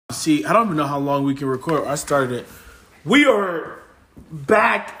See, I don't even know how long we can record. I started it. We are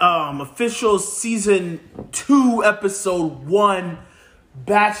back. Official season 2, episode 1.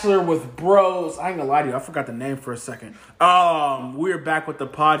 Bachelor with Bros. I ain't gonna lie to you. I forgot the name for a second. We are back with the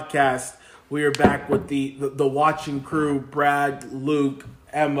podcast. We are back with the watching crew. Brad, Luke,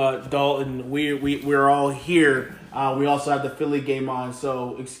 Emma, Dalton. We're all here. We also have the Philly game on.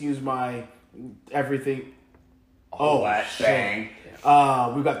 So excuse my everything. Oh, shit.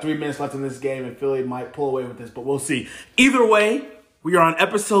 We've got 3 minutes left in this game, and Philly might pull away with this, but we'll see. Either way, we are on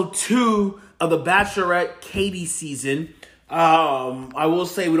episode 2 of the Bachelorette Katie season. I will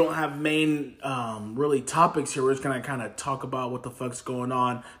say we don't have main really topics here. We're just gonna kind of talk about what the fuck's going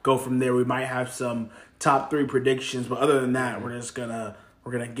on. Go from there. We might have some top 3 predictions, but other than that, we're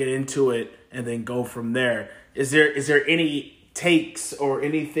gonna get into it and then go from there. Is there any takes or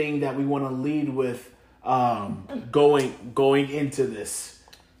anything that we want to lead with? Going into this.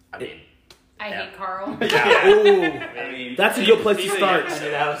 I hate Carl. Yeah. Ooh, I mean, that's a good place to start. I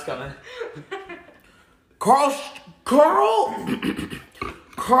knew that was coming.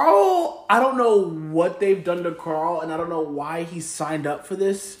 Carl, I don't know what they've done to Carl, and I don't know why he signed up for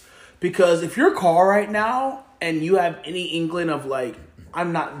this. Because if you're Carl right now, and you have any inkling of like,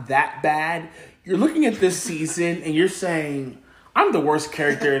 I'm not that bad, you're looking at this season, and you're saying, I'm the worst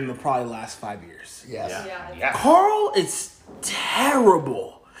character in the probably last 5 years. Yes. Yeah. Carl is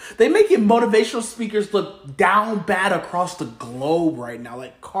terrible. They making motivational speakers look down bad across the globe right now.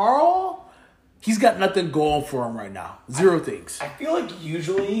 Like, Carl, he's got nothing going for him right now. Zero things. I feel like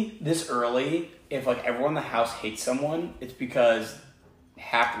usually this early, if like everyone in the house hates someone, it's because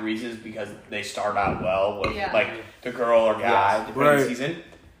half the reason is because they start out well with like the girl or guy depending on the season.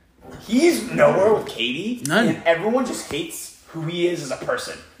 He's nowhere with Katie, and everyone just hates who he is as a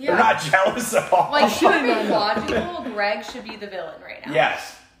person. Yeah. They're not jealous at all. Like, perfect logical, Greg should be the villain right now.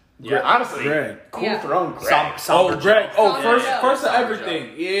 Yes. Yeah, honestly, Greg. Cool throne, Greg. Greg. Somber First of Joe.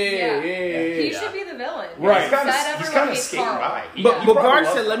 everything. Yeah. He should be the villain. Right. He's kind of skating by. But Bart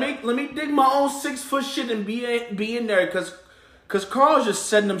said, let me dig my own 6-foot shit and be in there because Carl's just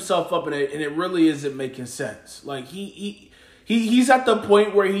setting himself up and it really isn't making sense. Like he's at the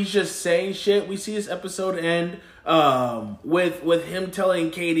point where he's just saying shit. We see this episode end with him telling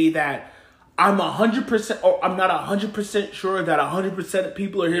Katie that I'm 100% or I'm not 100% sure that 100% of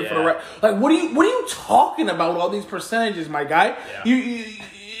people are here for the right. Like, what are you talking about with all these percentages, my guy? Yeah.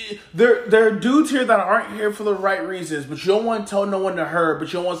 There are dudes here that aren't here for the right reasons, but you don't want to tell no one to her, but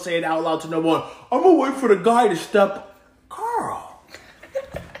you don't want to say it out loud to no one. I'm gonna wait for the guy to step. Carl,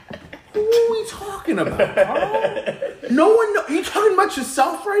 who are we talking about, Carl? No one knows. You talking about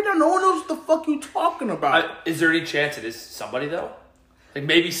yourself right now? No one knows what the fuck you talking about. Is there any chance it is somebody though? Like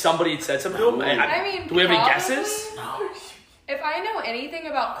maybe somebody had said something to him? I mean, do we have any probably. guesses? No. If I know anything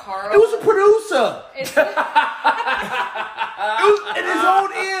about Carl, It was a producer. it's It was in his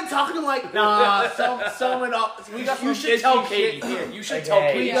own ear talking like, nah, sum it up. You should tell Katie. You should tell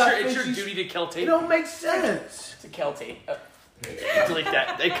Katie. It's your duty to kill It Katie. don't make sense. To kill Katie. Delete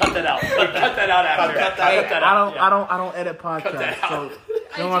that. They cut that out. Cut that out after. Cut Hey, that out. I don't edit that podcasts, out. so you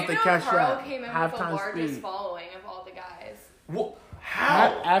I don't do have to know catch Carl that. came in with the Halftime largest speed. following of all the guys.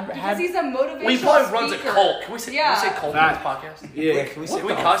 How? Because he's a motivational He probably runs a speaker. cult. Can we say cult on this podcast? Yeah. Can we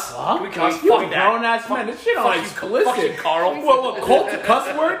cuss? Can we cuss? You Fuck a that. grown ass man. This shit on explicit. Fucking Carl. What cult's a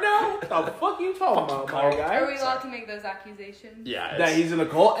cuss word now? The fuck you talking about, Carl. my guy? Are we allowed to make those accusations? Yeah. That he's in a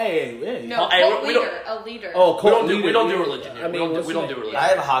cult? Hey. No, Hey, cult we don't- leader, a leader. Oh, We cult don't do leader. religion here. I mean, we don't do religion. I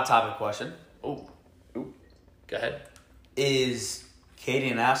have a hot topic question. Oh. Go ahead. Is Katie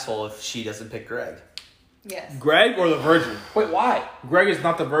an asshole if she doesn't pick Greg? Yes. Greg or the virgin? Wait, why? Greg is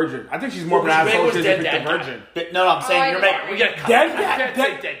not the virgin. I think she's more of an Well, asshole Greg because was she dead picked the dad virgin. But, no, I'm saying I you're know. making. We gotta cut Dead that. dad- You can't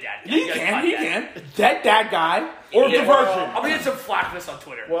dead- say dead dad. You gotta can. cut that. That guy or the virgin. I'm gonna get some flack for this on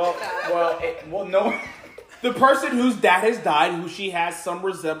Twitter. No. The person whose dad has died, who she has some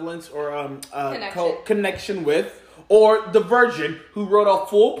resemblance or connection with, or the virgin who wrote a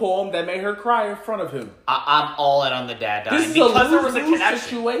full poem that made her cry in front of him. I'm all in on the dad dying. This is because a there was a lose-lose connection.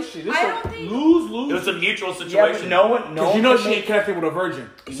 situation. This I is don't a think- lose-lose. It was a mutual Yeah, but situation. no one Because you know can she ain't connected with a virgin.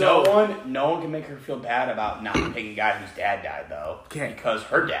 So no one can make her feel bad about not picking a guy whose dad died though, Can't. because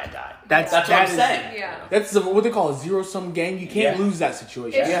her dad died. That's what I'm saying. Yeah. That's what they call a zero-sum game. You can't lose that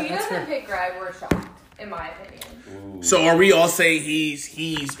situation. If Yeah, she that's doesn't fair. pick Greg, we're shocked, in my opinion. So are we all saying he's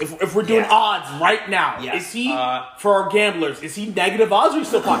if we're doing odds right now, Yes. is he for our gamblers, is he negative odds or is he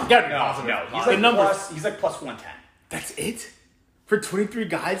still positive? Gotta be positive. No, he's The like numbers. he's like plus 110. That's it? For 23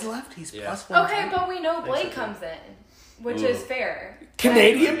 guys left, he's plus one. Okay, but we know Blake comes in, which is fair.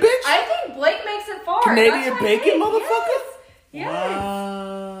 Canadian bitch? I think Blake makes it far. Canadian That's my bacon, take. motherfucker? Yes.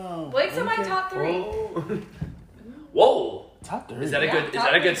 Wow. Blake's in my top 3. Whoa. Top 3. Is that a Yeah, good? Is top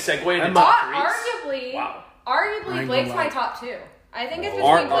that a good three. segue into top threes? Arguably, Wow. arguably, Blake's my top 2. I think it's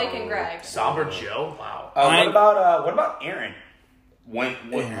Ar- between Blake and Greg. Somber Joe. Wow. What about Aaron? When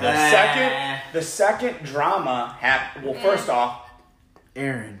the second drama happened. Well, first off,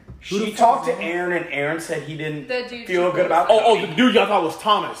 Aaron. she talked to Aaron, and Aaron said he didn't The dude feel good about. Oh, Cody. the dude y'all thought was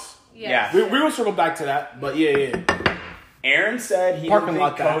Thomas. Yes. Yeah. We will circle back to that, but yeah. Aaron said he Parking didn't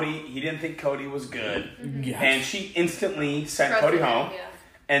lot think guy. Cody. He didn't think Cody was good, Yes. and she instantly sent Trusted Cody him, home. yeah.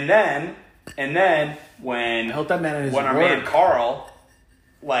 And then when I hope that man is when our man Carl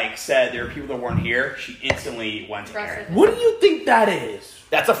said there were people that weren't here, she instantly went to Trusted Aaron. him. What do you think that is?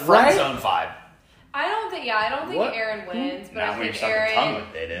 That's a friend Right? zone vibe. I don't think What? Aaron wins, but Not I when you're think stuck in tongue Aaron.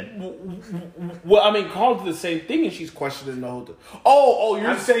 like they did. Well, I mean, Carl did the same thing, and she's questioning the whole thing. Oh, you're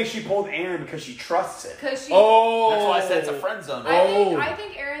I'm saying she pulled Aaron because she trusts it. Because she. Oh, That's why I said it's a friend zone. I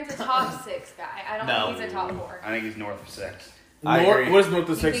think Aaron's a top 6 guy. I don't No. think he's a top 4. I think he's north of 6. I agree. What does north of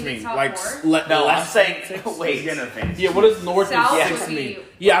You 6 think mean? it's top Like, four? No, I'm saying. He's Wait. getting a fancy. yeah, what does north South of would 6 be- mean?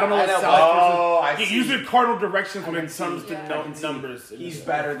 Yeah, I don't know what I know, south Oh, I is. see. Usually cardinal directions when I it can see. comes to Yeah. I can see. numbers. He's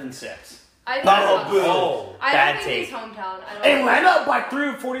better than 6. I think Oh, he's boo. top- I Bad don't think he's take. hometown. I don't Hey, think line up by 3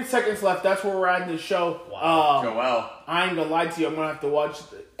 or 40 seconds left. That's where we're at in the show. Joel. I ain't gonna lie to you. I'm gonna have to watch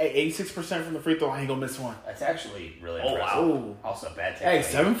 86% from the free throw. I ain't gonna miss one. That's actually really Oh, impressive. wow. Ooh. Also, bad take. Hey,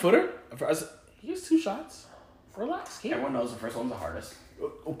 7-footer? He has 2 shots. Relax, kid. Everyone knows the first one's the hardest.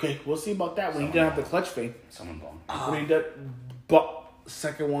 Okay, we'll see about that when he didn't have the clutch fade. Someone blown. When he did, but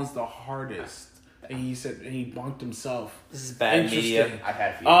second one's the hardest. And he said, and he bunked himself. This is bad media. I've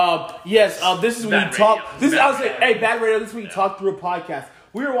had a few. Yes, this is when you Bad talk. radio. This is, Bad I was like, radio. hey, bad radio. This is when you talk through a podcast.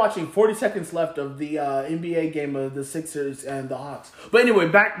 We were watching 40 seconds left of the NBA game of the Sixers and the Hawks. But anyway,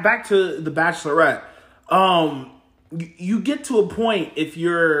 back to the Bachelorette. You get to a point if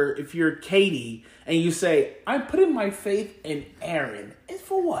you're Katie and you say, I'm putting my faith in Aaron. And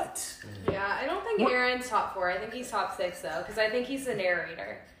for what? Yeah, I don't think Aaron's top 4. I think he's top 6 though, because I think he's the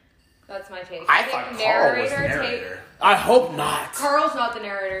narrator. That's my take. I think thought Carl was the narrator. I hope not. Carl's not the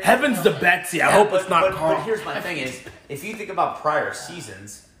narrator. Heavens to Betsy. I hope it's not Carl. But here's my thing is, if you think about prior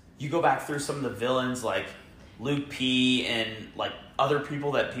seasons, you go back through some of the villains like Luke P and like other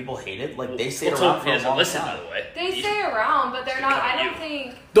people that people hated, like they stayed around for a long Listen, time. by the way. They stay around, but they're not. I don't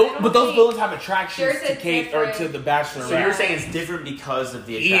think. But those villains have attractions There's to a Kate or to difference. the Bachelor. So you're saying it's different because of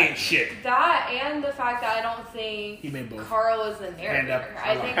the he ain't attraction. shit. That and the fact that I don't think He made both. Carl is the Hand up. narrator.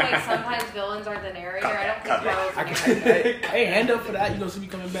 I think like sometimes villains are the narrator. I don't think Carl is the I can, narrator. hey, hand up for that. You gonna see me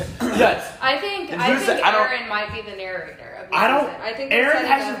coming back. Yes. I think I don't- Aaron might be the narrator of the I don't. season. I think they're Aaron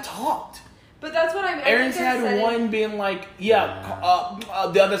setting hasn't up- talked. But that's what I'm. Aaron's had one being like, the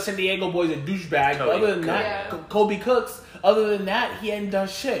other San Diego boy's a douchebag. But other than that, Yeah. Kobe Cooks. Other than that, he hadn't done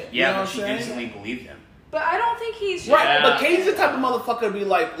shit. Yeah, you know but what she I'm saying? instantly believed him. But I don't think he's Right, Yeah. but Katie's the type of motherfucker to be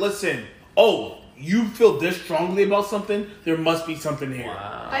like, listen, you feel this strongly about something, there must be something here.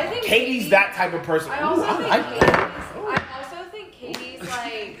 I think Katie's that type of person. I Ooh, also I think like that. Katie's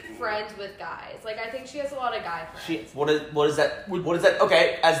like friends with guys. Like I think she has a lot of guy friends. What is that? What is that?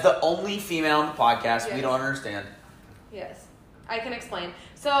 Okay, as the only female on the podcast, we Yes. don't understand. Yes, I can explain.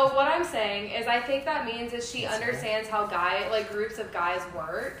 So what I'm saying is, I think that means is she understands how groups of guys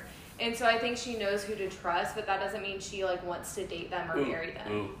work, and so I think she knows who to trust. But that doesn't mean she like wants to date them or marry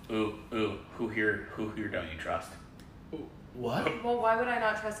them. Ooh. Who here don't you trust? What? Well, why would I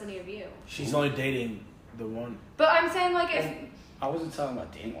not trust any of you? She's only dating the one. But I'm saying like if. I wasn't talking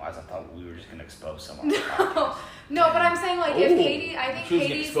about dating wise. I thought we were just gonna expose someone. No, but I'm saying like if Ooh. Katie, I think She was gonna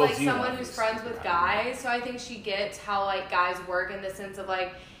Katie's expose like you, someone who's obviously. friends with guys, so I think she gets how like guys work in the sense of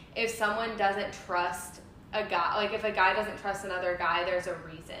like if someone doesn't trust a guy, like if a guy doesn't trust another guy, there's a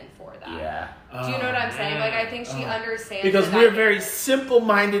reason for that. Yeah. Do you know what I'm saying? Like I think she understands Because the we're dynamic. very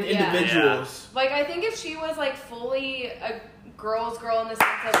simple-minded Yeah. individuals. Like I think if she was like fully a girl's girl in the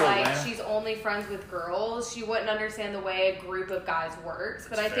sense of like yeah. she's only friends with girls, she wouldn't understand the way a group of guys works.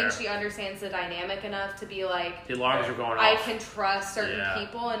 But That's I think fair. she understands the dynamic enough to be like, The alarms are going off. I can trust certain Yeah.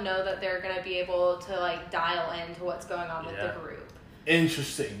 people and know that they're gonna be able to like dial into what's going on with Yeah. the group.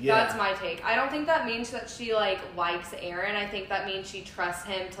 Interesting, yeah. That's my take. I don't think that means that she like likes Aaron. I think that means she trusts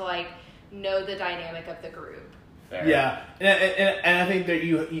him to like know the dynamic of the group. Fair. Yeah, and I think that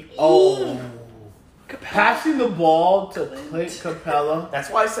you passing the ball to Clint Capella. That's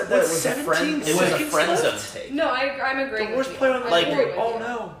why I said that it was a 17 friend. It was a seconds friend zone left? take. No, I'm agreeing The worst with you. player on the I Like, agree with oh you.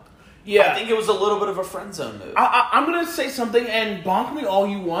 no. Yeah, I think it was a little bit of a friend zone move. I'm gonna say something and bonk me all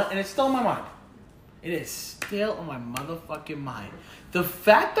you want, and it's still on my mind. It is still on my motherfucking mind. The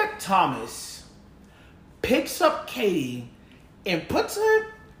fact that Thomas picks up Katie and puts her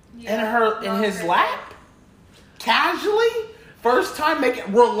in his lap, casually. First time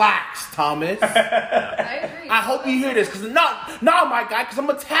making relax, Thomas. I agree. I hope you hear this, cause no, my guy, cause I'm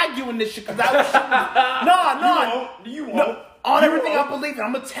gonna tag you in this shit, cause that was shit. You won't. On everything I believe in,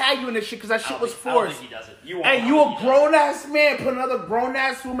 I'm gonna tag you in this shit, cause that shit was forced. I don't think he does it. Hey, you a grown ass man, put another grown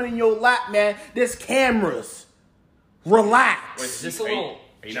ass woman in your lap, man. There's cameras. Relax. Wait, is this a little?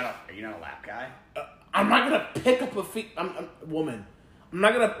 Are you not a lap guy? I'm not gonna pick up a woman. I'm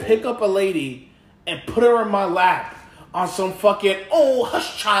not gonna pick up a lady and put her in my lap on some fucking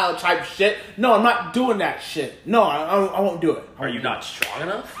hush child type shit. No, I'm not doing that shit. No, I won't do it. Are you not strong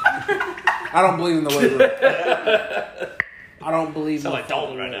enough? I don't believe in the weight room. I don't believe. Sound like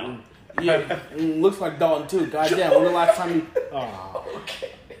Dalton right now. Yeah, looks like Dalton too. Goddamn, when the last time you? Oh,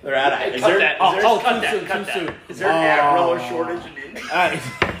 okay. They're out of. Is there? Too soon. Is there an Amarillo shortage in Indy?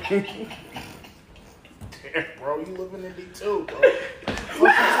 Damn, bro, you living in Indy too, bro.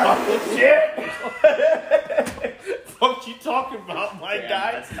 What you talking about, my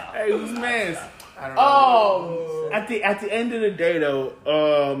guy? Hey, who's man's? I don't know. At the end of the day, though,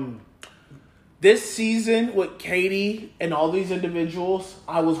 this season with Katie and all these individuals,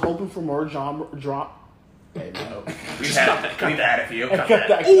 I was hoping for more drop. Hey, no. We've had a few.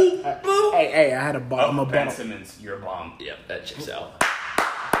 Hey, I had a bomb. I'm a Ben bum. Simmons, you're a bomb. Yep, that checks out.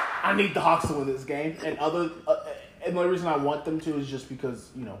 I need the Hawks to win this game, and and the only reason I want them to is just because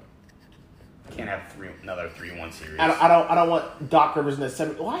Can't have another 3-1 series. I don't want Doc Rivers in the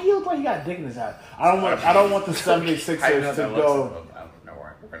 7. Why he look like he got a dick in his hat? I don't want the 76ers to go. No,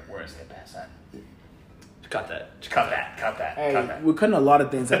 we're gonna skip past that. Cut that. Cut that. Hey, we're cutting a lot of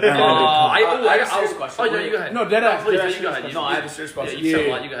things. I have a serious question. Oh, no, you go ahead. No, dead ass. Please, you go ahead. No, I have a serious question. Yeah, you said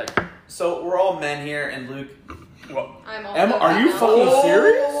a lot. You go ahead. So we're all men here, and Luke. Well, Emma, are you fucking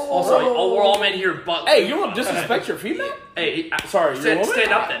serious? Also, we're all men here, but hey, you don't disrespect your female? Hey, sorry, stand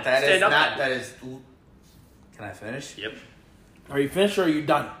up then. Stand up then. That is. Can I finish? Yep. Are you finished or are you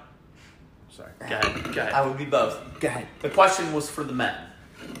done? Sorry. Go ahead. I would be both. Go ahead. The question was for the men.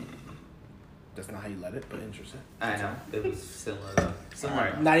 That's not how you let it, but interesting. I know. It was similar though.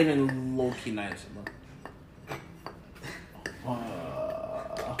 Similar. Not even low key nice.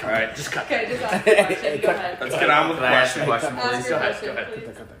 all right, just cut. Okay, just ask the question. Go ahead. Let's get on with the question. Question, Ask please. your Go ahead. question, Go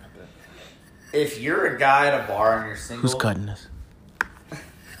ahead. please. If you're a guy at a bar and you're single, Who's cutting this?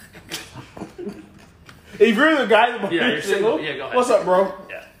 If you're the guy at the bar, Yeah, you're you're single. single. Yeah, go ahead. What's up, bro?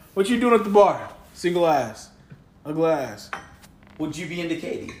 Yeah. What you doing at the bar? Single ass. A glass. would you be into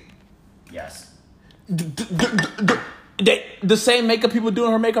Katie? Yes. The same makeup people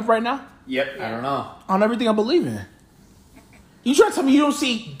doing her makeup right now? Yep. I don't know. On everything I believe in. You trying to tell me you don't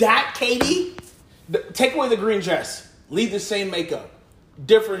see that Katie? Take away the green dress. Leave the same makeup.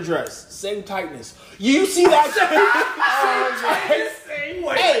 Different dress. Same tightness. You see that?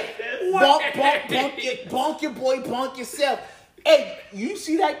 Hey, bonk your boy, bonk yourself. Hey, you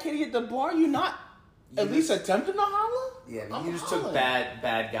see that Katie at the bar? You not at least attempting to holler? Yeah, I'm you just hollering. took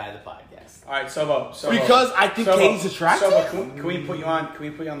bad guy the podcast. All right, Sobo. Because I think Katie's attractive? Sobo, can we put you on? Can we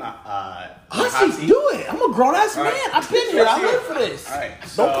put you on the? hot Honestly, seat? do it. I'm a grown ass man. right. I've been here. I live for this. All right.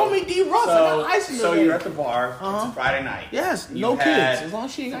 Don't call me D. Ross. I got ice in the So vein. you're at the bar. It's a Friday night. Yes, You've no had kids. As long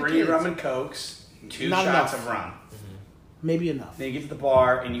as she ain't got 3 kids. rum and cokes, 2 Not shots enough. of rum. Maybe enough. Then you get to the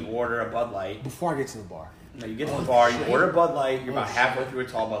bar and you order a Bud Light. Before I get to the bar. No, you get to the bar, you shit. order a Bud Light. You're Oh, about halfway through a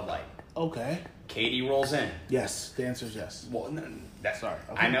tall Bud Light. Okay. Katie rolls in. Yes. The answer is yes. Well, no, that's Sorry.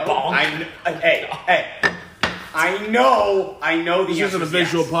 I know. Bonk. Hey. I know. The This answer isn't a is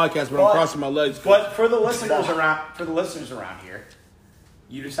visual yes. podcast, but But- I'm crossing my legs. But for the listeners around here,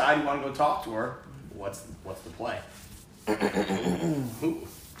 you decide you want to go talk to her. What's the play? Ooh.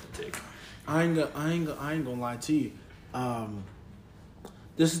 I ain't gonna lie to you.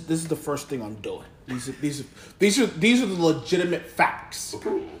 This is the first thing I'm doing. These are the legitimate facts.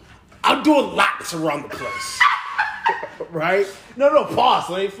 I'm doing laps around the place. Right? No, pause.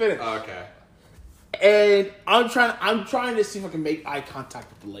 Let me finish. Okay. And I'm trying to see if I can make eye contact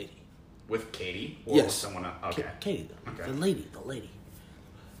with the lady. With Katie or Yes. with someone else? Okay. Katie, Okay. the lady.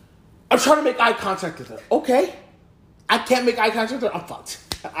 I'm trying to make eye contact with her. Okay. I can't make eye contact with her. I'm fucked.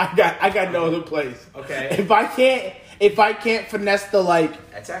 I got no other place. Okay. If I can't finesse the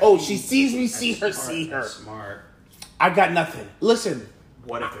That's actually- she sees me, see her, Smart. see her. That's smart. I got nothing. Listen,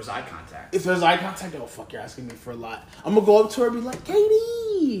 What if there's eye contact? if there's eye contact, oh fuck, you're asking me for a lot. I'm gonna go up to her and be like,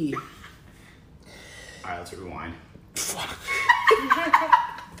 Katie. All right, let's rewind. Fuck.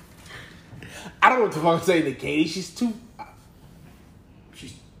 I don't know what the fuck I'm saying to Katie. She's too.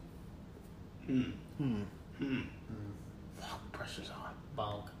 She's. Fuck, pressure's on.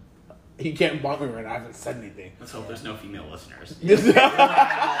 Bonk. He can't bonk me right now. I haven't said anything. Let's hope there's no female listeners.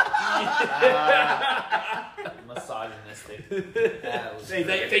 Misogynistic.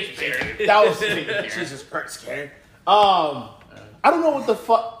 Thank you, Karen. That was Jesus Christ, Karen. I don't know what the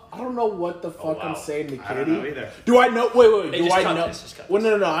fuck. I don't know what the fuck I'm saying to Katie. I don't know either. Do I know? Wait. Hey, do I cut know? this, just cut Well,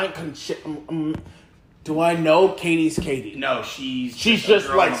 no. I ain't cutting shit. Do I know Katie's Katie? No, she's She's a just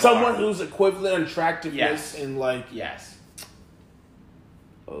girl like in a someone bar. who's equivalent attractiveness Yes. and like. Yes.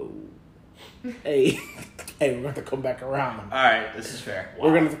 Oh. Hey, we're gonna have to come back around. All right, this is fair. We're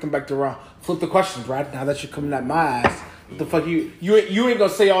gonna have to come back to around. Flip the questions, right? Now that you're coming at my ass, what the fuck you ain't gonna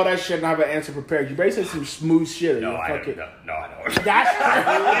say all that shit and have an answer prepared. You better say some smooth shit. No, I fuck don't. it. No, I don't.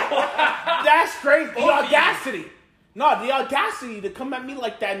 That's crazy. The audacity. No, the audacity to come at me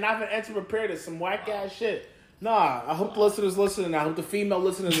like that and not have an answer prepared is some whack ass shit. Nah, I hope the listeners listen. I hope the female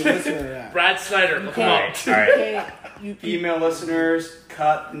listeners are listening to that. Brad Snyder, come on. All right. Female listeners,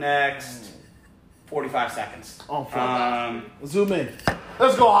 cut next 45 seconds. Oh, fuck. Zoom in.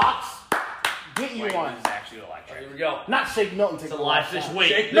 Let's go, Hawks. Get you Wait, one. this is actually electric. Here we go. Not Shake Milton. Take It's a the live last fish. shot. Wait,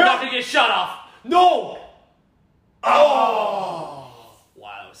 Shake- they're No. not gonna get shut off. No. Wow,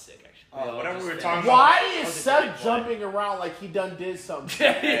 that was sick, actually. Whatever we were talking Why about. is Seth jumping around like he done did something?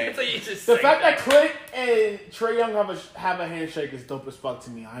 It's like he's just The saying fact that Clint and Trae Young have a handshake is dope as fuck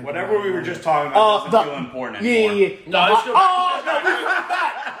to me. I ain't Whatever gonna we lie. were just talking about doesn't feel important anymore. Yeah. No, it's still- No, we coming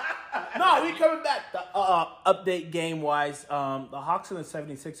back. No, we coming back. The update game wise, the Hawks and the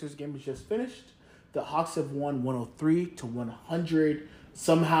 76ers game is just finished. The Hawks have won 103-100.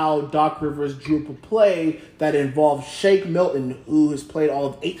 Somehow, Doc Rivers drew up a play that involved Shake Milton, who has played all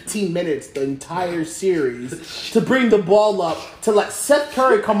of 18 minutes the entire series, to bring the ball up to let Seth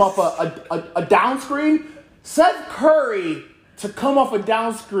Curry come off a down screen. Seth Curry to come off a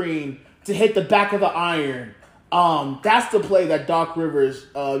down screen to hit the back of the iron. That's the play that Doc Rivers,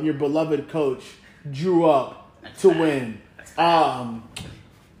 your beloved coach, drew up to win.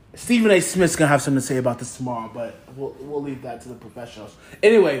 Stephen A. Smith's gonna have something to say about this tomorrow, but we'll leave that to the professionals.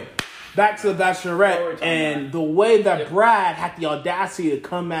 Anyway, back to the Bachelorette and the way that Brad had the audacity to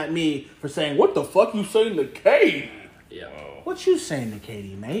come at me for saying, "What the fuck you saying to Katie?" Yeah. What you saying to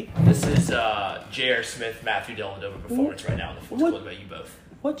Katie, mate? This is J.R. Smith, Matthew Dellavedova performance right now in the fourth quarter about you both.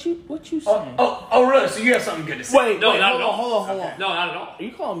 What you saying? Oh, really? So you have something good to say? Wait, No, not at all. hold on. No, not at all. Are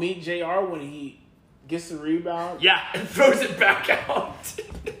you calling me JR when he gets the rebound? Yeah, and throws it back out.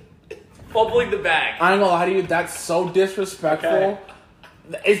 Fumbling the bag. I ain't gonna lie to you, that's so disrespectful.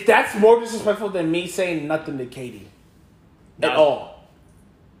 That's more disrespectful than me saying nothing to Katie. At all.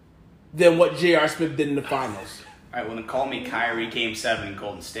 Than what J.R. Smith did in the finals. All right, well, then call me Kyrie Game 7 in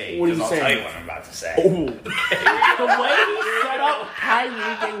Golden State. What are you I'll saying? tell you what I'm about to say. Ooh. The way he set up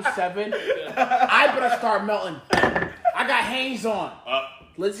Kyrie Game 7, I better start melting. I got Hanes on.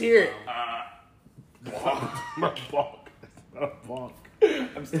 Let's hear it. Bonk.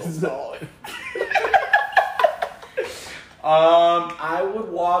 I'm still stalling. I would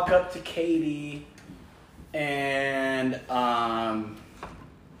walk up to Katie and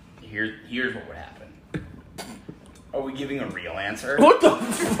here's what would happen. Are we giving a real answer? What the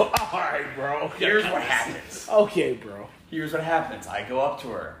fuck? Alright, bro. Here's what happens. Okay, bro. Here's what happens. I go up to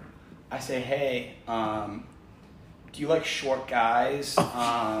her. I say, "Hey, do you like short guys?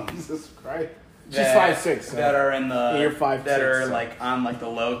 Jesus Christ. She's that- 5'6". that are in the You're 5'6", that are so. like on like the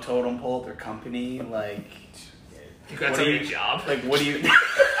low totem pole of their company. Like, You got what to do do you- a job. like what do you like?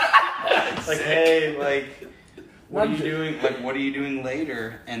 Hey, like what are you doing? Like what are you doing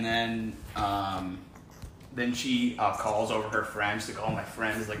later?" And then she calls over her friends to call my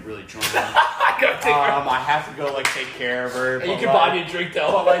friends like really drunk. I gotta take her. I have to go like take care of her. And you but, can like, buy me a drink But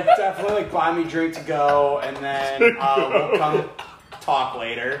though. like definitely like buy me a drink to go, and then we'll come talk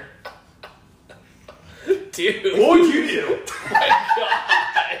later. Dude. What would you do?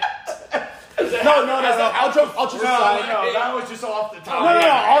 No. I'll joke aside. No, that was just off the top. No.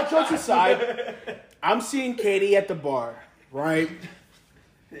 All jokes aside, I'm seeing Katie at the bar, right?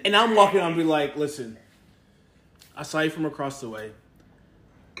 And I'm walking on and be like, "Listen, I saw you from across the way.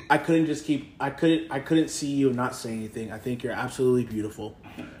 I couldn't see you and not say anything. I think you're absolutely beautiful.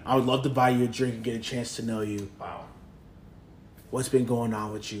 I would love to buy you a drink and get a chance to know you. Wow. What's been going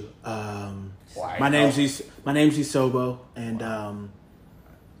on with you? Why? My name's Isobo, and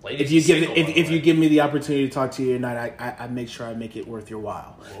Ladies if you give me the opportunity to talk to you tonight, I make sure I make it worth your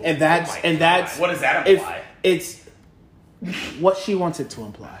while. And that's What does that if imply? it's what she wants it to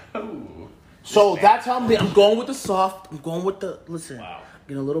imply. Ooh. So that's how I'm going with the soft. I'm going with the listen. Wow.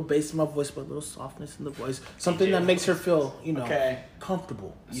 Getting a little bass in my voice, but a little softness in the voice. Something that makes her feel, Okay.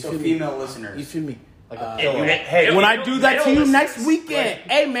 comfortable. You So feel female me? listeners. You feel me? Hey, When I do that to you next weekend,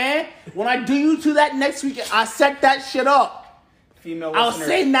 hey man, when I do you to that next weekend, I set that shit up. female I'll listeners.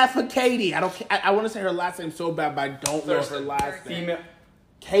 say that for Katie. I want to say her last name so bad, but I don't know her last name. Female.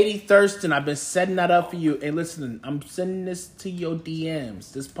 Katie Thurston, I've been setting that up for you. Hey, listen, I'm sending this to your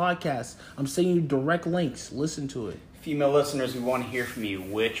DMs. This podcast, I'm sending you direct links. Listen to it. Female listeners, we want to hear from you.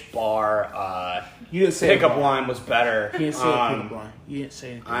 Which bar You didn't say pickup line was better? You didn't say a pickup line. You didn't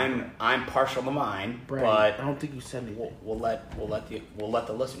say anything. I'm partial to mine, Brad, but I don't think you said anything. we'll let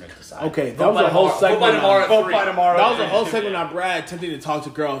the listeners decide. Okay, that was a whole segment. Vote by tomorrow. That was a whole segment on Brad attempting to talk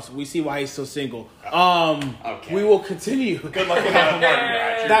to girls. We see why he's still single. Okay. We will continue. Good luck with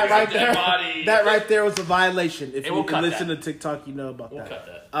that. That right there. That right there was a violation. If you can listen to TikTok, you know about that. We'll cut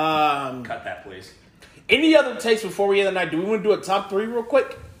that. Cut that, please. Any other takes before we end the night? Do we want to do a top 3 real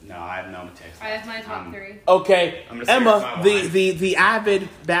quick? No, I have no takes. I have my top 3. Okay, I'm gonna say Emma, it's my the avid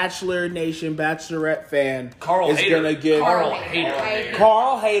Bachelor Nation Bachelorette fan Carl is Hader. gonna give Carl Hader.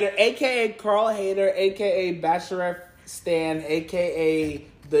 Carl Hader, aka Carl Hader, aka Bachelorette Stan, aka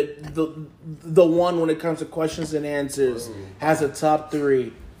the one when it comes to questions and answers, has a top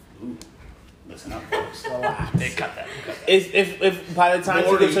 3. Listen up, folks. Hey, cut that. If by the time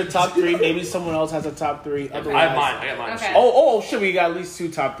she gets her top 3, maybe someone else has a top 3. I have mine. I got mine. Okay. Oh shit! We got at least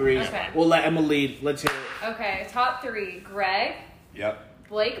 2 top 3s. Okay. We'll let Emma lead. Let's hear it. Okay, top 3. Greg, Yep.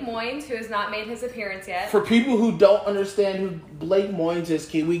 Blake Moynes, who has not made his appearance yet. For people who don't understand who Blake Moynes is,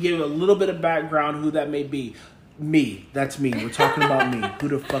 can we give a little bit of background who that may be? Me. That's me. We're talking about me. Who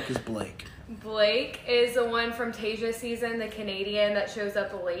the fuck is Blake? Blake is the one from Tasia season, the Canadian that shows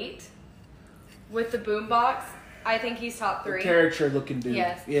up late with the boombox. I think he's top 3. Character looking dude.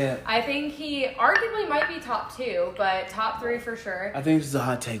 Yes. Yeah. I think he arguably might be top 2, but top 3 for sure. I think this is a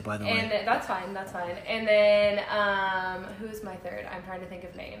hot take, by the way. And that's fine. That's fine. And then who's my third? I'm trying to think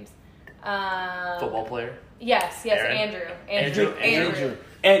of names. Football player. Yes, Aaron? Andrew. Andrew.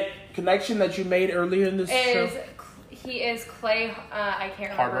 And connection that you made earlier in this show? He is Clay. I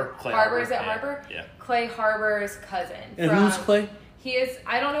can't remember. Harbor. Clay Harbor. Harbor. Is it Yeah. Harbor? Yeah. Clay Harbor's cousin. And who's Clay? He is.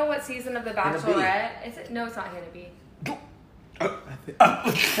 I don't know what season of The Bachelorette. Is it? No, it's not Hannah B.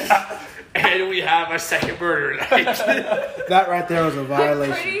 And we have our second murder tonight. That right there was a I'm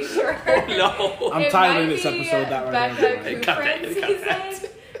violation. pretty sure. No. I'm It titling might this be episode that right Becca there. Cut that, Kufrin cut that. season,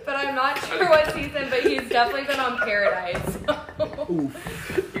 but I'm not sure what season. But he's definitely been on Paradise.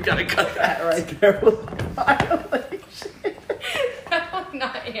 You gotta cut that. That right there was a violation.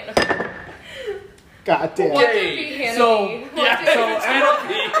 Not Hannah. God damn. What could be Hannah so- B? Yeah, What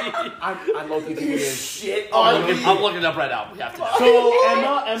could- I low-key think it is. Shit. I'm looking it up right now. We have to. So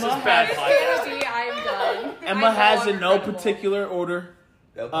Emma This is bad If podcast. Hannah B, I'm done. Emma I'm has no in no longer credible. particular order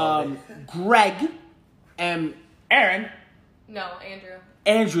Greg and Aaron. No, Andrew.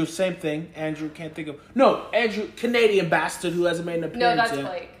 Andrew, same thing. Andrew, can't think of. No, Andrew, Canadian bastard who hasn't made an No, appearance that's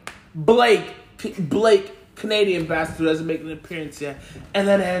yet. Blake. Blake, Canadian bastard who hasn't made an appearance yet. And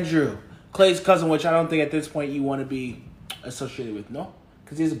then Andrew, Clay's cousin, which I don't think at this point you want to be associated with, no?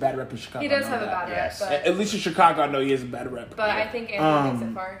 Because he has a bad rep in Chicago. He does I know have a that. bad Yes. rep, At least in Chicago, I know he has a bad rep. but I think Andrew makes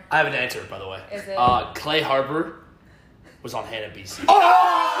it far. I have an answer, by the way. Is it? Clay Harbor was on Hannah BC.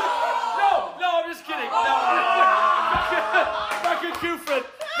 Oh! No, I'm just kidding. No. Becca Kufrin.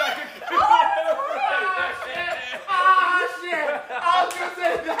 Ah, shit! I was gonna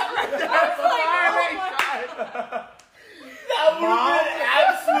say that right there. That's a violation. That would have been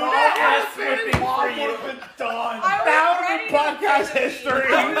absolute ass whipping for you. That would be podcast history.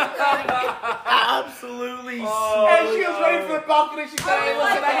 Absolutely. And she was ready for the balcony. She said, "Hey,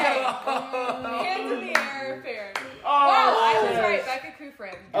 listen, I got Hands in the air, fair. Oh, Wow, I was shit. right. Becca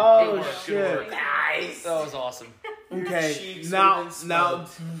Kufrin. Oh Good shit! work. Nice. That was awesome. Okay, Cheeks now, have been now,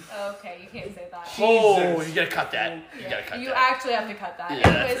 Okay, you can't say that. Oh, you gotta cut that. You gotta cut You that. actually have to cut that. Yeah,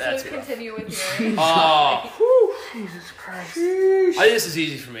 Anyways, that's so rough. continue with your. Oh, Jesus Christ. I think this is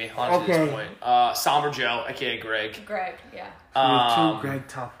easy for me, honestly, at Okay. this point. Somber Joe, aka Greg. Greg, yeah. Two Greg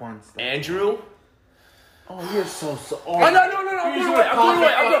top ones. Andrew. Oh, you're so. Oh, no, I'm going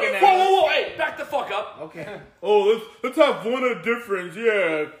away. Whoa, hey, back the fuck up. Okay. Oh, let's have one of difference.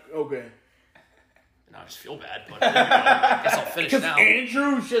 Yeah. Okay. No, I just feel bad, but I guess I'll finish Because now.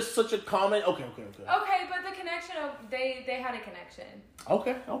 Andrew's just such a common. Okay. Okay, but the connection of they had a connection.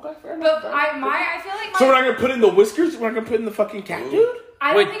 Okay. Fair enough. But I feel like my. So we're not gonna put in the whiskers. We're not gonna put in the fucking cat dude.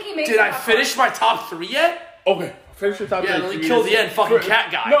 I don't think he makes. Did it I that finish far. my top 3 yet? Okay. Finish your top Yeah, three. let For me you kill to the say- end, fucking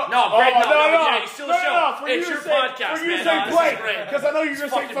cat guy. No, Greg, no. yeah, you steal the show. No, for It's you your to say, podcast, for you to man. say No, this Blake, is great. because I know you're gonna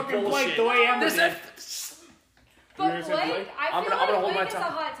say Fucking fucking Blake bullshit. the way Amber This did. But You're gonna say Blake, Blake? I I'm feel gonna hold like my Blake is a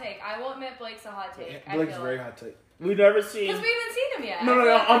tongue. hot take. I will admit Blake's a hot take. Blake's very hot take. We've never seen. Because we haven't seen him yet. No. I feel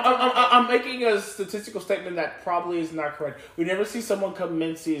like that's a hot I'm making a statistical statement that probably is not correct. We never see someone come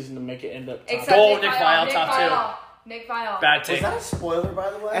mid-season to make it end up top. take. Except Oh, Nick Nick Viall, Viall, top 2. Nick Viall. Bad take. Was that a spoiler, by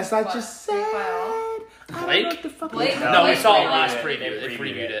the way? As I What? just Nick said. Viall. Blake? Blake? No, we saw it Blake. last They preview. They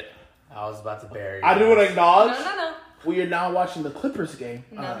previewed it. I was about to bury you. I do want to acknowledge. No. We are now watching the Clippers game.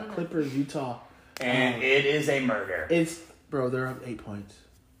 No. Clippers, Utah. And it is a murder. Bro, they're up 8 points.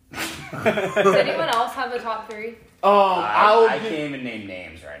 Does anyone else have a top 3? I can't even name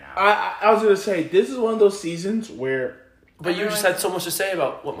names right now. I was gonna say this is one of those seasons where. But you just had so much to say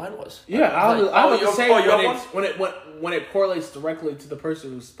about what mine was. Yeah, I was you gonna say have when it correlates directly to the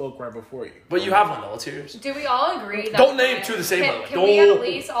person who spoke right before you. But you have one though. What's yours? Do we all agree that... Don't name two the same, by the way. Can we at Don't-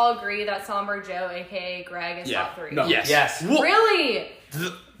 least all agree that Somber Joe, a.k.a. Greg, is top 3? No. Yes. Yes. Really?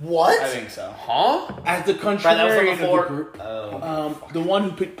 What? I think so. Huh? As the Right, that was contrarian on the of the floor. group, Oh. the one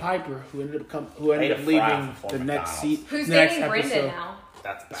who picked Piper, who ended up Ate a fry leaving before the next McDonald's. seat, Who's next dating Brendan episode. now?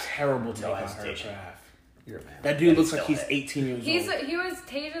 That's bad. Terrible take No on her hesitation. craft. You're a man. That dude looks Still like he's hit. 18 years He old. was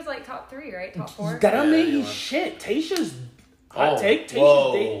Tasia's like top 3, right? Top 4? That don't mean you he's are. shit. Tasha's Oh, hot take. Tasha's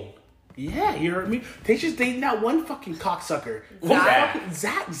Whoa. dating. Yeah, you heard me. Tasha's dating that one fucking cocksucker.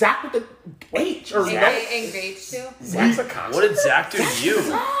 Zach? Zach with the H or no. Engaged to? Zach's a concept. What did Zach do to you?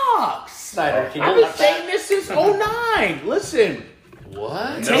 Sucks. Snyder, can I've you been saying this since 09. Listen,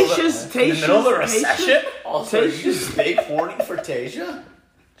 What? Middle of the- Tasha's in the middle of the recession? Also, you Tasha's just big horny for Tasia?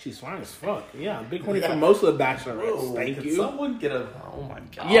 she's fine as fuck. Yeah, I'm big horny for most of the bachelorettes. Thank Can you. someone get a... Oh my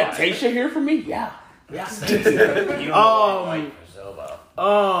god. Yeah, Tasha here for me. Yeah. You don't like for Zobo.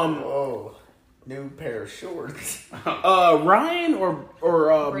 Oh. New pair of shorts. Ryan or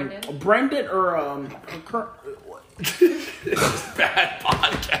Brendan? Brendan or Bad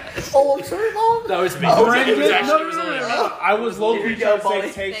podcast. Oh, I'm sorry, Mom. That was me. Brendan. It was actually, No, it was literally- I was low Here key you go, trying to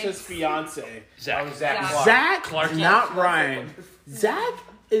buddy. say Tasha's Thanks. fiance. Zach. Zach. Zach, Clark. not Ryan. Zach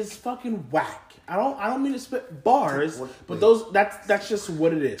is fucking whack. I don't mean to spit bars, but that's just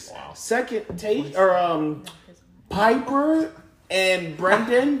what it is. Second, Piper and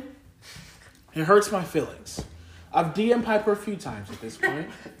Brendan. It hurts my feelings. I've DM'd Piper a few times at this point,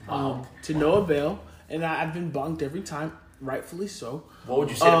 to no avail, and I've been bunked every time, rightfully so. What would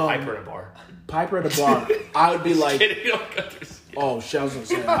you say to Piper at a bar? Piper at a bar, I would be like, Kidding, you don't got this. oh, shit, I was gonna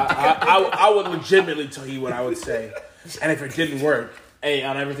say, I would legitimately tell you what I would say, and if it didn't work, hey,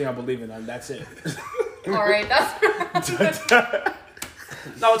 on everything I believe in, that's it. Alright, that's...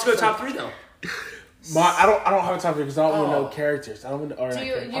 No, let's go top 3 though. I don't have a time for because I don't want to know characters. I don't want to. Do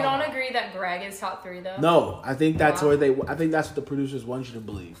you don't agree that Greg is top 3 though? No, I think that's Wow. where I think that's what the producers want you to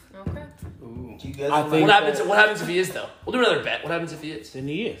believe. Okay. Do you guys I think- What happens if he is though? We'll do another bet. What happens if he is? Then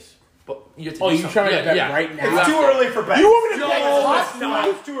he is. But you have to Oh, do you something. trying to bet yeah. right now? It's too early for bets. You want me to No, bet it's hot not.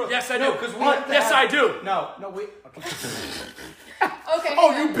 tonight? Too early. Yes, I No, do. 'cause we have to Yes, have- I do. No, wait. Okay.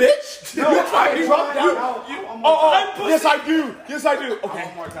 Oh, you bitch! No, I dropped no, out. no, one more Oh, time. yes, I do. Yes, I do. Okay.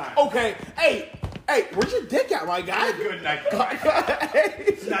 One more time. Okay. Hey, where's your dick at, my guy? Good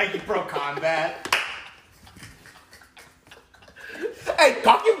Nike. Nike Pro Combat. Hey,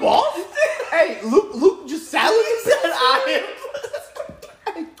 cock your balls. Hey, Luke just said I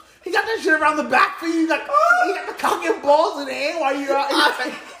am. Hey, he got that shit around the back for you. Like, he got the cock and balls in the hand while you're out. He's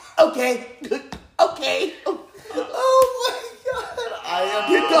like, okay, okay. Oh my god!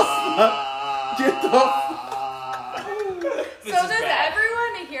 Get the So does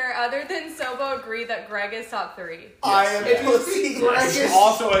everyone here, other than Sobo, agree that Greg is top 3? I am pussy. It's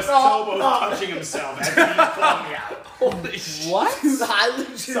also a Sobo touching himself as he's calling me out. Holy shit. What? I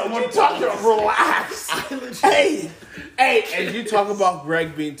legit. Someone Talking told me. relax. Hey, and you talk about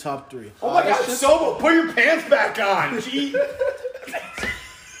Greg being top 3. Oh my god, Sobo, put your pants back on. Gee.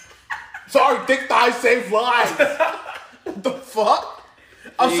 Sorry, thick thighs save lives. What the fuck?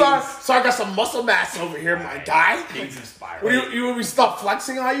 I'm sorry, I got some muscle mass over here, my guy. King's inspired. What, you want me to stop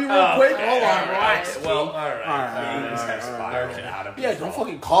flexing on you real quick? Hold on, relax. Well, alright. Kings have spiraled out of Yeah, control. don't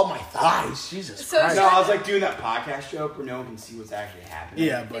fucking call my thighs. Jesus So Christ. No, I was like doing that podcast joke where no one can see what's actually happening.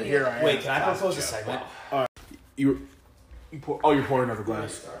 Yeah, but here I am. Wait, can I propose a segment? You're pouring another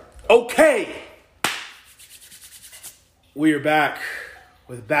glass. Okay. We are back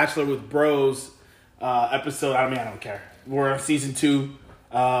with Bachelor with Bros episode. I don't care. We're on season 2.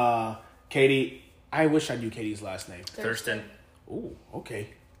 Katie, I wish I knew Katie's last name. Thurston. Ooh, okay.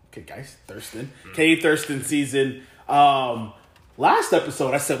 Okay, guys. Thurston. Katie Thurston season. Last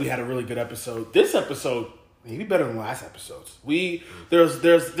episode, I said we had a really good episode. This episode, maybe better than last episodes.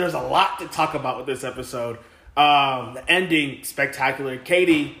 There's a lot to talk about with this episode. The ending, spectacular.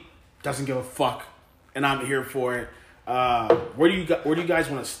 Katie doesn't give a fuck, and I'm here for it. Where do you guys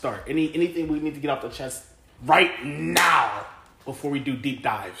want to start? Anything we need to get off the chest right now before we do deep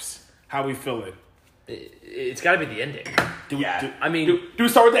dives? How we feeling? It's got to be the ending. Do we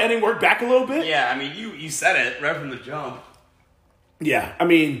start with the ending, work back a little bit? Yeah, I mean, you said it right from the jump. Yeah, I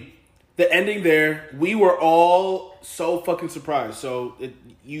mean, the ending there, we were all so fucking surprised. So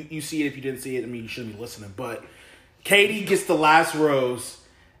you see it if you didn't see it. I mean, you shouldn't be listening. But Katie gets the last rose,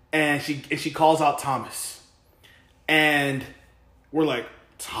 and she calls out Thomas, and we're like,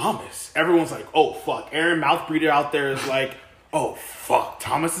 Thomas. Everyone's like, oh fuck. Aaron Mouthbreather out there is like, oh fuck.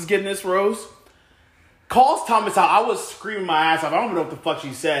 Thomas is getting this rose. Calls Thomas out. I was screaming my ass off. I don't even know what the fuck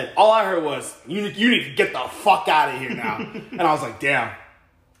she said. All I heard was, you need to get the fuck out of here now. And I was like, damn.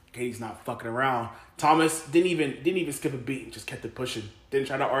 Katie's not fucking around. Thomas didn't even skip a beat. Just kept it pushing. Didn't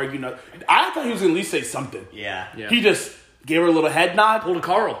try to argue nothing. I thought he was going to at least say something. Yeah. He just gave her a little head nod. Pulled a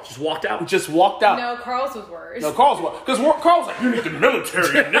Carl. Just walked out. No, Carl's was worse. No, Carl's was. Because Carl's like, you need the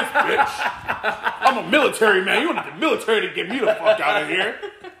military in this bitch. I'm a military man. You don't need the military to get me the fuck out of here.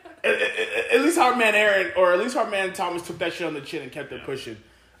 At least our man Aaron, or at least our man Thomas took that shit on the chin and kept it pushing.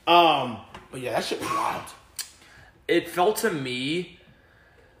 But yeah, that shit was wild. It felt to me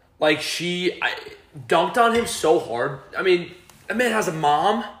like she dunked on him so hard. I mean, that man has a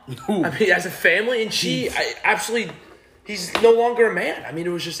mom. I mean, he has a family, and he's no longer a man. I mean,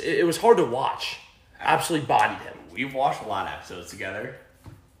 it was hard to watch. Absolutely bodied him. We've watched a lot of episodes together.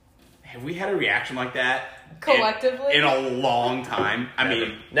 Have we had a reaction like that? Collectively? In a long time. I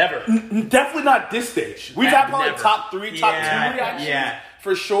mean, never. Definitely not this stage. We've had probably top 3, top 2 reactions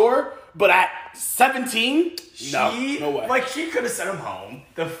for sure. But at 17, no way. Like, she could have sent him home.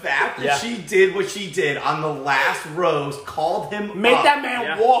 The fact that she did what she did on the last rose, called him Made that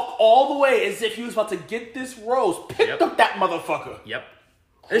man walk all the way as if he was about to get this rose. Picked up that motherfucker. Yep.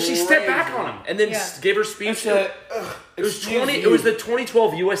 And she stepped back on him and then gave her speech. It was the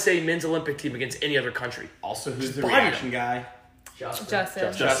 2012 USA Men's Olympic team against any other country. Also, who's the reaction guy? Justin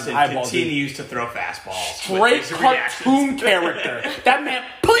continues to throw fastballs. Straight cartoon character. That man,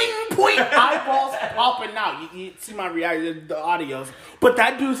 point, eyeballs popping out. You see my reaction, the audios. But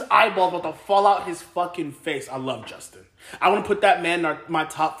that dude's eyeballs about to fall out his fucking face. I love Justin. I want to put that man in my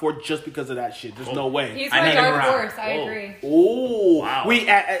top 4 just because of that shit. There's no way. He's my dark horse. I agree. Oh, wow. We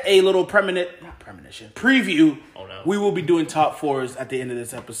at a little preview. Oh no. We will be doing top 4s at the end of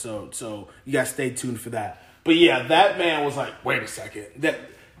this episode, so you guys stay tuned for that. But yeah, that man was like, wait a second. That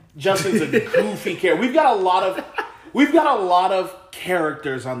Justin's a goofy character. We've got a lot of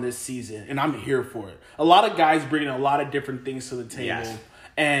characters on this season, and I'm here for it. A lot of guys bringing a lot of different things to the table. Yes.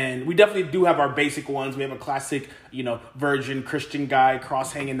 And we definitely do have our basic ones. We have a classic, virgin Christian guy,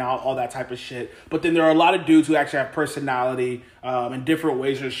 cross hanging out, all that type of shit. But then there are a lot of dudes who actually have personality in different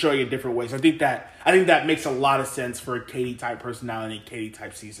ways or show you in different ways. I think that makes a lot of sense for a Katie type personality, Katie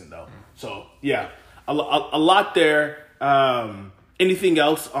type season though. So yeah, a lot there. Anything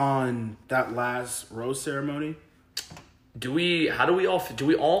else on that last rose ceremony? Do we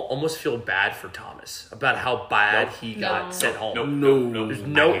all almost feel bad for Thomas about how bad he got sent home?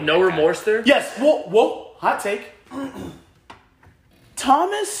 No remorse there? Yes. Whoa. Hot take.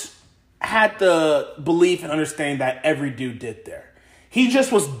 Thomas had the belief and understanding that every dude did there. He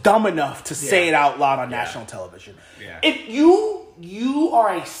just was dumb enough to say it out loud on national television. Yeah. If you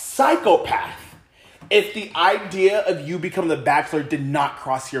are a psychopath, if the idea of you becoming the Bachelor did not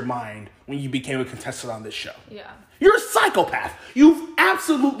cross your mind when you became a contestant on this show. Yeah. You're a psychopath. You've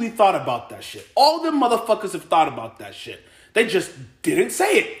absolutely thought about that shit. All them motherfuckers have thought about that shit. They just didn't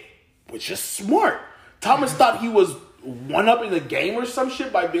say it, which is smart. Thomas thought he was one-upping the game or some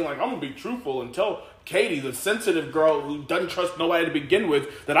shit by being like, I'm going to be truthful and tell Katie, the sensitive girl who doesn't trust nobody to begin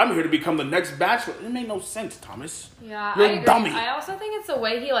with, that I'm here to become the next Bachelor. It made no sense, Thomas. Yeah, You're I agree. a dummy. I also think it's the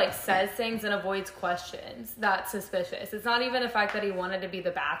way he says things and avoids questions that's suspicious. It's not even the fact that he wanted to be the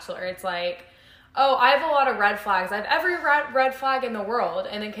Bachelor. It's like, oh, I have a lot of red flags. I have every red flag in the world.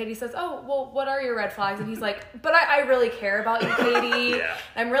 And then Katie says, oh, well, what are your red flags? And he's like, but I really care about you, Katie. Yeah.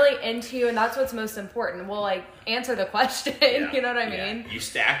 I'm really into you, and that's what's most important. Well, answer the question. Yeah. You know what I mean? You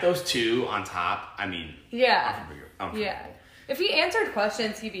stack those two on top. I mean, yeah. Yeah. If he answered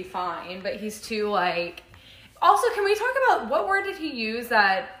questions, he'd be fine. But he's too Also, can we talk about what word did he use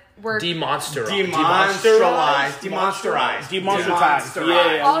that? Demonsterized.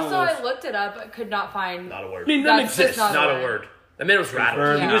 Yeah. Also, I looked it up, but could not find. Not a word. That's just not a word. I mean, it was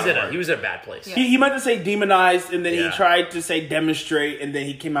rattled. He was in a bad place. Yeah. He meant to say demonized, and then he tried to say demonstrate, and then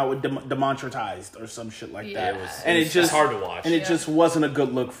he came out with demonstratized or some shit like that. It was hard to watch, and it just wasn't a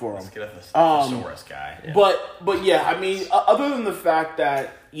good look for him. Let's get a thesaurus guy. Yeah. But yeah, I mean, other than the fact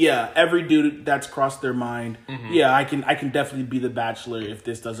that every dude that's crossed their mind, I can definitely be the Bachelor if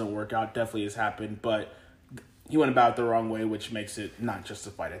this doesn't work out. Definitely has happened, but he went about it the wrong way, which makes it not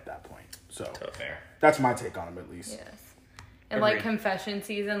justified at that point. So fair. That's my take on him, at least. Yes. And like confession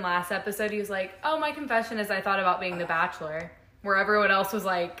season, last episode, he was like, "Oh, my confession is I thought about being the Bachelor," where everyone else was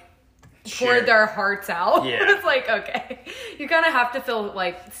like, poured their hearts out. Yeah. It's like, okay, you kind of have to feel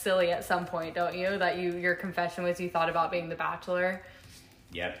like silly at some point, don't you? That your confession was you thought about being the Bachelor.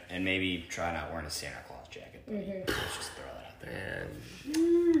 Yep, and maybe try not wearing a Santa Claus jacket. Let's just throw that out there.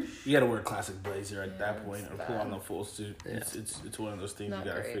 And You gotta wear a classic blazer at that point, or pull on the full suit. Yeah. It's one of those things Not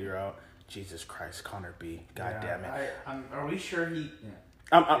you gotta great. figure out. Jesus Christ, Connor B. God damn it. Are we sure he?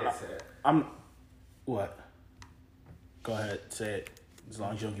 I'm. What? Go ahead, say it. As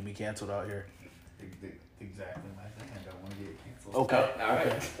long as you don't get me canceled out here. Exactly. I don't want to get canceled. Okay. All right.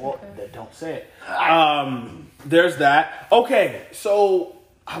 Okay. Well, then don't say it. There's that. Okay, so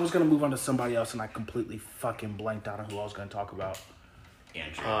I was gonna move on to somebody else, and I completely fucking blanked out on who I was gonna talk about.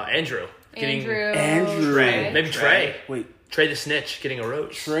 Andrew. Andrew. Maybe Trey. Wait, Trey the snitch getting a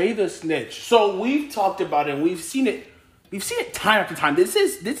rose. Trey the snitch. So we've talked about it. And we've seen it. We've seen it time after time. This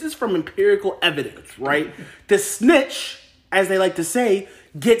is from empirical evidence, right? The snitch, as they like to say,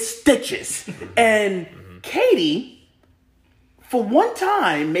 gets stitches. And Katie, for one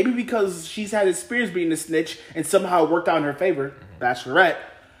time, maybe because she's had experience being a snitch and somehow it worked out in her favor, Bachelorette,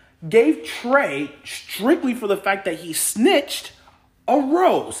 gave Trey, strictly for the fact that he snitched, a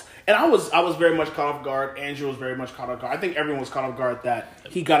rose. And I was very much caught off guard. Andrew was very much caught off guard. I think everyone was caught off guard that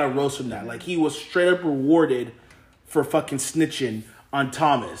he got a rose from that. Like, he was straight up rewarded for fucking snitching on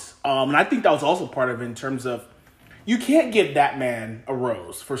Thomas. And I think that was also part of it in terms of, you can't give that man a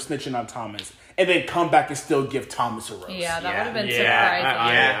rose for snitching on Thomas and then come back and still give Thomas a rose. Yeah, that would have been I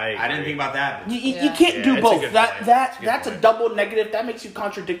surprising. I didn't think about that. You can't do it's a both. good That's point. that's a double negative. That makes you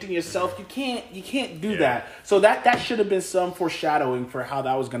contradicting yourself. You can't do that. So that should have been some foreshadowing for how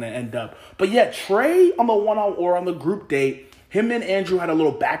that was going to end up. But yeah, Trey on the one-on or on the group date, him and Andrew had a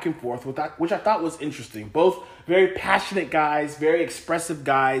little back and forth with that, which I thought was interesting. Both very passionate guys, very expressive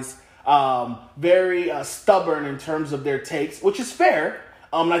guys, very stubborn in terms of their takes, which is fair.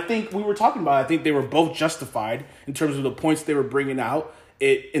 And I think we were talking about, I think they were both justified in terms of the points they were bringing out.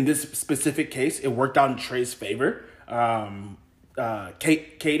 In this specific case, it worked out in Trey's favor.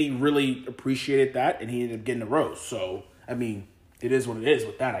 Katie really appreciated that, and he ended up getting a rose. So, I mean, it is what it is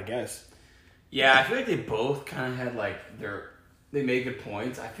with that, I guess. Yeah, I feel like they both kind of had they made good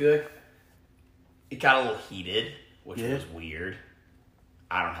points. I feel like it got a little heated, which was weird.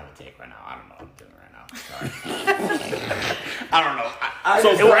 I don't have a take right now. I don't know what I'm doing right now. Sorry. I don't know.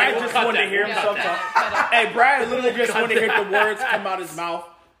 So Brad just wanted to hear We'll himself cut talk. that. Hey, Brad literally just wanted to hear the words come out his mouth.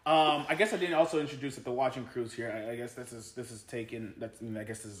 I guess I didn't also introduce it, the watching crews here. I guess this is taken. I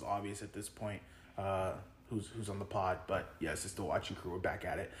guess this is obvious at this point. Who's on the pod? But yes, it's the watching crew. We're back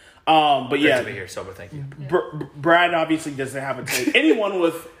at it. But Great yeah, to be here, Sober. Thank you. Brad obviously doesn't have a take. Anyone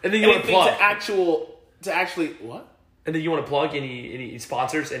with And then you want anything to plug. to actually what? And then you want to plug any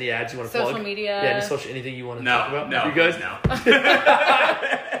sponsors, any ads you want to plug? Social media. Yeah, anything you want to talk about? No, You guys? No.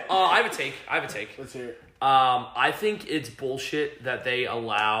 I have a take. Let's hear it. I think it's bullshit that they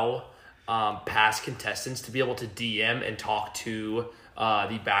allow past contestants to be able to DM and talk to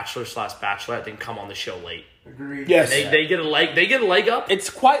the Bachelor/Bachelorette, then come on the show late. Agreed. Yes, They get a leg up. it's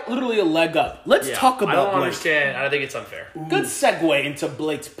quite literally a leg up. Let's talk about I don't Blake. understand. I think it's unfair. Good segue into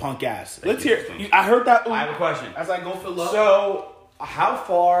Blake's punk ass. Let's hear. I heard that. I have a question. As I go fill up. So, how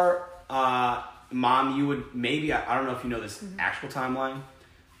far, Mom, you would maybe, I don't know if you know this actual timeline,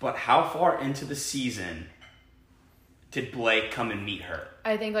 but how far into the season did Blake come and meet her?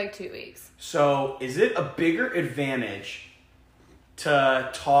 I think like 2 weeks. So, is it a bigger advantage to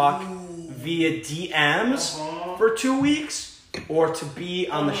talk via DMs for 2 weeks or to be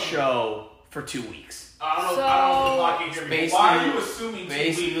on the show for 2 weeks? I don't So- know. Why are you assuming 2 weeks?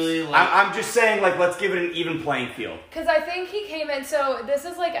 Basically, like, I'm just saying, let's give it an even playing field. Because I think he came in, so this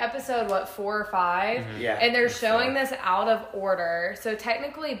is like episode, 4 or 5? Yeah. And they're showing this out of order. So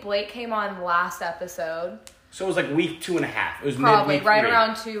technically Blake came on last episode. So it was like week 2.5. It was Probably midweek right 3.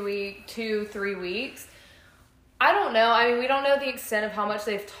 around 3 weeks. I don't know. I mean, we don't know the extent of how much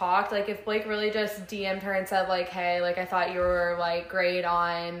they've talked. Like, if Blake really just DM'd her and said, like, hey, like, I thought you were, like, great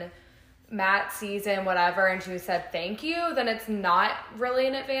on Matt's season, whatever, and she said thank you, then it's not really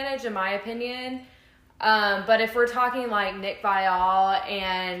an advantage, in my opinion. But if we're talking, like, Nick Viall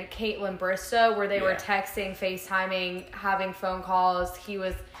and Caitlin Bristow, where they were texting, FaceTiming, having phone calls, he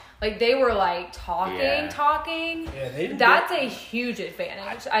was... Like, they were, like, talking. Yeah, they didn't That's a huge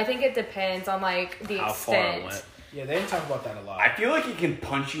advantage. I think it depends on, like, the How far it extent. went. Yeah, they didn't talk about that a lot. I feel like it can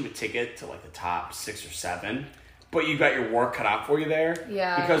punch you a ticket to, like, the top 6 or 7, but you got your work cut out for you there.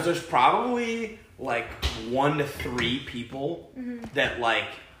 Yeah. Because there's probably like 1 to 3 people that like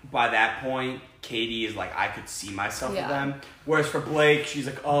by that point Katie is like I could see myself with them. Whereas for Blake, she's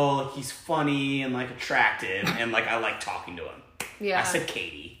like, oh, like, he's funny and like attractive and like I like talking to him. Yeah. I said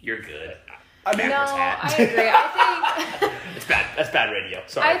Katie, you're good. I agree. I think it's bad. That's bad radio.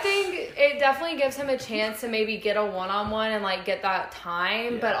 Sorry. I think it definitely gives him a chance to maybe get a one-on-one and like get that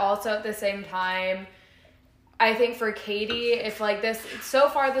time, but also at the same time, I think for Katie, if like this, so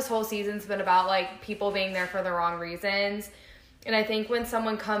far this whole season's been about like people being there for the wrong reasons. And I think when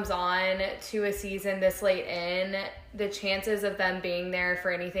someone comes on to a season this late in, the chances of them being there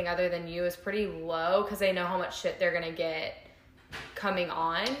for anything other than you is pretty low because they know how much shit they're going to get coming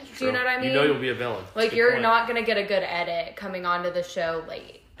on. Do you know what I mean? You know you'll be a villain. Like you're not going to get a good edit coming onto the show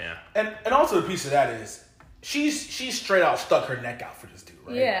late. Yeah. And also the piece of that is she's straight out stuck her neck out for this dude,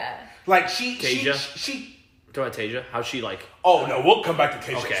 right? Yeah. Like Tasia? she Talking about Tasia? How's she like? Oh no, we'll come back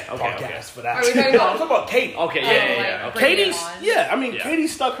to Tasia's podcast for that. Are we talking about? I'm talking about Katie. Okay, yeah. Katie's Katie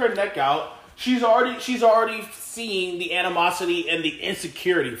stuck her neck out. She's already seeing the animosity and the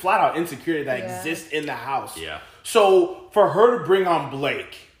insecurity, flat out insecurity that exists in the house. Yeah. So for her to bring on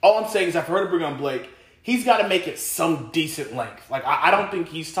Blake, all I'm saying is that for her to bring on Blake, he's got to make it some decent length. Like I don't think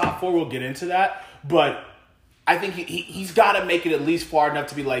he's top 4. We'll get into that, but I think he's got to make it at least far enough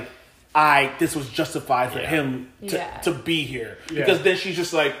to be like, this was justified for him to be here. Because then she's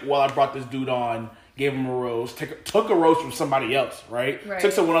just like, well, I brought this dude on, gave him a rose, took a rose from somebody else, right?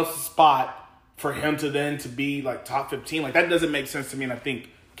 Took someone else's spot for him to then to be like top 15. Like that doesn't make sense to me, and I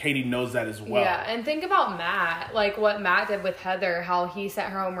think Katie knows that as well. Yeah, and think about Matt, like what Matt did with Heather, how he sent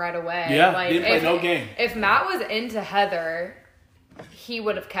her home right away. Yeah, like, didn't play no game. If Matt was into Heather, he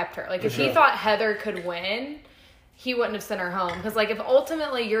would have kept her. Like if he thought Heather could win, he wouldn't have sent her home. Because, like, if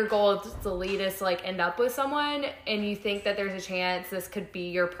ultimately your goal is to lead us to, like, end up with someone and you think that there's a chance this could be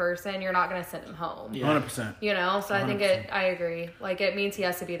your person, you're not going to send him home. 100%. You know? So 100%. I think I agree. Like, it means he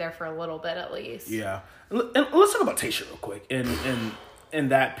has to be there for a little bit at least. Yeah. And let's talk about Tayshia real quick in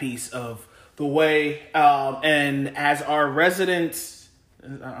that piece of the way, and as our resident, I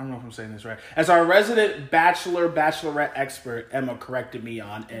don't know if I'm saying this right, as our resident bachelorette expert, Emma corrected me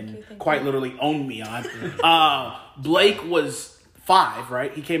on and quite literally owned me on, Blake was 5,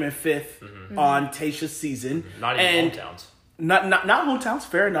 right? He came in 5th on Tayshia's season. Not even hometowns. Not hometowns,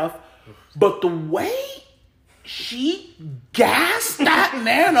 fair enough. But the way she gassed that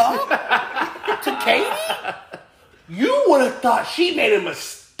man up to Katie, you would have thought she made a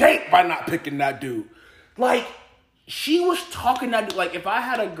mistake by not picking that dude. Like, she was talking that, like, if I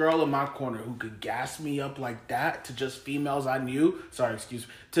had a girl in my corner who could gas me up like that to just females I knew,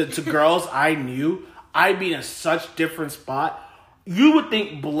 to girls I knew, I'd be in such different spot. You would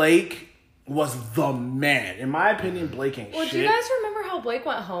think Blake was the man. In my opinion, Blake ain't shit. Do you guys remember how Blake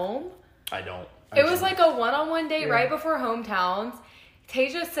went home? I don't. It was like a one-on-one date right before hometowns.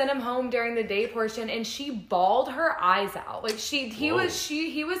 Tasia sent him home during the date portion, and she bawled her eyes out. Like he was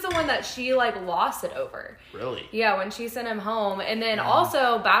the one that she like lost it over. Really? Yeah, when she sent him home, and then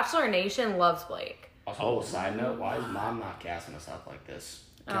also Bachelor Nation loves Blake. Also, side note: why is Mom not gassing us up like this?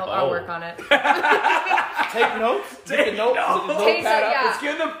 I'll work on it. Take notes. Take notes. Let's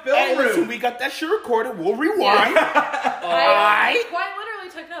get in the film room. Listen, we got that shit recorded. We'll rewind. I quite literally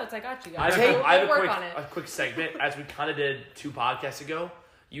took notes. I got you guys. I have work on it. a quick segment, as we kind of did 2 podcasts ago.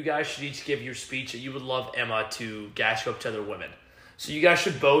 You guys should each give your speech that you would love Emma to gas you up to other women. So you guys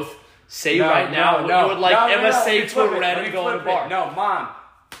should both say what you would like Emma say to a random girl in a bar. No, Mom.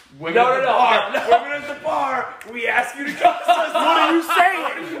 Women at the bar. Women at the bar. We ask you to come to us. What are you saying?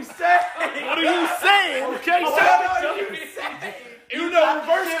 What are you saying? What are you saying? Okay, what are you saying?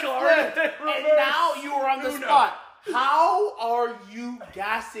 Reverse card. And now you are on the spot. How are you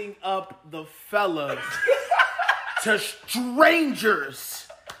gassing up the fellas to strangers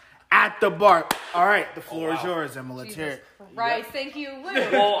at the bar? All right, the floor is yours, Emma. Let's hear it. Right, thank you, Lou.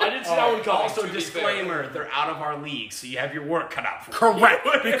 Well, I didn't see that one coming. Also, disclaimer: they're out of our league, so you have your work cut out for you. Correct,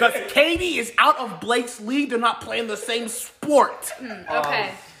 because Katie is out of Blake's league. They're not playing the same sport.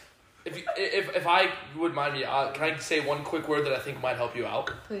 Okay. If I would mind me, can I say one quick word that I think might help you out?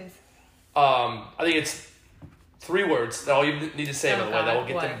 Please. I think it's 3 words that all you need to say, by the way, that will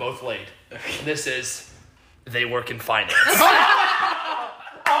get them both laid. And this is, they work in finance.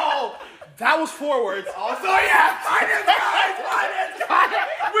 Oh, that was 4 words. Also, yeah, finance guys.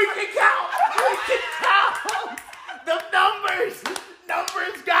 We can count. The numbers,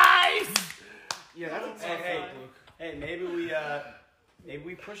 guys. Yeah, that's hey, maybe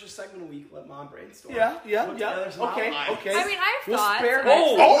we push a segment a week, let Mom brainstorm. Yeah. Okay. I mean, I have thoughts.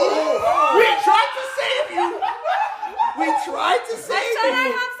 We tried to save you. I said I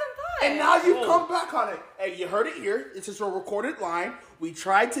have some thoughts. And now you come back on it. Hey, you heard it here. This is a recorded line. We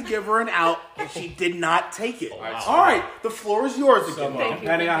tried to give her an out, and she did not take it. All right. The floor is yours again. Thank you.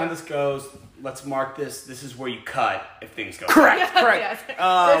 Depending on how this goes, let's mark this. This is where you cut if things go. Correct. Yes.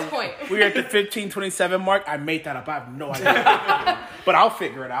 First point. We're at the 15:27 mark. I made that up. I have no idea. But I'll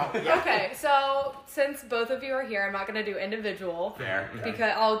figure it out. Okay, so since both of you are here, I'm not going to do individual. Fair.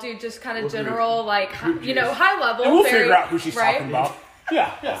 Because I'll do just kind of general, high level. And we'll figure out who she's right? talking about.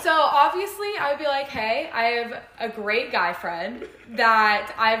 Yeah. So obviously, I would be like, hey, I have a great guy friend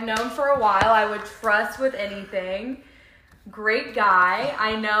that I've known for a while. I would trust with anything. Great guy.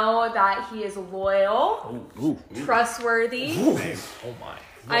 I know that he is loyal, trustworthy. Oh my.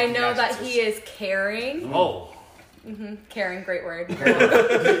 I know that he is caring. Oh. Caring, great word.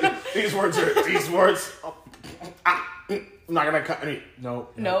 These words. I'm not gonna cut any. No.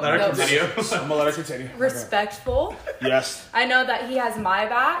 Nope. Let her continue. I'm gonna let her continue. Respectful. Yes. I know that he has my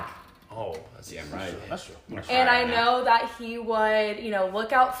back. Oh, that's Right. That's true. And I know that he would,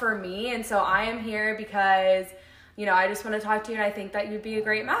 look out for me. And so I am here because, I just want to talk to you. And I think that you'd be a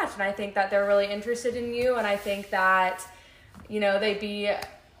great match. And I think that they're really interested in you. And I think that, they'd be a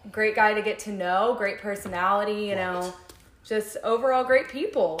great guy to get to know, great personality, just overall great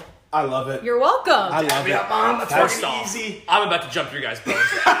people. I love it. You're welcome. I love it. Mom, that's First fucking off, easy. I'm about to jump through your guys' bones.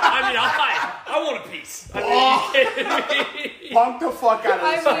 I want a piece. I mean, are you kidding me? Punk the fuck out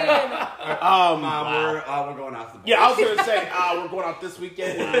of this. Mom, we're going off the board. Yeah, I was gonna say we're going out this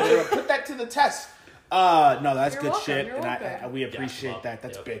weekend. And we're gonna put that to the test. No, that's You're good welcome, shit, you're and welcome. we appreciate well, that.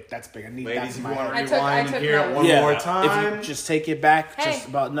 That's yep. big. That's big. I need Ladies, that. if in you my want heart. to I rewind took and hear it notes. one Yeah. more If time, you just take it back, Hey, just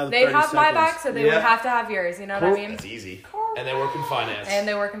about another they'd 30 have my seconds. back, so they Yeah. would have to have yours. You know what I mean? that's easy. And they work in finance. And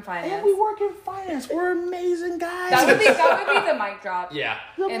they work in finance. And we work in finance. We're amazing guys. That would be the mic drop. Yeah.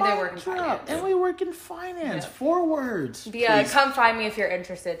 The and they mic work in drop. finance. And we work in finance. 4 words. Be come find me if you're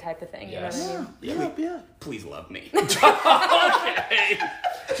interested type of thing. Yes. You know what I mean? Yeah. Please love me. Okay.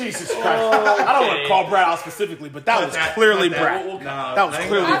 Jesus Christ. I don't want to call Brad out specifically, but that was clearly Brad. That was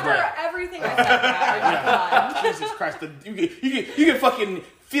clearly After Brad. everything I said, Brad, you're done. Jesus Christ. You can fucking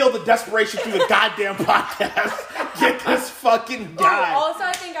feel the desperation through the goddamn podcast. Get this fucking guy. Also,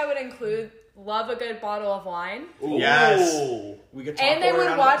 I think I would include love a good bottle of wine. Yes. Ooh. We could talk And they more would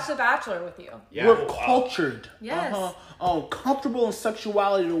around watch The Bachelor with you. Yeah. We're cultured. Yes. Comfortable in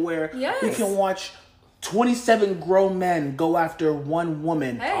sexuality to where Yes. we can watch 27 grown men go after one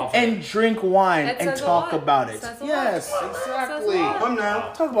woman Hey. and drink wine That and says a talk lot. about it. Says a Yes, lot. Says a exactly. lot. Come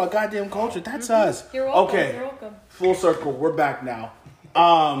now. Talk about goddamn culture. That's us. You're welcome. Okay. You're welcome. Full circle. We're back now.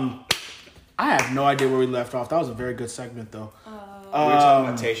 I have no idea where we left off. That was a very good segment, though. We were talking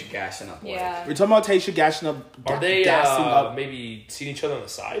about Tasha gassing up. Yeah. We're talking about Tasha gassing up. Are they gassing up? maybe seeing each other on the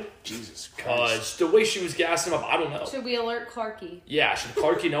side? Jesus Christ. Because the way she was gassing him up, I don't know. Should we alert Clarky? Yeah, should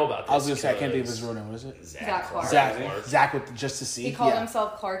Clarky know about this? I was gonna say I can't think of his because- real name. Was it Zach Clark. Zach with just to see. He called yeah.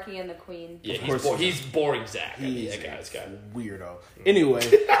 himself Clarky and the Queen. Yeah, course he he's boring Zach. I mean, He's that guy's got. weirdo. Anyway,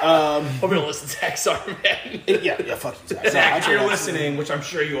 I'm gonna listen to Zach. Sorry, man. yeah, fuck you, Zach. Zach, if No, you're I- listening, which I'm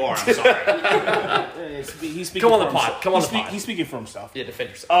sure you are, I'm sorry. He's speaking Come on for the pod. himself. Come on He's the pod. He's speaking for himself. Yeah, defend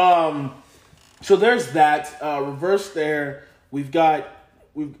yourself. So there's that. Reverse there. We've got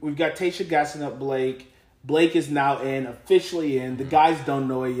Tasha gassing up Blake. Blake is now officially in. The guys don't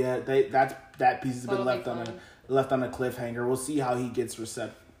know it yet. That piece has been That'll be left on a cliffhanger. We'll see how he gets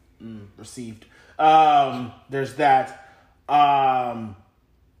received. There's that.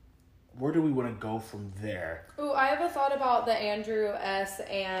 Where do we want to go from there? Ooh, I have a thought about the Andrew S.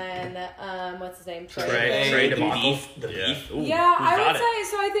 and what's his name? Trey the debacle. beef. The beef. Ooh, Yeah, who's I got would it?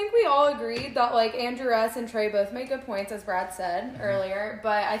 say so. I think we all agreed that like Andrew S. and Trey both made good points, as Brad said earlier.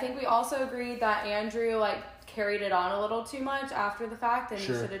 But I think we also agreed that Andrew like carried it on a little too much after the fact, and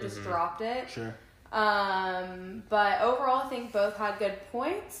Sure. should have just dropped it. Sure. But overall, I think both had good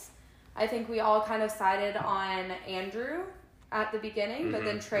points. I think we all kind of sided on Andrew at the beginning, but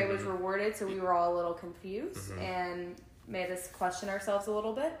then Trey was rewarded, so we were all a little confused and made us question ourselves a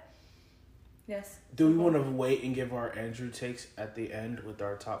little bit. Yes. Do we want to wait and give our Andrew takes at the end with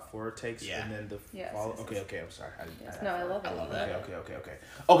our top 4 takes? Yeah. And then the Yes, follow? yes, Okay, I'm sorry. No, I love it. I love that. Okay.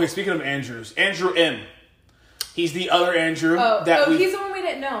 Okay, speaking of Andrews, Andrew M. He's the other Andrew He's the one we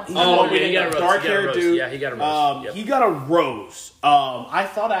didn't know. He's the one we didn't he got know. a rose. Dark He got a haired rose. dude. Yeah, he got a rose. Yep. He got a rose. I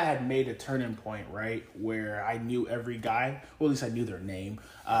thought I had made a turning point, right, where I knew every guy. Well, at least I knew their name.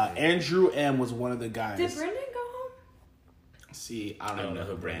 Andrew M. was one of the guys. Did Brendan go home? See, I don't even know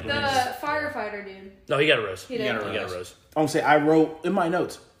who Brandon The is. firefighter dude. No, he got a rose. He did. He got a rose. I'm saying I wrote in my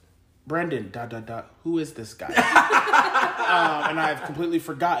notes, Brandon, ... Who is this guy? And I've completely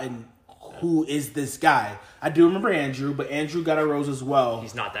forgotten who is this guy? I do remember Andrew, but Andrew got a rose as well.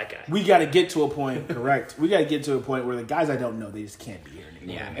 He's not that guy. We got to get to a point, correct? We got to get to a point where the guys I don't know, they just can't be here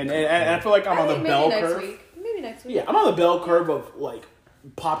anymore. Yeah. And I feel like I'm on the bell curve. Maybe next week. Yeah, I'm on the bell curve of like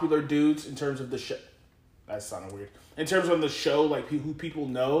popular dudes in terms of the show. That sounded weird. In terms of the show, like who people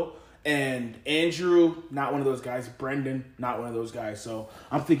know. And Andrew, not one of those guys. Brendan, not one of those guys. So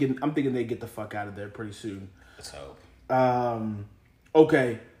I'm thinking they get the fuck out of there pretty soon. Let's hope.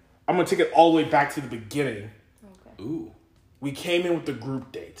 Okay, I'm gonna take it all the way back to the beginning. Okay. Ooh. We came in with the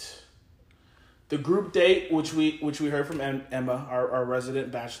group date. The group date, which we heard from Emma, our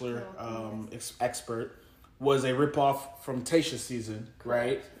resident Bachelor expert, was a ripoff from Tayshia's season,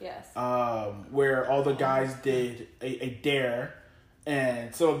 right? Yes. Where all the guys did a dare,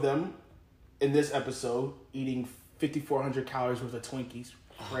 and some of them in this episode eating 5,400 calories worth of Twinkies.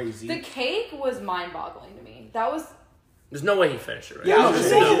 Crazy. The cake was mind-boggling to me. That was... There's no way he finished it, right? Yeah, I was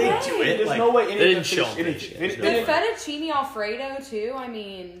There's gonna no say, way. there's Like, no way any they of didn't them show finished him anything. The fettuccine Alfredo, too, I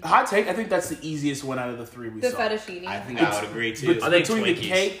mean... Hot take, I think that's the easiest one out of the three we The saw. fettuccine. I think I would agree too. But- I think Between the Twinkies.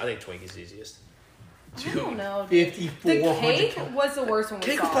 cake- I think Twinkies easiest. I don't know. Dude. 5,400 The cake was the worst one we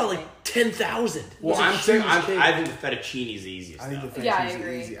Cake saw. was probably I like think. 10,000. Well, It's a I'm saying huge cake. I think the fettuccine is the easiest. I think though. the Yeah, I fettuccine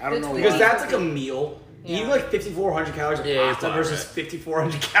agree. is easy. I don't The know Twinkies- Because that's like a meal. Yeah. You eat like 5,400 calories of Yeah, you're pasta probably versus right.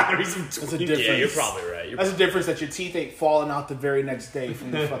 5,400 calories of That's a Twinkies. difference. Yeah, you're probably right. That's the difference that your teeth ain't falling out the very next day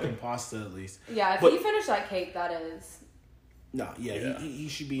from the fucking pasta, at least. Yeah, if But- you finish that cake, that is... No, yeah, Yeah. He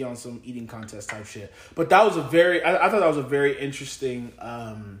should be on some eating contest type shit. But that was I thought that was a very interesting.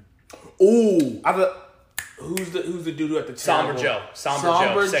 I thought who's the dude who at the Somber table? Joe. Somber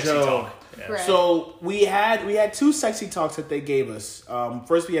Joe. Sexy Joe. talk. Yeah. Correct. So we had two sexy talks that they gave us.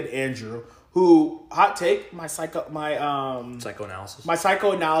 First we had Andrew, who hot take my Psychoanalysis.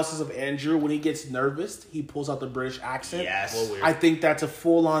 psychoanalysis of Andrew when he gets nervous, he pulls out the British accent. Yes. A little weird. I think that's a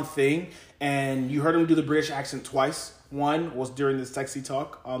full-on thing, and you heard him do the British accent twice. One was during the sexy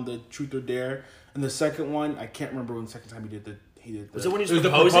talk on the Truth or Dare, and the second one, I can't remember when the second time he did the. Was it when he It was was the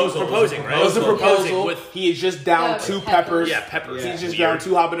proposing? proposal. Proposing, right? It was a proposal. With He is just down Yeah, two with peppers. yeah, peppers. He's just Weird. down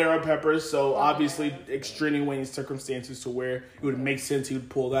 2 habanero peppers. So obviously, extenuating circumstances to where it would make sense he would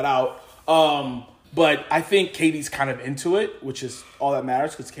pull that out. But I think Katie's kind of into it, which is all that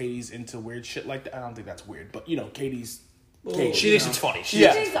matters because Katie's into weird shit like that. I don't think that's weird, but Katie's. Katie, She thinks it's funny. She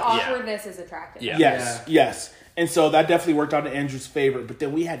Yeah. thinks awkwardness is attractive. Yeah. Yes. And so that definitely worked out in Andrew's favor. But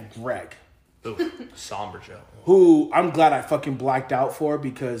then we had Greg, Ooh, Somber Joe. who I'm glad I fucking blacked out for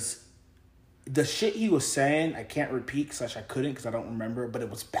because the shit he was saying, I can't repeat / I couldn't because I don't remember, but it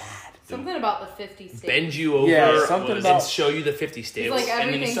was bad. Something about the 50 states. Bend you over Yeah, something and about- show you the 50 It's states. like then he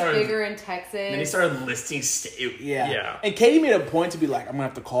everything's started- bigger in Texas. And then he started listing state. Yeah. And Katie made a point to be like, I'm gonna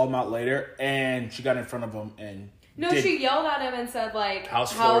have to call him out later, and she got in front of him and No, did- she yelled at him and said like,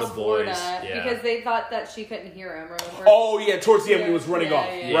 How's "How's Florida Florida?" boys? Yeah. Because they thought that she couldn't hear him. Remember? Oh yeah, towards the end he was running off.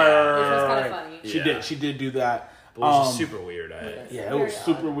 Yeah. Right, Which was right, kinda right. funny. Yeah. She did do that. It was just super weird. Yeah, it was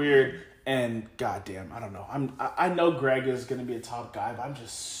super weird. And goddamn, I don't know. I know Greg is gonna be a top guy, but I'm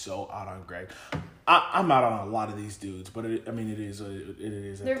just so out on Greg. I'm out on a lot of these dudes, but it is. It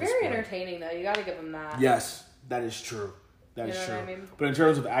is. at They're this very point. entertaining though. You got to give them that. Yes, that is true. That You is know true. what I mean? But in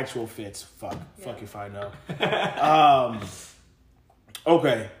terms of actual fits, fuck if I know.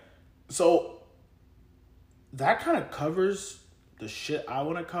 Okay, so that kind of covers the shit I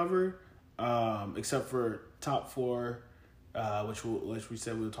want to cover, except for top 4, which we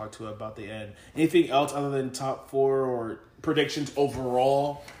said we'll talk to about the end. Anything else other than top 4 or predictions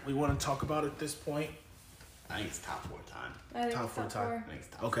overall we want to talk about at this point? I think it's top 4 time. I think Top it's four top time. 4. I think it's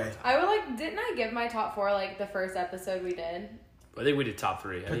top Okay. 4 time. I would didn't I give my top 4 like the first episode we did? I think we did top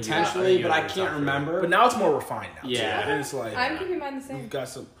 3. Potentially, but I can't remember. But now it's more refined now. Yeah. And it's like I'm keeping mine the same. we've got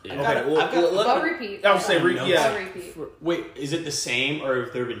some. Yeah. Okay, I've got- I'll repeat. I would say I've got yeah. I'll repeat. Wait, is it the same or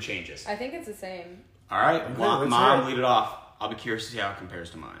have there been changes? I think it's the same. All right, Okay, Mom, let's Mom, hear it. lead it off. I'll be curious to see how it compares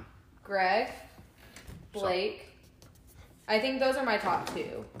to mine. Greg, Blake. I think those are my top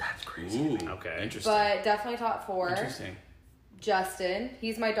 2, That's crazy. Ooh, Okay. interesting. but definitely top 4. Interesting. Justin,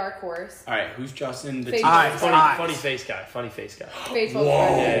 he's my dark horse. All right, who's Justin? The Faith. Eyes. Funny face guy. Funny face guy. Faithful.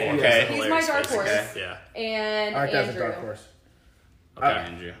 okay. He's my Hilarious dark face horse. guy. Yeah. And All right, that's a Andrew. dark horse. Okay,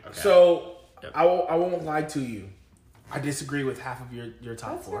 Andrew. Okay. So Yep. I won't lie to you. I disagree with half of your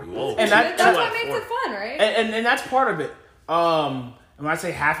top That's 4. fine. Whoa. And that- That's two what out of makes four. it fun, right? And that's part of it. And when I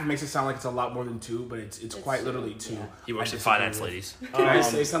say half, it makes it sound like it's a lot more than 2, but it's quite two, literally 2. yeah. He works I in disagree finance, with- ladies. Can I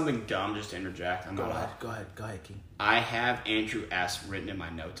say something dumb just to interject? I'm Go not ahead, go ahead, King. I have Andrew S. written in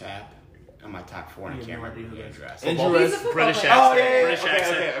my note tab on my top 4, and I can't remember who Andrew asked. Andrew He's a football British player. accent. Oh, yeah, British okay,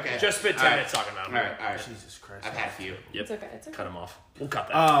 accent. okay. Just spent 10 minutes talking about him. All right. Jesus Christ. I've had a few. Yep. It's okay. It's okay. Cut him off. We'll cut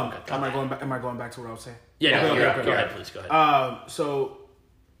that. Am I going back to what I was saying? Yeah, Okay, okay, go okay. ahead, please. Go ahead. So,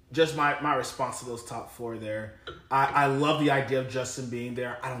 just my response to those top 4 there. I love the idea of Justin being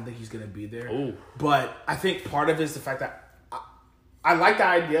there. I don't think he's going to be there. Ooh. But I think part of it is the fact that I like the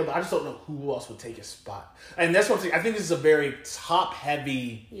idea, but I just don't know who else would take his spot. And that's what I'm saying. I think this is a very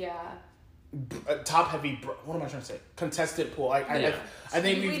top-heavy, what am I trying to say? Contested pool. I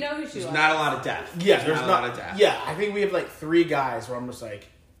think we know who she There's was. not a lot of depth. Yeah, there's not a lot of depth. Yeah, I think we have like 3 guys where I'm just like,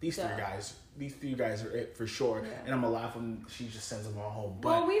 these 3 guys are it for sure. Yeah. And I'm gonna laugh when she just sends them all home. But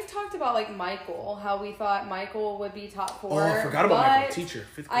Well, we've talked about like Michael, how we thought Michael would be top 4. oh, I forgot about but Michael, teacher.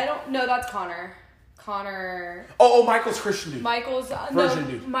 5th grade. I don't. No, that's Connor. Connor. Oh, Michael's Christian dude. Michael's Virgin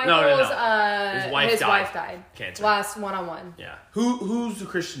dude. Michael's No. his wife died. Cancer. Last one-on-one. Yeah. Who's the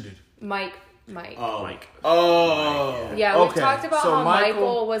Christian dude? Mike. Oh, Mike. Oh, Yeah, we've okay. talked about So how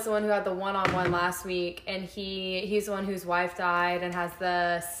Michael was the one who had the one-on-one last week, and he's the one whose wife died and has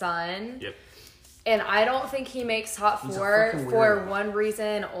the son. Yep. And I don't think he makes top He's a 4 fucking for weirdo. one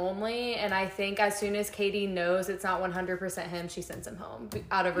reason only. And I think as soon as Katie knows it's not 100% him, she sends him home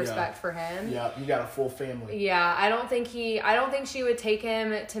out of respect for him. Yeah, you got a full family. Yeah, I don't think she would take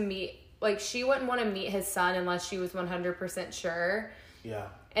him to meet, like, she wouldn't want to meet his son unless she was 100% sure. Yeah.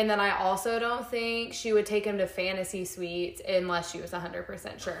 And then I also don't think she would take him to fantasy suites unless she was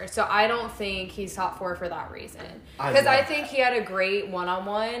 100% sure. So I don't think he's top 4 for that reason. Because I think he had a great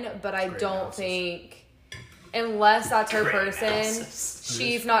one-on-one, but I don't analysis. think, unless that's her person, analysis.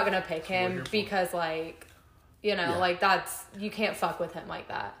 she's not going to pick him Wonderful. because, like, you know, Yeah. like, that's, you can't fuck with him like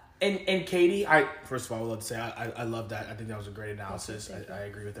that. And Katie, first of all, I would love to say I love that. I think that was a great analysis. I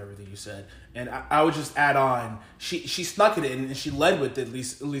agree with everything you said. And I would just add on, she snuck it in and she led with it, at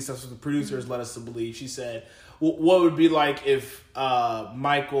least that's what the producers led us to believe. She said, what would be like if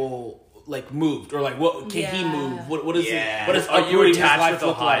Michael like moved, or like what can he move? What is it? What is Are you uprooting his attached life with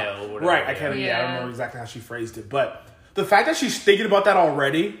look like? Ohio or whatever, Right, I yeah. can't. I Yeah. don't know exactly how she phrased it, but the fact that she's thinking about that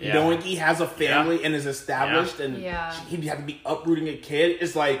already, Yeah. knowing he has a family and is established, and Yeah. he'd have to be uprooting a kid,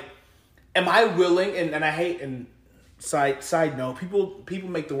 is like, am I willing? And I hate, and side note, people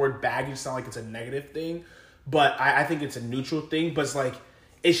make the word baggage sound like it's a negative thing, but I think it's a neutral thing. But it's like,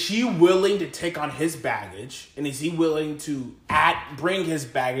 is she willing to take on his baggage, and is he willing to bring his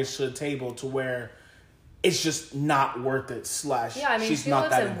baggage to the table to where it's just not worth it? Yeah, I mean, she's she not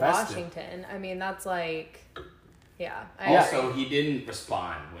lives that in invested. Washington. I mean, that's like, yeah. Also, he didn't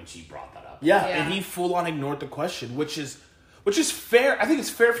respond when she brought that up. Yeah, Yeah. and he full on ignored the question, which is fair. I think it's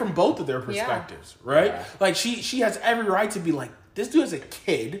fair from both of their perspectives, right? Yeah. Like she has every right to be like, this dude is a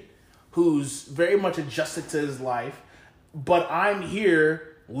kid who's very much adjusted to his life, but I'm here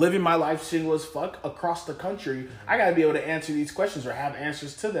living my life single as fuck across the country. I got to be able to answer these questions or have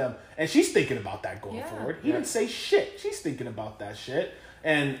answers to them, and she's thinking about that going forward. He didn't say shit. She's thinking about that shit.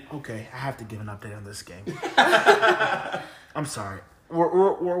 And okay, I have to give an update on this game. I'm sorry.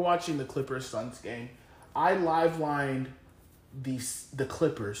 We're watching the Clippers Suns game. I live lined the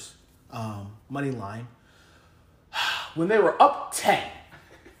Clippers money line when they were up 10.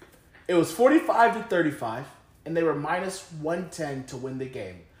 It was 45-35, and they were minus 110 to win the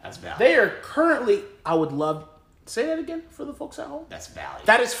game. That's value. They are currently. I would love. Say that again for the folks at home. That's value.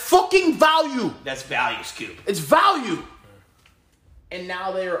 That is fucking value. That's value, Scoop. It's value. And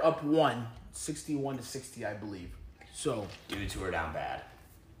now they are up 61-60, I believe. So Dudes who are down bad.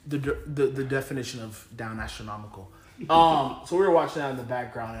 the definition of down astronomical. So we were watching that in the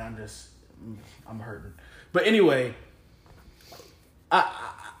background, and I'm hurting. But anyway,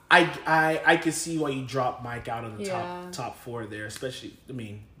 I can see why you dropped Mike out of the top 4 there, especially. I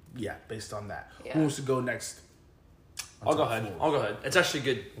mean, yeah, based on that. Yeah. Who wants to go next? I'll go ahead. It's actually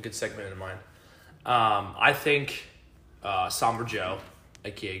a good segment in mine. I think Somber Joe,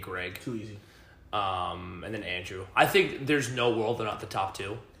 aka Greg, Too easy. and then Andrew. I think there's no world they're not the top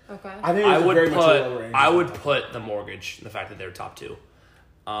 2. Okay. I think I it's would very much a lower range. put the mortgage in the fact that they're top 2.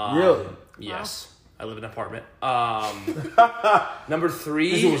 Really? Yes. I live in an apartment. Number 3.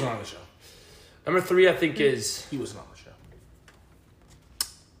 He wasn't on the show. Number 3, I think is He wasn't on the show.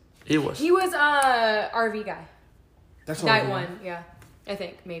 he was. He was RV guy. That's Night all. one, yeah. I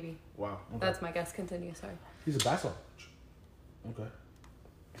think, maybe. Wow. Okay. That's my guess. Continue, sorry. He's a basketball coach. Okay.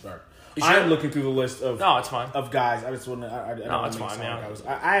 Sorry. You I'm sure? looking through the list of No, it's fine. of guys. I just want to. I No, don't it's wanna make fine, it sound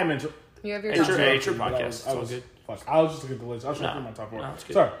yeah. like I am into. You have your It's top your- three? it's your but podcast. I It's all was, good. fuck, I was just looking at the list. I was trying to No. put my top 4. No, it's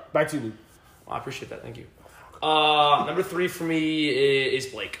good. Sorry. Back to you, Luke. I appreciate that. Thank you. Number 3 for me is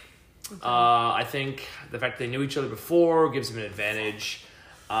Blake. I think the fact that they knew each other before gives him an advantage.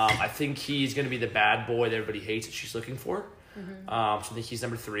 I think he's going to be the bad boy that everybody hates that she's looking for. So I think he's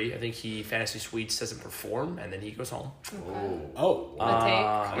number 3. I think he Fantasy Suites doesn't perform, and then he goes home.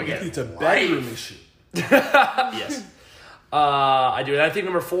 Okay. It's a bedroom issue. Yes. I do. And I think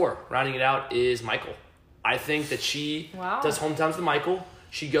number 4, rounding it out, is Michael. I think that she does hometowns with Michael.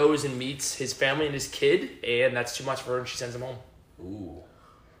 She goes and meets his family and his kid, and that's too much for her, and she sends him home. Ooh.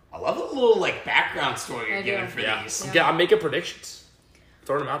 I love the little like background story you're giving for these. Yeah, I'm making predictions.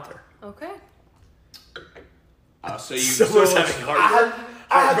 Throwing them out there. Okay. So you Someone's having heartburn.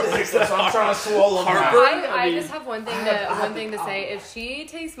 I'm trying to swallow I just have one thing to say. If she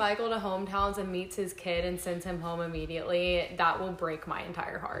takes Michael to hometowns and meets his kid and sends him home immediately, that will break my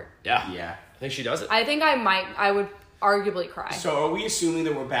entire heart. Yeah. I think she does it. I think I would arguably cry. So are we assuming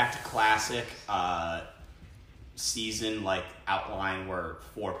that we're back to classic season like outline where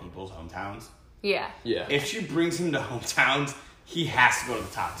 4 people's hometowns? Yeah. If she brings him to hometowns, he has to go to the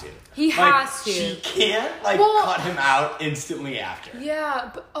top 2. He has to. She can't cut him out instantly after. Yeah,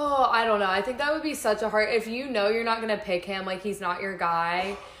 but I don't know. I think that would be such a hard. If you know you're not gonna pick him, like he's not your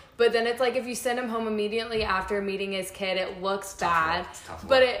guy. But then it's like if you send him home immediately after meeting his kid, it looks bad.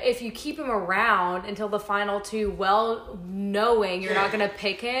 But if you keep him around until the final 2, well knowing you're not gonna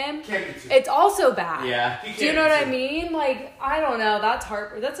pick him, it's also bad. Yeah. Do you know what I mean? Like I don't know. That's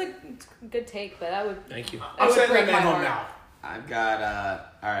hard. That's a good take, but that would. Thank you. I'm sending that man home now. I've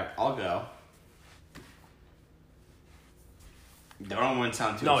got, alright, I'll go. Don't want to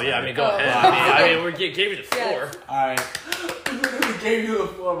sound too excited. I mean, go ahead. We gave you the floor. Alright. We gave you the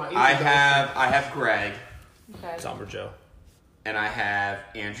floor. I have Greg. Okay. Somber Joe. And I have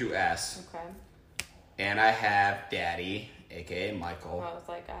Andrew S. Okay. And I have Daddy, a.k.a. Michael. I was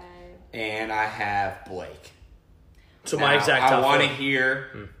like, And I have Blake. So my exact top I want to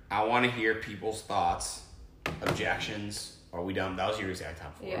 4. hear people's thoughts, objections. Are we done? That was your exact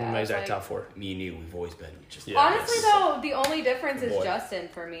top 4. Yeah. My exact top 4. Me and you, we've always been just. Yeah. honestly, though, the only difference is Boy. Justin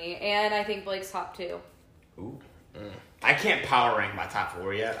for me, and I think Blake's top 2. Ooh. I can't power rank my top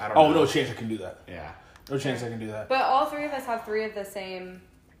 4 yet. I don't know. Oh, no chance I can do that. Yeah. No chance I can do that. But all 3 of us have 3 of the same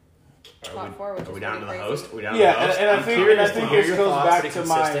top 4, which Are is we down to the pretty host? crazy. Are we down to the host? And I think this goes back to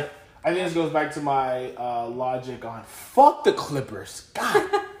my. consistent. I think this goes back to my logic on fuck the Clippers. God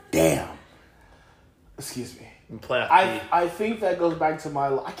damn. Excuse me. Playoff. I think that goes back to my.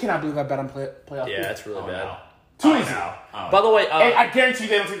 I cannot believe I bet on playoff. Yeah, that's really bad. No. Too easy. By the way, And I guarantee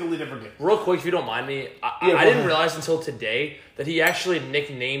they don't take the lead ever again. real quick, if you don't mind me, Yeah, I go didn't ahead. realize until today that he actually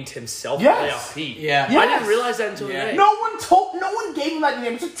nicknamed himself Yes. Playoff P. Yeah. I Yes. didn't realize that until today. No one gave him that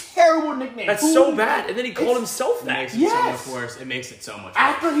nickname. It's a terrible nickname. That's Who- so bad. And then he called himself It that. makes it Yes. so much worse. It makes it so much worse.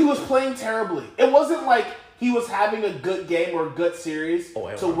 After he was playing terribly, it wasn't like he was having a good game or a good series Oh,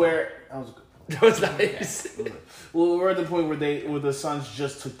 I to don't where that was a good. That was nice. Well, we're at the point where the Suns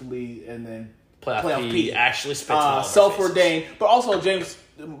just took the lead and then Playoff P actually spits in all of our self-ordained, but also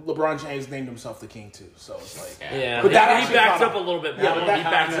LeBron James named himself the king too. So it's like, faces. Yeah, But that he actually backed caught up a little bit more. Yeah, but that he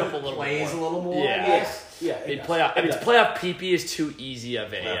backed kinda up a little Plays bit a more. little more. Yeah. yeah, It does. playoff. It does. Playoff PP is too easy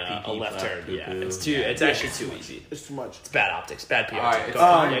of a Playoff PP, left turn. playoff Yeah, poo-poo. it's too. It's actually too easy. It's too much. It's bad optics. Bad PR. All right, it's Go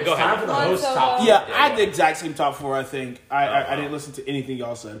time, ahead. it's Go time ahead. for the Come on, host so, top. Yeah, I had the exact same top 4. I think I didn't listen to anything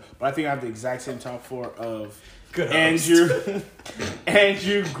y'all said, but I think I have the exact same top 4 of Good host.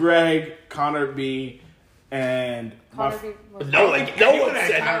 Andrew, Greg, Connor B, and Connor B. was- No, I don't think no anyone one had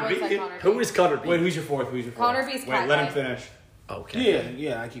said Connor No one B. said Connor B. Who is Connor B? Wait, who's your fourth? Connor B's cat Let guy. him finish. Okay.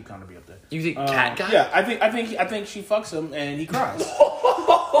 yeah, I keep Connor B up there. You think cat guy? Yeah, I think she fucks him and he cries.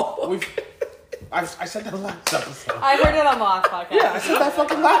 I said that last episode. I heard it on the last podcast. Yeah, I said that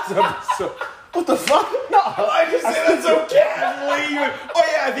fucking last episode. What the fuck? No, I just said that so casually. Oh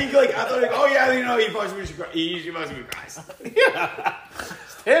yeah, I think like I thought. Like, oh yeah, you know he fucks me. He usually fucks me cries. yeah.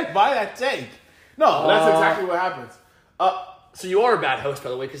 Stand by that take. No, that's exactly what happens. So you are a bad host, by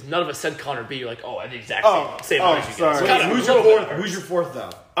the way, because none of us said Connor B. You're like, oh, I the exact same as you sorry. guys. Kinda Who's a your little fourth? bit Who's your fourth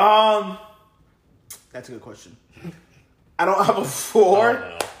though? That's a good question. I don't have a 4, Oh,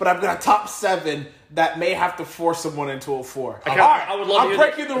 no. but I've got a top 7 that may have to force someone into a 4. I would love to I'm hear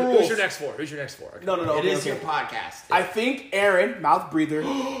breaking the rules. Who's your next 4? Who's your next 4? Okay. No. It okay, is okay. your podcast. I think Aaron, mouth breather, is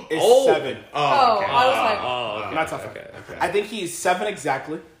Oh. 7. Oh, I was like, Oh, okay. Not tough. Okay. I think he's 7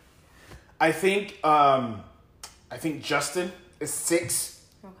 exactly. I think Justin is 6,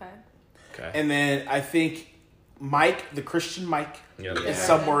 okay. Okay. and then I think Mike, the Christian Mike, Yeah. is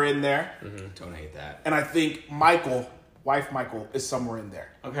somewhere in there, Don't hate that. and I think Michael, wife Michael, is somewhere in there.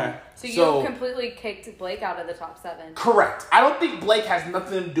 Okay. So you So- completely kicked Blake out of the top 7. Correct. I don't think Blake has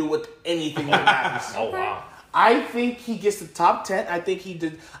nothing to do with anything that happens. Oh, wow. I think he gets the top 10. I think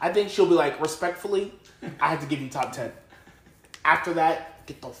she'll be like, respectfully, I have to give you top 10. After that,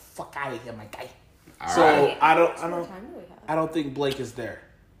 get the fuck out of here, my guy. So I What time do we have? don't think Blake is there.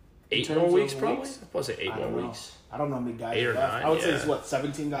 8 terms more of weeks, probably. weeks? I'm supposed to say 8 I more don't know. weeks. I don't know how many guys 8 or are left. 9, I would say yeah. it's what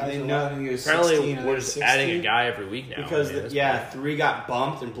 17 guys. I didn't are know left? he was Apparently, 16 and we're then just 16. adding a guy every week now. Because, I mean, that's yeah, bad. 3 got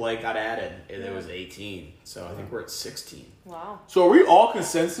bumped and Blake got added. And it was 18. So I think we're at 16. Wow. So are we all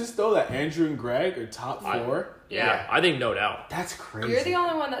consensus though that Andrew and Greg are top 4? Yeah, I think no doubt. That's crazy. You're the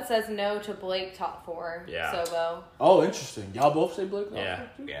only one that says no to Blake top 4. Yeah. Sobo. Oh, interesting. Y'all both say Blake? Yeah.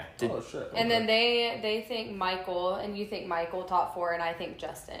 Yeah. Oh shit. And Okay. then they think Michael, and you think Michael top 4, and I think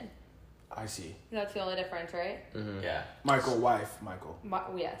Justin. I see. That's the only difference, right? Yeah. Michael, wife, Michael.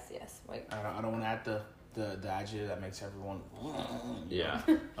 Yes. Like, I don't want to add the adjective that makes everyone. Yeah.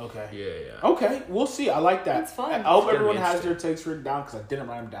 Okay. Yeah. Okay, we'll see. I like that. It's fun. I hope It's gonna everyone be has their takes written down because I didn't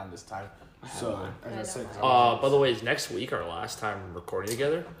write them down this time. So, as I said, By the way, is next week our last time recording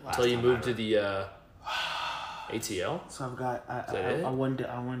together until you move to the ATL? so I've got. that it? I wanted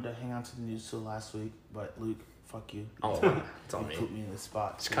to hang on to the news till last week, but Luke, fuck you. Oh, it's on You me. put me in the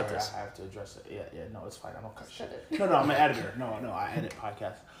spot. Just cut where this. I have to address it. Yeah. No, it's fine. I don't cut Just shit. cut it. No, I'm an editor. No, I edit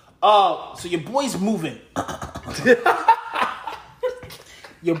podcasts. So your boy's moving.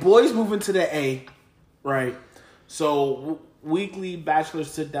 Your boy's moving to the A, right? So weekly bachelors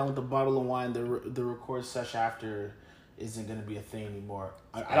sit down with a bottle of wine. The record session after isn't gonna be a thing anymore.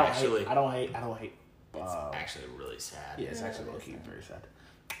 I don't hate. It's actually really sad. Yeah, it's actually low-key very sad.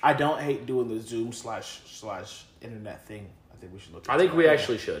 I don't hate doing the Zoom / internet thing. I think we should look. I think we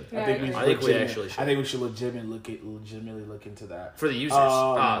actually should. Yeah, I think we agree. actually should legitimately look into that For the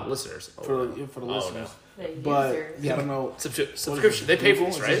users, listeners. for the listeners. The But users. yeah, I don't know. Subscription. They pay for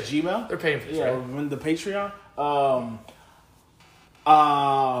this, Is right? this Gmail? They're paying for this, Yeah, right? when the Patreon.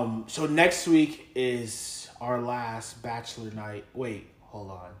 So next week is our last bachelor night. Wait,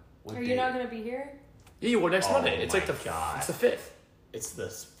 hold on. What Are you date? not going to be here? Yeah, well, next Oh Monday. It's like my God. It's the 5th. It's the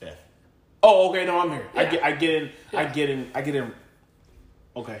 5th. Oh, okay. No, I'm here. Yeah. I get in.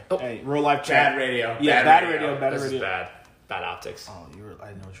 Okay. Oh. Hey, real life chat. Bad radio. Yeah, bad radio. This is bad. Bad optics. Oh, I know what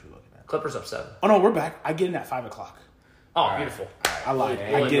you were looking at. Clippers up 7. Oh no, we're back. I get in at 5 o'clock. Oh, beautiful. I lied.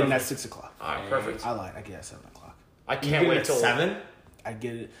 I get in at 6 o'clock. All right, perfect. I lied. I get at 7 o'clock. I can't wait till 7. I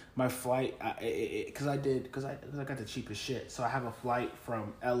get it. My flight, because I got the cheapest shit. So I have a flight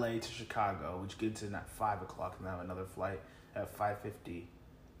from LA to Chicago, which gets in at 5 o'clock, and I have another flight at 5:50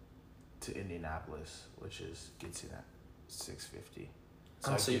 to Indianapolis, which gets in at 6:50.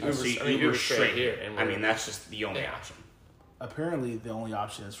 So you Uber straight here. And I mean, that's just the only option. Apparently, the only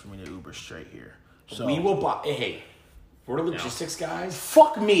option is for me to Uber straight here. So We will buy. Hey, we're logistics guys.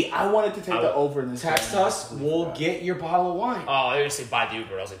 Fuck me. I wanted to take the over in this. Text game. us. We'll get your bottle of wine. Oh, I was going to say buy the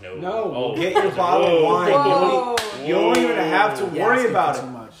Uber. I was like, no. No, Oh. we'll get your bottle of wine. Whoa. You don't even have to You're worry asking about for it.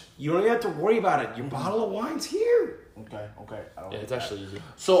 too much. You don't even have to worry about it. Your bottle of wine's here. Okay. I don't Yeah, like it's that. actually easy.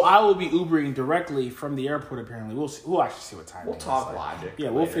 So I will be Ubering directly from the airport. Apparently, we'll see, we'll actually see what time. We'll it is. talk logic.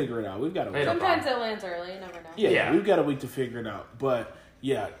 Yeah, we'll later. figure it out. We've got a week. no Sometimes it lands early. You never know. Yeah, we've got a week to figure it out. But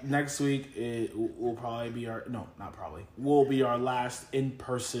yeah, next week it will probably be will be our last in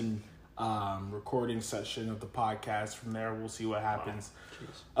person recording session of the podcast. From there, we'll see what happens.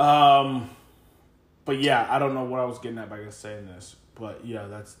 But yeah, I don't know what I was getting at by saying this. But yeah,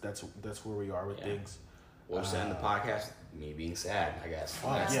 that's where we are with things. We'll just end the podcast. Me being sad, I guess.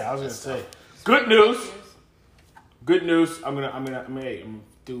 Yeah, I was gonna say. Good news. Good news. I'm gonna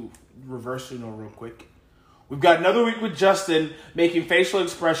do reverse real quick. We've got another week with Justin making facial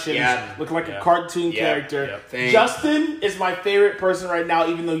expressions, looking like a cartoon character. Thanks. Justin is my favorite person right now,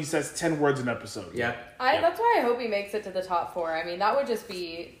 even though he says 10 words an episode. Yeah. That's why I hope he makes it to the top 4. I mean, that would just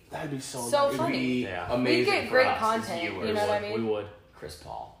be That'd be so so good. funny. Yeah. Amazing. We get for great us as content. viewers. You know what I mean? We would. Chris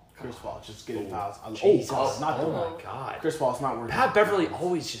Paul. Chris Paul, just getting fouls. Jesus. God, not Oh, the my God. Chris Paul's not worth Pat it. Beverly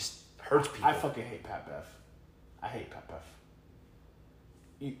always just hurts people. I fucking hate Pat Bev. I hate Pat Bev.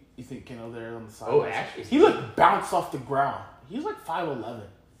 You think Kendall there on the side? Oh, actually, He like bounced off the ground. He's like 5'11".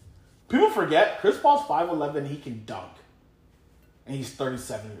 People forget Chris Paul's 5'11". He can dunk, and he's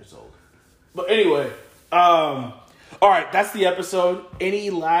 37 years old. But anyway, all right, that's the episode. Any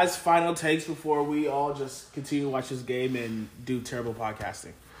last final takes before we all just continue to watch this game and do terrible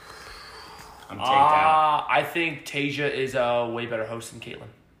podcasting? I'm takedown. I think Tasia is a way better host than Caitlyn.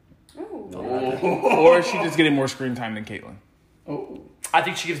 Or is she just getting more screen time than Caitlyn? I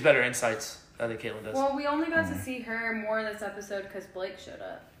think she gives better insights than Caitlyn does. Well, we only got to see her more this episode because Blake showed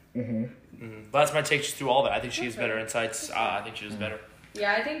up. But that's my take through all that. I think she gives better insights. I think she does better.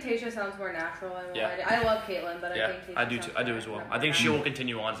 Yeah, I think Tayshia sounds more natural. Yeah. I love Caitlyn, but Yeah, I think Tayshia I do sounds too. I do more as well. natural. I think she will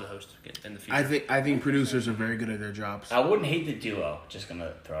continue on as the host in the future. I think producers are very good at their jobs. I wouldn't hate the duo. Just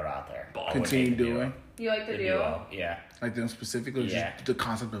gonna throw it out there. I wouldn't Continue hate the doing. You like the duo? Yeah. Like them specifically, or Yeah. just the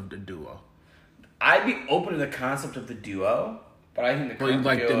concept of the duo. I'd be open to the concept of the duo, but I think the Well, you'd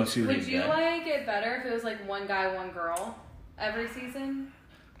like duo them is too. pretty Would you good. like it better if it was like one guy, one girl every season?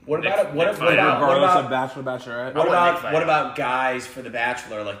 What about Nick Viall. Regardless of Bachelor, Bachelorette. what about guys for the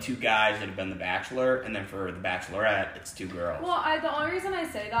Bachelor? Like 2 guys that have been the Bachelor, and then for the Bachelorette, it's 2 girls. Well, the only reason I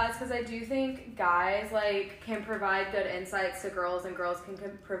say that is because I do think guys like can provide good insights to girls, and girls can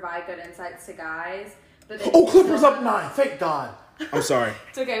provide good insights to guys. But then Oh, Clippers up 9. Thank God. I'm sorry.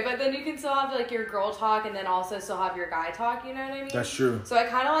 It's okay, but then you can still have like your girl talk, and then also still have your guy talk. You know what I mean? That's true. So I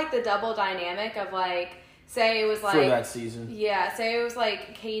kind of like the double dynamic of like, say it was like For that season. Yeah, say it was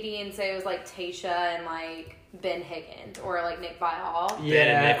like Katie, and say it was like Tayshia and like Ben Higgins or like Nick Viall. Ben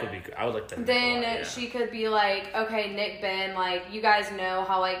and Nick would be good. I would like that. Then she could be like, okay, Nick, Ben, like, you guys know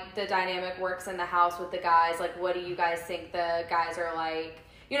how, like, the dynamic works in the house with the guys. Like, what do you guys think the guys are like?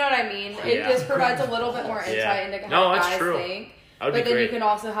 You know what I mean? It just provides a little bit more insight into how guys think. But then great. you can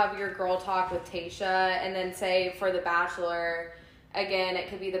also have your girl talk with Tayshia, and then say for The Bachelor, again, it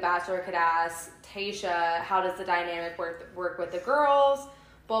could be The Bachelor could ask Tayshia, how does the dynamic work with the girls?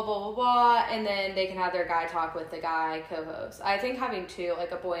 Blah, blah, blah, blah. And then they can have their guy talk with the guy co-host. I think having 2,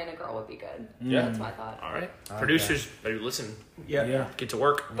 like a boy and a girl, would be good. Yeah. That's my thought. All right. Producers, maybe listen. Yeah. Get to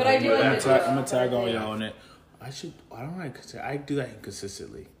work. But I do like the duo. I'm gonna tag all y'all on it. I don't like. I do that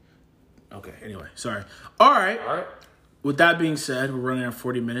inconsistently. Okay. Anyway, sorry. All right. With that being said, we're running at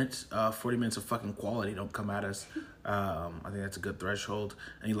 40 minutes. 40 minutes of fucking quality. Don't come at us. I think that's a good threshold.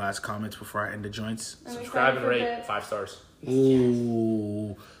 Any last comments before I end the joints? Subscribe and rate 5 stars.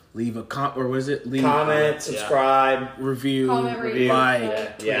 Ooh. Leave a leave Comment, subscribe, review, Comment, review.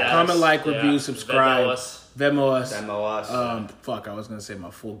 like, Yeah. comment, like, review, subscribe, Venmo us. Fuck, I was gonna say my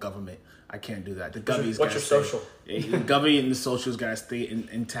full government. I can't do that. The Gubbies. What's your social? The Gubby and the socials gotta stay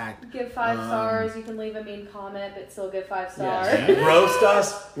intact. Give 5 stars. You can leave a mean comment, but still give 5 stars.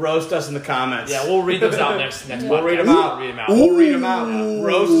 roast us in the comments. Yeah, we'll read those out next We'll read them out. We'll read them out.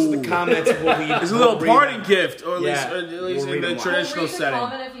 Roast us in the comments. It's a little party gift, or at least, Yeah. in the traditional We'll read the setting.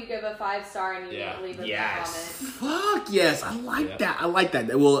 comment if you give a 5 star and you leave a comment. Fuck yes, I like that. I like that.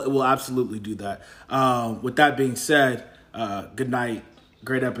 We'll absolutely do that. With that being said, good night.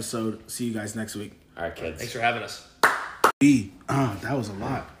 Great episode. See you guys next week. All right, kids. Thanks for having us. That was a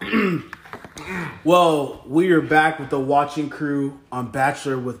lot. Well, we are back with the watching crew on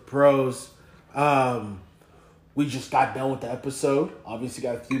Bachelor with Bros. We just got done with the episode. Obviously,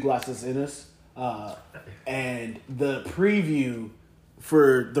 got a few glasses in us. And the preview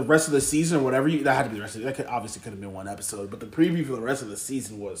for the rest of the season, or whatever, that had to be the rest of it. That obviously could have been one episode, but the preview for the rest of the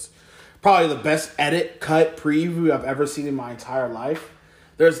season was probably the best cut preview I've ever seen in my entire life.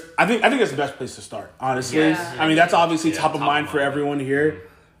 I think it's the best place to start, honestly. Yeah. I mean, that's obviously top of mind for everyone here.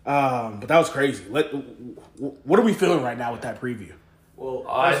 But that was crazy. What are we feeling right now with that preview? Well,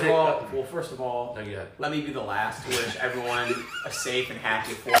 first of all, No, go ahead. let me be the last to wish everyone a safe and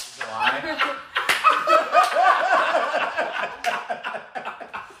happy 4th of July.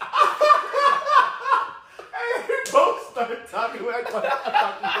 Both started talking like Go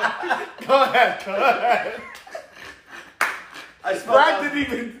ahead. Brad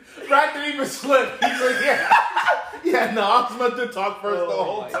didn't even slip. He's like, yeah, no, I was meant to talk first the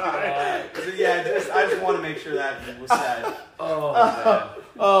whole time. I just want to make sure that was said. I'm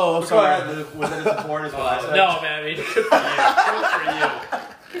Go sorry. ahead, Luke. Was it as important as what I said? No, man. I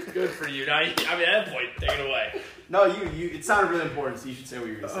mean, good for you. Now, at that point, take it away. No, you. It sounded really important, so you should say what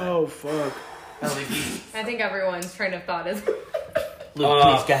you were going to say. Oh, fuck. I think everyone's train of thought is. Luke,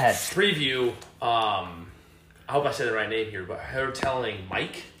 please, go ahead. Preview. I hope I said the right name here, but her telling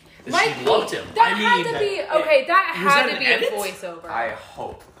Mike that Mike, she loved him. That had to be okay. That had to an be edit? a voiceover. I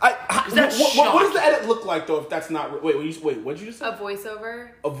hope. What does the edit look like, though, if that's not... Wait, what'd you just say? A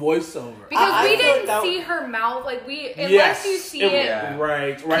voiceover. A voiceover. Because we feel like didn't see her mouth. Like, unless you see it,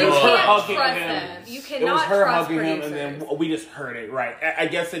 Right. you It was her can't hugging trust him. them. You It cannot was her trust hugging him, producers. and then we just heard it, right. I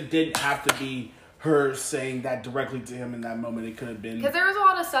guess it didn't have to be her saying that directly to him in that moment. It could have been... Because there was a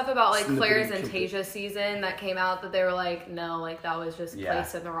lot of stuff about, like, Snippet Claire's and and Tayshia season that came out that they were like, no, like, that was just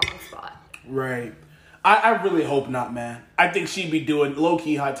placed in the wrong spot. Right. I really hope not, man. I think she'd be doing,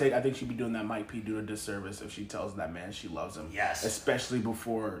 low-key hot take, I think she'd be doing that Mike P. do a disservice if she tells that man she loves him. Yes. Especially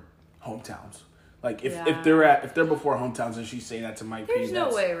before hometowns. Like, if Yeah. they're before hometowns and she's saying that to Mike P. There's no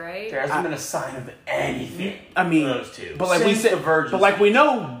way, right? There hasn't been a sign of anything. I mean, for those two. but like Since we said, the Virgins. but like we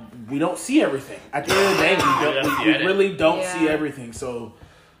know we don't see everything. At the end of the day, we really don't see everything. So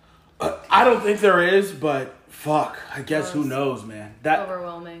I don't think there is, but fuck, I guess who knows, man. That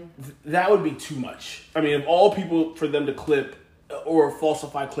overwhelming. That would be too much. I mean, of all people for them to clip or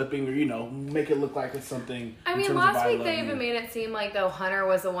falsify clipping or, make it look like it's something. I mean, last week they even made it seem like though Hunter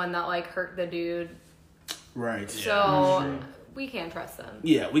was the one that like hurt the dude. Right. So we can't trust them.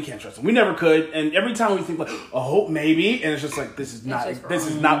 Yeah, we can't trust them. We never could. And every time we think like, oh, maybe, and it's just like this is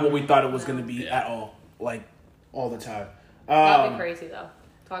not what we thought it was going to be at all. Like all the time. That'd be crazy though.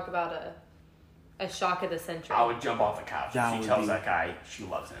 Talk about a shock of the century. I would jump off the couch if she tells that guy she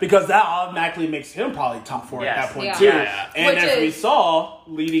loves him. Because that automatically makes him probably top 4 at that point too. Yeah. And as we saw,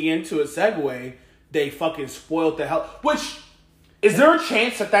 leading into a segue, they fucking spoiled the hell. Which, is there a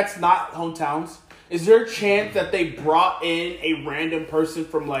chance that that's not hometowns? Is there a chance that they brought in a random person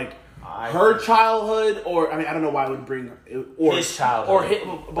from like her childhood, or I don't know why I would bring or his childhood,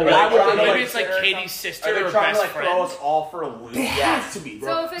 or but why would they? Maybe it's like Katie's sister or trying best to friend. throw us all for a loop. It has to be,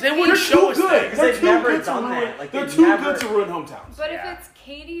 bro. So if it's they wouldn't show us that. They're they've too never good to done ruin. that. Like, They're they've too never- good to ruin hometowns. But if it's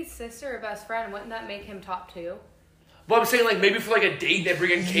Katie's sister or best friend, wouldn't that make him top 2? But I'm saying, like, maybe for like a date, they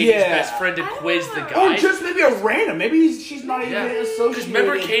bring in Katie's best friend to quiz the guy. Or just maybe a random. Maybe she's not even associated. Because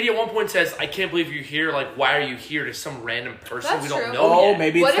remember, Katie at one point says, "I can't believe you're here. Like, why are you here?" To some random person That's we don't true. know Oh, yet.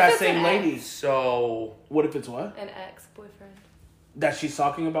 maybe it's What if that it's same an lady. ex? So, What if it's what? An ex-boyfriend. That she's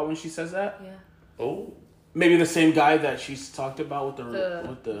talking about when she says that? Yeah. oh, Maybe the same guy that she's talked about with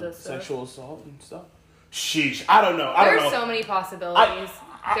the the sexual assault and stuff. Sheesh, I don't know. There's so many possibilities.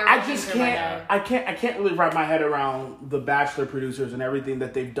 They're I running just through my can't. head. I can't really wrap my head around the Bachelor producers and everything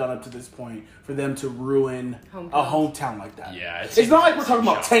that they've done up to this point for them to ruin a hometown like that. Yeah, it's not like we're talking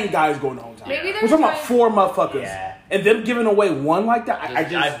about 10 guys going to hometown. Maybe we're talking about 4 motherfuckers, Yeah. and them giving away one like that.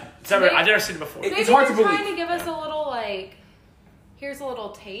 I've never seen it before. Maybe it's hard they're to believe. trying to give us a little like, here's a little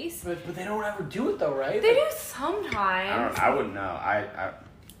taste. But they don't ever do it though, right? They do sometimes. I wouldn't know.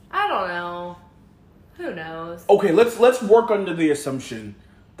 I don't know. Who knows? Okay, let's work under the assumption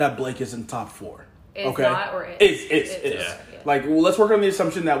that Blake is in top 4. Is okay, not or is? Is. Yeah. Like, well, let's work on the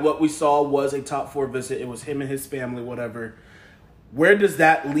assumption that what we saw was a top 4 visit. It was him and his family, whatever. Where does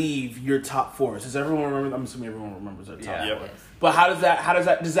that leave your top 4? Does everyone remember? I'm assuming everyone remembers their top 4. Yep. But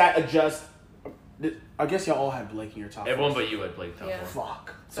does that adjust? I guess y'all all had Blake in your top 4. Everyone but you had Blake top Yeah. 4.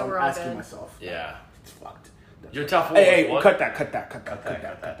 Fuck. So So we're I'm all asking good. myself. Yeah. It's fucked. Your top 4 Hey, was what? cut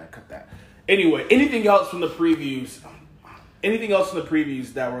that. Anyway, anything else from the previews? Anything else from the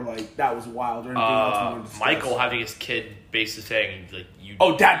previews that were like that was wild or anything else we wanted to discuss? Michael having his kid basically saying like you.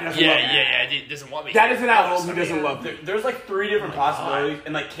 Oh, Dad doesn't love me. Yeah. He doesn't want me. Dad isn't at home. He doesn't love me. There's like 3 different possibilities,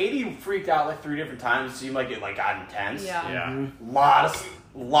 and like Katie freaked out like 3 different times. It seemed like it like got intense. Yeah. Yeah. Lot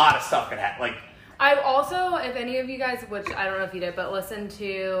of stuff could happen. Like I've also, if any of you guys, which I don't know if you did, but listened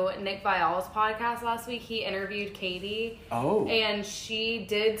to Nick Viall's podcast last week, he interviewed Katie. Oh. And she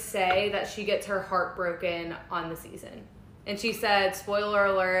did say that she gets her heart broken on the season. And she said, spoiler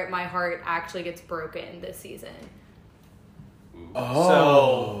alert, my heart actually gets broken this season.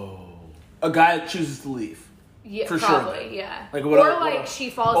 Oh. A guy that chooses to leave. Yeah, For sure, probably, then. yeah. Like, or she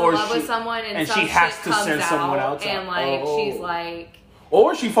falls or in love she- with someone and some she has shit to comes send out someone else and out. she's like,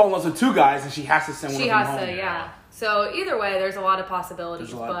 Or she falls in love with 2 guys and she has to send one she of them has home. to, yeah. So either way, there's a lot of possibilities,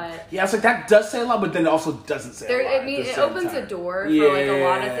 There's a lot. but Yeah, it's like that does say a lot, but then it also doesn't say there, a lot. it opens a door for like a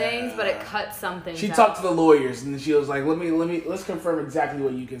lot of things, but it cuts some things She out. talked to the lawyers and she was like, let's confirm exactly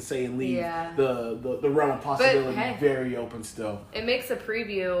what you can say and leave the realm of possibility hey. very open still. It makes a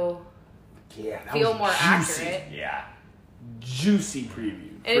preview That feel was more juicy. accurate. yeah. Juicy preview.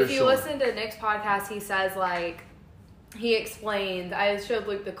 And for if you sure. listen to Nick's podcast, he says like, he explains, I showed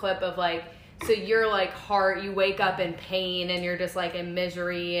Luke the clip of like, so you're like heart, you wake up in pain and you're just like in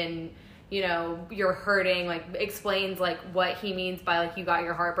misery and, you know, you're hurting, like explains like what he means by like you got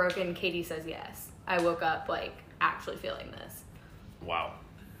your heart broken. Katie says, yes, I woke up like actually feeling this. Wow.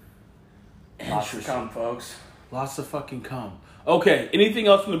 Lots to come, folks. Lots of fucking cum. Okay, anything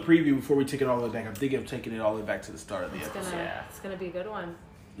else from the preview before we take it all the way back? I'm thinking of taking it all the way back to the start of the episode. It's gonna be a good one.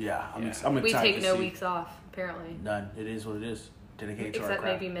 Yeah, I'm excited. We take to no see. weeks off, apparently. None. It is what it is. Dedicated to our Except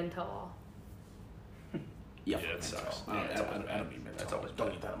craft. maybe mental. Yeah, Yeah, it sucks. I don't need mental. That's always Don't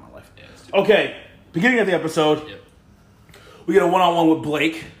bad. get that in my life. Yeah, it's stupid. Okay, beginning of the episode, Yep. we get a one-on-one with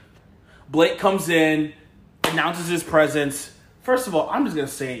Blake. Blake comes in, announces his presence. First of all, I'm just gonna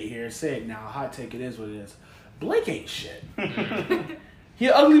say it here. Say it now. Hot take. It is what it is. Blake ain't shit. He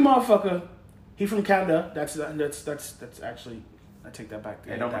an ugly motherfucker. He from Canada. That's actually I take that back.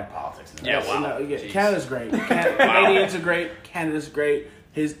 They don't bring politics in Yeah, that. wow. Canada's great. Canadians are great. Canada's great.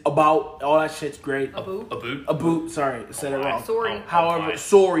 His about all that shit's great. A boot. A boot. Sorry, I said it wrong. Sorry. However,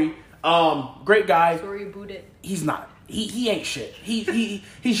 sorry. Great guy. Sorry, you booted. He's not. He ain't shit.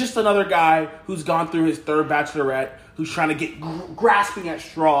 He's just another guy who's gone through his third bachelorette, who's trying to get grasping at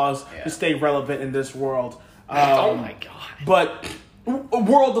straws to stay relevant in this world. Oh my god. But a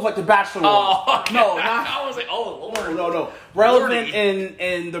world of like the Bachelor world. Oh, No, not. I was like, oh Lord. No. Relevant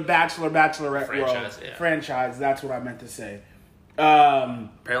in the Bachelorette Franchise, world. yeah. Franchise. That's what I meant to say.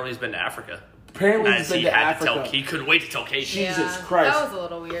 Apparently he's been to Africa. Apparently As he's been he to had Africa. to tell, he couldn't wait to tell Katie. Jesus Yeah, Christ. that was a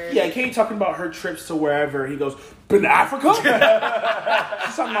little weird. Yeah, Katie talking about her trips to wherever. He goes, been to Africa?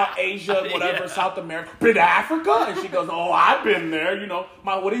 She's talking about Asia, whatever, South America. Been to Africa? And she goes, oh, I've been there. You know,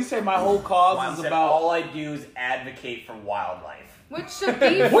 what do you say? My whole cause Mom is said, about... all I do is advocate for wildlife. Which should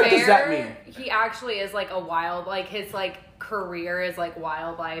be What fair. does that mean? He actually is like a wild, like his like career is like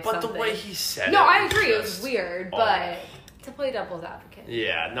wildlife. But something. the way he said it. No, I agree. It just- was weird, oh. but to play devil's advocate.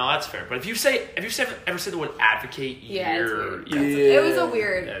 Yeah, no, that's fair. But if you ever said the word advocate, Yeah, it's you're weird. yeah, It was a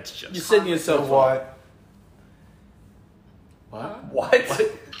weird. that's just You're setting yourself So up. what? What?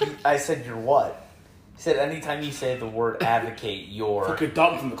 What? I said you're what? He said anytime you say the word advocate, you're. Fucking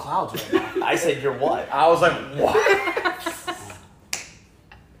Dalton from the clouds right now. I said you're what? I was like, what?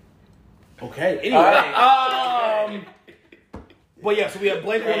 Okay, anyway. But yeah, so we have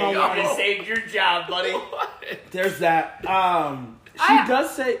Blake There you go. You one-on-one. saved your job, buddy. There's that. She I-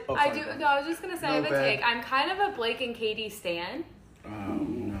 does say... Oh, I sorry. do. No, I was just gonna say I have a bad. take. I'm kind of a Blake and Katie stan. Oh,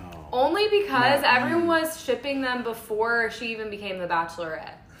 no. Only because everyone was shipping them before she even became the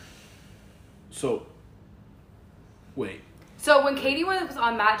Bachelorette. So, wait. So when Katie was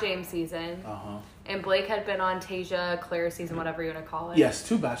on Matt James' season, Uh-huh. and Blake had been on Tasia Claire's season, whatever you want to call it. Yes,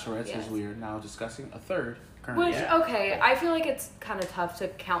 2 bachelorettes Yes. is weird. Now discussing a third. Currently. Which, okay, I feel like it's kind of tough to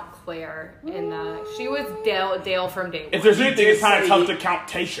count Claire in that. She was Dale from day one. If there's He anything, did it's kind of say tough he- to count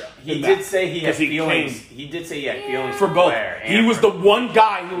Tasha. He in did that. say he had 'Cause he feelings. came He did say he had Yeah. feelings for both. Claire and He was for- the one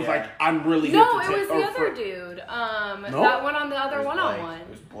guy who was Yeah. like, I'm really No, here it to was take- the or other for- dude. No? That one on the It other was one-on-one. Blake. It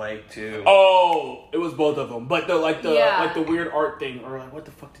was Blake too. Oh, it was both of them. But the Yeah. like the weird art thing, or like what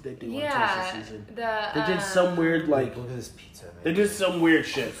the fuck did they do on Yeah, Tasha's season? They the did some weird like Look at this pizza, man. they did some weird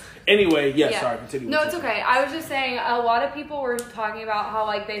shit. Anyway, Yeah. sorry, continue. No, with it's this. okay. I was just saying a lot of people were talking about how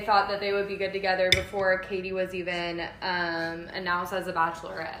like they thought that they would be good together before Katie was even announced as a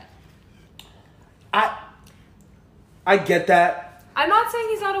Bachelorette. I get that. I'm not saying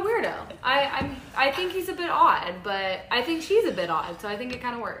he's not a weirdo. I think he's a bit odd, but I think she's a bit odd, so I think it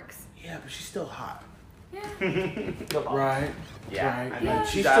kind of works. Yeah, but she's still hot. Yeah. Right. Yeah, Right. I mean, Yeah.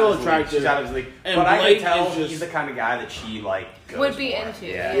 She's out still of his league. attractive. She's out of his league. And But I Blake can tell is just- he's the kind of guy that she like goes Would be for. into.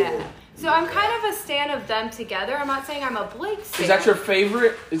 Yeah. Yeah. So I'm kind of a stan of them together. I'm not saying I'm a Blake stan. Is that your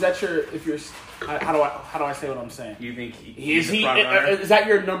favorite? Is that your if you're how do I say what I'm saying? You think Is he's he? a front runner? Is that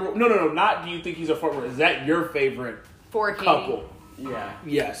your number? No. Not. Do you think he's a front runner? Is that your favorite for Katie? couple? Yeah.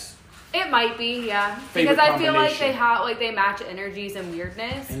 Yes. It might be, yeah. Favorite Because I feel like combination. they match energies and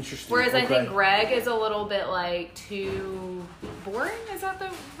weirdness. Interesting, Whereas I okay. think Greg is a little bit like too boring. Is that the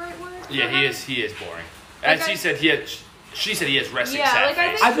right word? Yeah, for he him? is. He is boring. Like As he said, she said he has resting Yeah, sad like,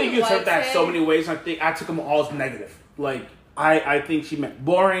 I face. think- I think you would took that say- so many ways. I think I took them all as negative. Like I think she meant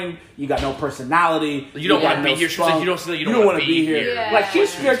boring. You got no personality. You don't wanna got be here. She was like, you don't feel like you don't want wanna to be be here. here. Yeah. Like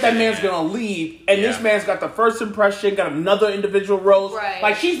she's scared that man's Yeah. gonna leave, and this Yeah. man's got the first impression, got another individual rose. Right.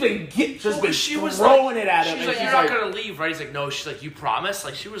 Like she's been been she was throwing it at him. She's and like, you're not gonna leave, right? He's like, no. She's like, you promise?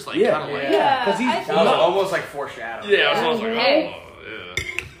 Like, she was like, Yeah. kind of like, Yeah. 'cause he's- I That think- was almost like foreshadowing. yeah. I was like, Hey. oh, yeah.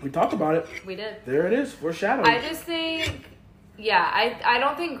 We talked about it. we did. There it is. Foreshadowing. I just think, yeah, I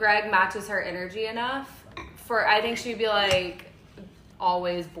don't think Greg matches her energy enough. I think she'd be like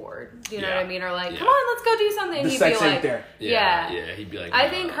always bored. Do you know Yeah. what I mean? Or like, Yeah. come on, let's go do something. The He'd sex be ain't like, there. Yeah. He'd be like, I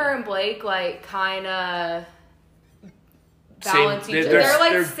think her and Blake like kind of Same- balance each other. they're- They're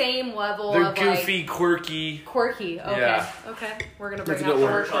like they're- same level they're of goofy, like quirky. quirky. Okay, Yeah. okay, we're gonna That's bring a out good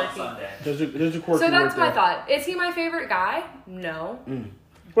the word. word quirky. There's a quirky So that's word my there. thought. Is he my favorite guy? No. Wait,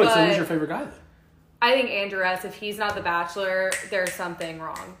 so but- who's your favorite guy then? I think Andrew S. If he's not the Bachelor, there's something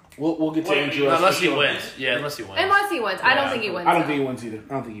wrong. We'll get to Andrew. Unless for he sure. wins. Yeah, unless he wins. Unless he wins. I don't Yeah. think he wins. I don't though. think he wins either.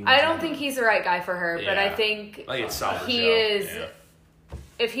 I don't think he wins. I don't think he's the right guy for her, but I Yeah. think I think it's solid. he Joe. is. Yeah.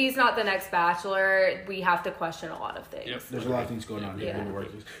 If he's not the next Bachelor, we have to question a lot of things. Yep. There's a lot of things going on here.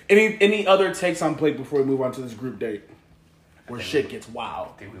 Yeah. Any other takes on Blake before we move on to this group date? Where shit gets wild.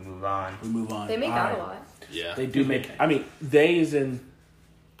 I think we move on. We move on. They make All out right. a lot. Yeah. They do make. I mean, they is in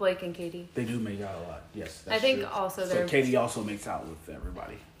Blake and Katie. They do make out a lot. Yes, I think true. also So they're. Katie also makes out with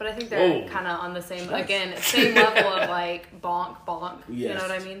everybody. But I think they're Whoa. kind of on the same same level of like bonk. Yes. You know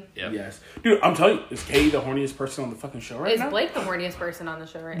what I mean? Yep. Yes, dude. I'm telling you, is Katie the horniest person on the fucking show right Is now? Blake the horniest person on the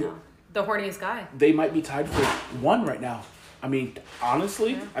show right now? The horniest guy. They might be tied for one right now. I mean,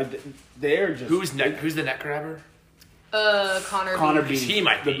 honestly, they're just Who's the neck grabber? Connor B. He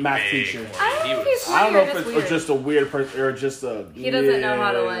might the be math big teacher. horny. I don't know if he's I don't know weird, if just it's just a weird person or just a. He doesn't know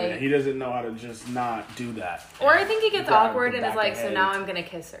how to, like- He doesn't know how to just not do that. Or I think he gets Grab awkward the and is back like, of so the now head. I'm gonna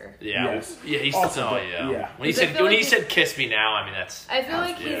kiss her. Yeah, Yes. yeah. He's Also, oh yeah. yeah. When he Because I said feel when he like said kiss me now, I mean that's. I feel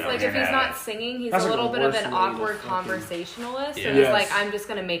like he's Yeah, like, yeah. if he's not singing, he's That's a like little the bit of worst an way to awkward fucking- conversationalist, Yeah. and he's Yes. like, I'm just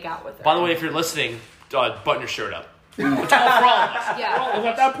gonna make out with her. By the way, if you're listening, button your shirt up. It's all for all of us. Yeah. Well,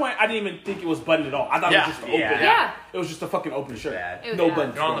 at that point, I didn't even think it was buttoned at all. I thought Yeah. it was just open. Yeah. It was just a fucking open shirt. Bad. It was No bad.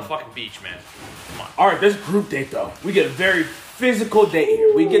 buttons. You're on the fucking beach, man. Come on. All right, this group date though. We get a very physical date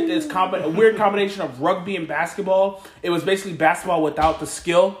here. We get this a weird combination of rugby and basketball. It was basically basketball without the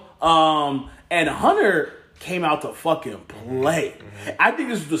skill. And Hunter came out to fucking play. I think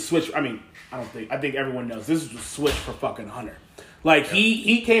this was the switch. I think everyone knows this is the switch for fucking Hunter. Like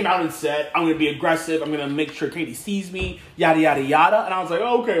he came out and said, "I'm gonna be aggressive. I'm gonna make sure Katie sees me." Yada yada yada. And I was like,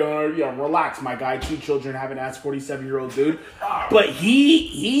 "Okay, Hunter, yeah, relax, my guy. 2 children, have an ass 47-year-old dude." But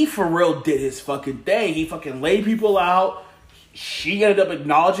he for real did his fucking thing. He fucking laid people out. She ended up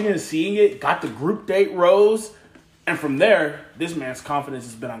acknowledging it and seeing it. Got the group date rose, and from there, this man's confidence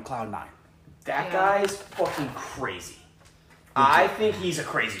has been on cloud 9. That Yeah. guy is fucking crazy. I think he's a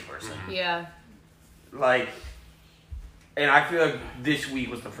crazy person. Yeah. Like, and I feel like this week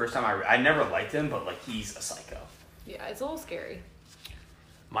was the first time I never liked him, but like he's a psycho. Yeah, it's a little scary.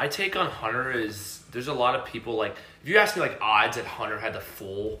 My take on Hunter is there's a lot of people like if you ask me like odds that Hunter had the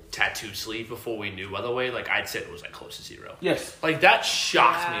full tattoo sleeve before we knew by the way, like I'd say it was like close to 0. Yes, Like that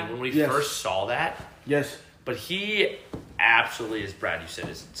shocked Yeah. me when we Yes. first saw that. yes. But he absolutely, as Brad you said,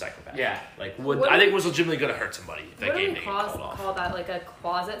 is a psychopath. Yeah. Like What I do think was legitimately gonna hurt somebody if that What do game we didn't get called off. call that? Like a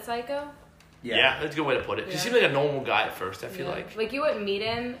closet psycho? Yeah, that's a good way to put it. He Yeah. seemed like a normal guy at first, I feel Yeah. like. you wouldn't meet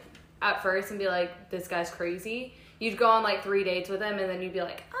him at first and be like, this guy's crazy. You'd go on like 3 dates with him and then you'd be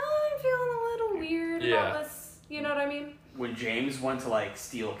like, I'm feeling a little weird Yeah. about this. You know what I mean? When James went to like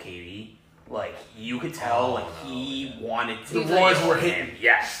steal Katie, like you could tell like he wanted to. The roids were him.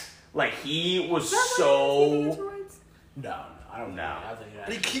 Yes, like he was Is that why so. he gets roids? No, I don't know. I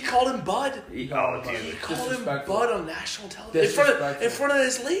think He called him Bud. Oh, He dude. called him Disrespectful. Bud on national television. In front of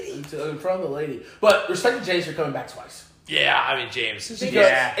his lady. in front of the lady. But respect to James for coming back twice. Yeah, I mean James. Because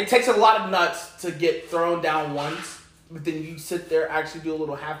Yeah. it takes a lot of nuts to get thrown down once, but then you sit there, actually do a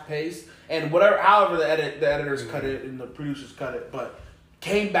little half pace, and however the editors cut it and the producers cut it, but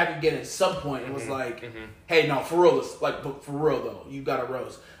came back again at some point and was like, "Hey, no, for real, but for real though, you got a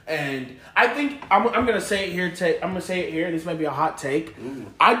rose." And I think I'm gonna say it here. I'm gonna say it here, and this might be a hot take.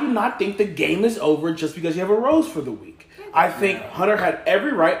 I do not think the game is over just because you have a rose for the week. I think Hunter had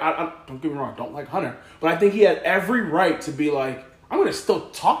every right. I don't get me wrong, I don't like Hunter, but I think he had every right to be like, I'm gonna still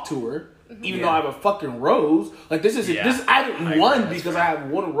talk to her, even though I have a fucking rose. Like this is Yeah. this. I haven't won because I have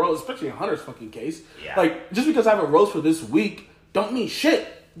one rose, especially in Hunter's fucking case. Yeah. Like just because I have a rose for this week, don't mean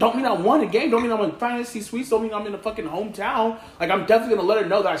shit. Don't mean I won a game. Don't mean I'm in fantasy suites. Don't mean I'm in a fucking hometown. Like I'm definitely gonna let her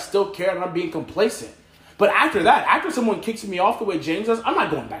know that I still care and I'm being complacent. But after that, after someone kicks me off the way James does, I'm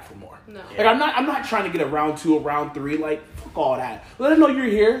not going back for more. No. Like I'm not trying to get a round 2 or round 3. Like fuck all that. Let her know you're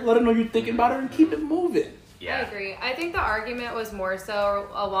here. Let her know you're thinking about her and keep it moving. I agree. I think the argument was more so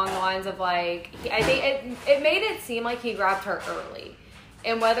along the lines of like, I think it made it seem like he grabbed her early.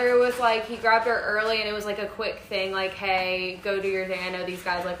 And whether it was like he grabbed her early and it was like a quick thing, like, hey, go do your thing. I know these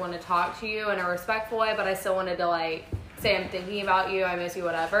guys like want to talk to you in a respectful way, but I still wanted to like say I'm thinking about you, I miss you,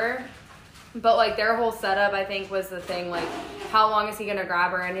 whatever. But like their whole setup, I think, was the thing. Like, how long is he gonna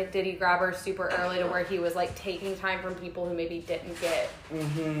grab her? And did he grab her super early to where he was like taking time from people who maybe didn't get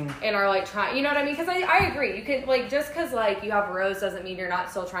and are like trying? You know what I mean? Because I agree. You could like just because like you have a rose doesn't mean you're not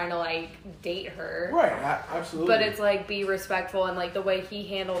still trying to like date her. Right. Absolutely. But it's like be respectful, and like the way he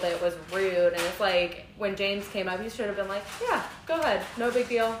handled it was rude. And it's like when James came up, he should have been like, yeah, go ahead, no big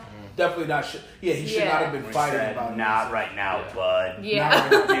deal. definitely not. Yeah, he should not have been We fighting said, about it. not right now, bud. Yeah,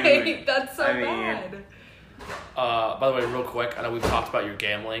 Not like, that's so I mean- bad. By the way, real quick, I know we've talked about your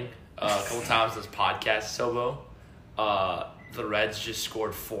gambling a couple times this podcast, Sobo. The Reds just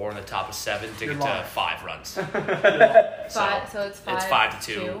scored 4 in the top of 7 to You're get to lying. 5 runs. So it's 5. It's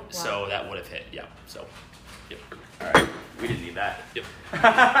 5-2, Wow. so that would have hit. Yeah. So, yep. Alright, we didn't need that. Yep.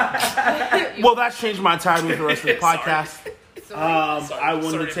 Well, that's changed my entire mood for the rest of the Sorry. podcast. Sorry. I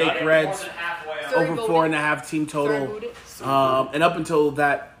wanted to take Reds Sorry, over voted. 4.5 team Sorry, total. voted. And up until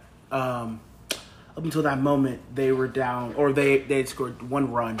that up until that moment, they were down, or they had scored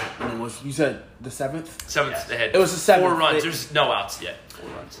one run, and it was, you said the 7th? 7th, they had it was the 7th. 4 runs. There's no outs yet. 4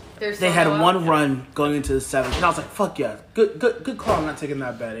 runs. They had one run going into the 7th, and I was like, fuck yeah, good call, I'm not taking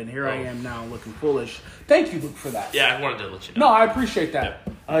that bet, and here I am now looking foolish. Thank you, Luke, for that. Yeah, I wanted to let you know. No, I appreciate that.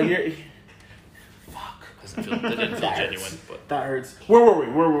 Yep. That didn't feel genuine, but that hurts. Where were we?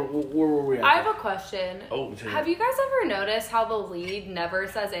 Where were we at? I have a question. Oh, have you guys ever noticed how the lead never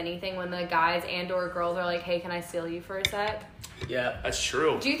says anything when the guys and or girls are like, "Hey, can I steal you for a sec?" Yeah, that's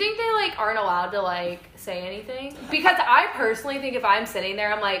true. Do you think they like aren't allowed to like say anything? Because I personally think if I'm sitting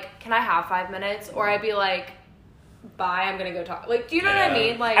there, I'm like, "Can I have 5 minutes?" Or I'd be like, "Bye, I'm gonna go talk." Like, do you know what I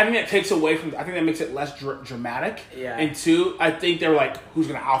mean? Like, I think that takes away from. I think that makes it less dramatic. Yeah. And 2, I think they're like, who's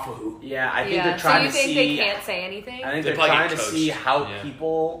gonna alpha who? Yeah, I think they're trying to see. So you think they can't say anything? I think They they're probably trying get to coached. see how Yeah.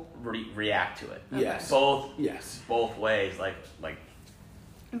 people react to it. Yes. Both ways. Like.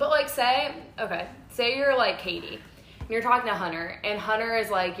 But like, say you're like Katie, and you're talking to Hunter, and Hunter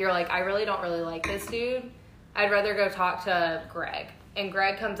is like, you're like, I really don't really like this dude. I'd rather go talk to Greg. And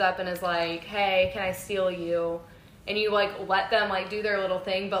Greg comes up and is like, hey, can I steal you? And you like let them like do their little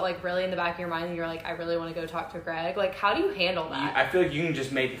thing, but like really in the back of your mind, you're like, I really want to go talk to Greg. Like, how do you handle that? I feel like you can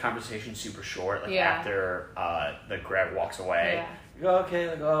just make the conversation super short. Like after the Greg walks away, you go, okay,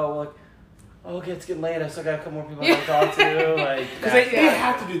 like okay, it's getting late. I still got a couple more people I want to talk to. Like, because they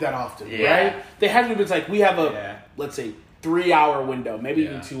have to do that often, right? They have to. It's like we have a let's say 3-hour window, maybe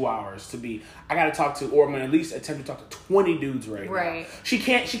even 2 hours to be. I got to talk to, or I'm gonna at least attempt to talk to 20 dudes right now. She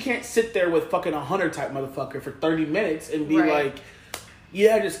can't sit there with fucking 100 type motherfucker for 30 minutes and be like,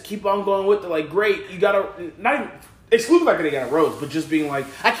 yeah, just keep on going with it. Like, great, you gotta not even. Exclusive like they got Rose, but just being like,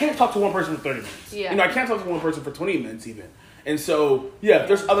 I can't talk to one person for 30 minutes. Yeah. You know, I can't talk to one person for 20 minutes even. And so, if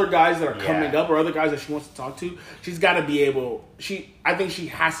there's other guys that are coming up or other guys that she wants to talk to, she's got to be able. I think she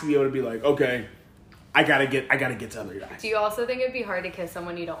has to be able to be like, okay, I gotta get to other guys. Do you also think it'd be hard to kiss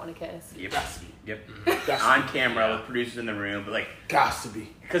someone you don't want to kiss? Yep. On camera with producers in the room, but like, gots to be.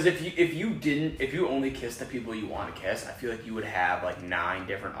 Because if you only kiss the people you want to kiss, I feel like you would have like 9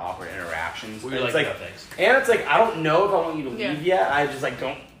 different awkward interactions. And it's like, and it's like, I don't know if I want you to leave yet. I just like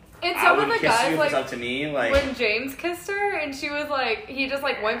don't. And some of the guys, like, it's up to me, like, when James kissed her and she was like, he just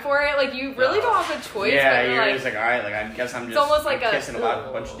like went for it. Like, you really don't have a choice. Yeah, but you're like, just like, all right, like I guess I'm just. It's almost like kissing a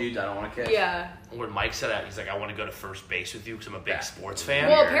bunch of dudes I don't want to kiss. Yeah. When Mike said that, he's like, I want to go to first base with you because I'm a big sports fan.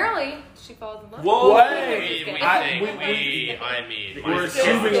 Well, apparently she falls in love. Whoa! We're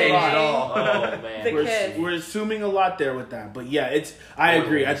assuming a lot. Oh man, we're assuming a lot there with that, but yeah, I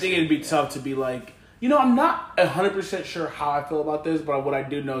agree. I think it'd be tough to be like, I'm not 100% sure how I feel about this, but what I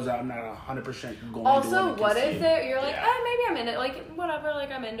do know is that I'm not 100% going. Also, what if you're like, maybe I'm in it, like whatever, like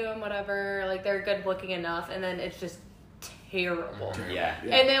I'm into them, whatever, like they're good looking enough, and then it's just terrible. Yeah.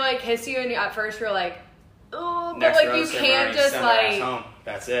 And they like kiss you, and at first you're like, oh, but Next like you can't just like. Home.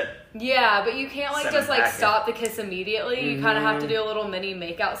 That's it. Yeah, but you can't like just like stop the kiss immediately. You kind of have to do a little mini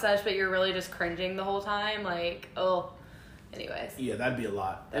makeout sesh, but you're really just cringing the whole time. Like, anyways. Yeah, that'd be a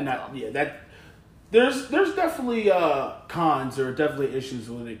lot, There's definitely cons or definitely issues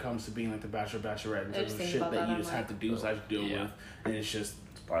when it comes to being like the Bachelorette in terms of shit that you just have to do deal with, and it's just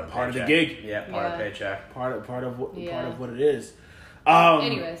part of the gig. Yeah, part of the paycheck. Part of what it is.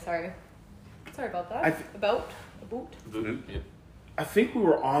 Anyway, sorry about that. About. I think we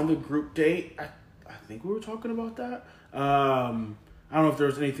were on the group date. I think we were talking about that. I don't know if there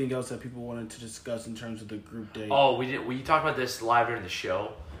was anything else that people wanted to discuss in terms of the group date. Oh, we talked about this live during the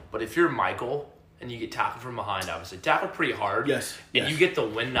show. But if you're Michael and you get tackled from behind, obviously tackled pretty hard. Yes. And you get the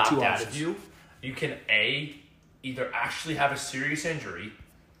wind knocked out of you, you can either actually have a serious injury,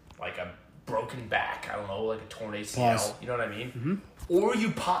 like a broken back, I don't know, like a torn ACL, you know what I mean? Mm-hmm. Or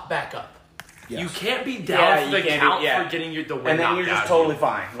you pop back up. Yes. You can't be down for the count for getting the wind knocked out. And then you're just totally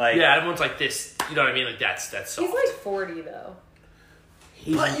fine. Like, everyone's like this, you know what I mean? Like that's soft. He's like 40 though.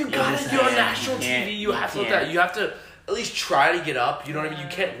 But you gotta do on national TV. You have to at least try to get up. You know what I mean? You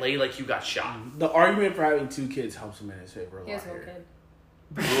can't lay like you got shot. The argument for having 2 kids helps him in his favor a lot. He has 1 kid.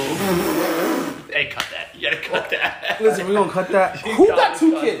 Hey, cut that. You gotta cut that. Listen, we're gonna cut that. Who got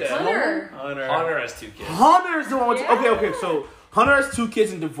 2 kids? Hunter has 2 kids. Hunter's the one with Okay, so Hunter has 2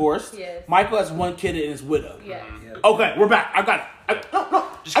 kids and divorced. Yes. Michael has 1 kid and is widowed. Yes. Okay, we're back. I got it. No.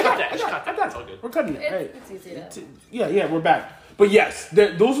 Just cut that. I got it. It's all good. We're cutting it. It's easy to. Yeah, we're back. But yes,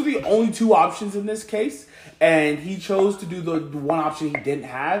 those are the only 2 options in this case. And he chose to do the one option he didn't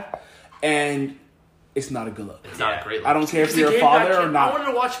have. And it's not a good look. It's not a great look. I don't care if you're a father or not. I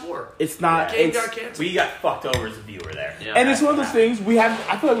wanted to watch more. It's not. We got fucked over as a viewer there. Yeah, and it's one of those things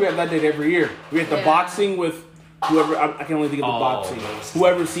I feel like we have that date every year. We had the boxing with Whoever I can only think of the boxing.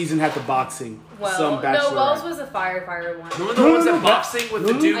 Whoever season had the boxing. Well, no, Wells was a firefighter one. Remember the ones that boxing with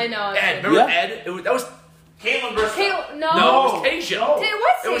the dude? I know. Ed. Remember Ed? That was Caitlin Briscoe. No, it was Tasia.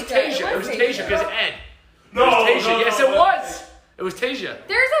 It was Tasia. It was Tasia because Ed. No, it was Tasia. no, Yes, no, it was. It was Tasia.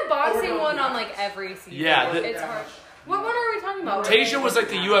 There's a boxing one on like every season. Yeah, it's hard. What one are we talking about? Tasia was like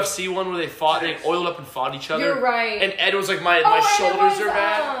the UFC one where they fought, they oiled up and fought each other. You're right. And Ed was like, my shoulders are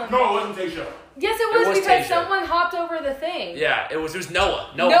bad. No, it wasn't Tasia. Yes, it was because Tasia. someone hopped over the thing. Yeah, it was Noah.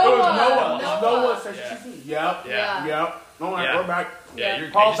 Noah said she's Yep. No, Yeah. we're back. Yeah,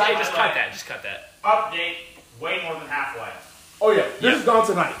 you're Paul, just cut that. Just cut that. Update. Way more than halfway. Oh yeah, this is gone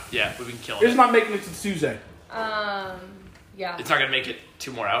tonight. Yeah, we've been killing This it. is not making it to Tuesday. Yeah. It's not going to make it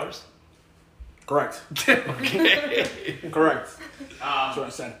 2 more hours? Correct. Okay. Correct. That's what I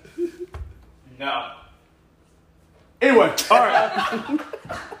said. No. Anyway, all right.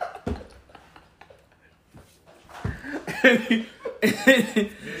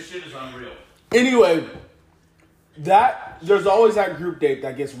 This shit is unreal. Anyway, there's always that group date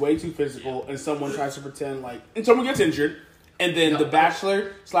that gets way too physical, and someone tries to pretend like, and someone gets injured, and then the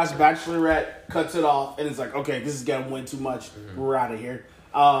bachelor / bachelorette cuts it off, and it's like, okay, this is getting way too much. We're out of here.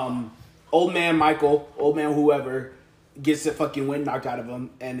 Old man Michael, old man whoever, gets the fucking wind knocked out of him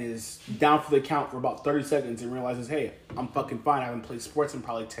and is down for the count for about 30 seconds and realizes, hey, I'm fucking fine. I haven't played sports in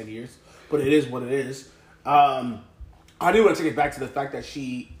probably 10 years, but it is what it is. I do want to take it back to the fact that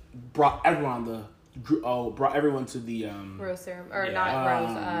she brought everyone to the Rose ceremony, or not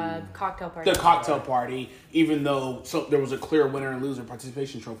rose, cocktail party. The cocktail party, even though there was a clear winner and loser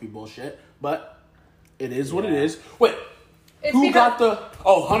participation trophy bullshit, but it is what it is. Wait, who got the?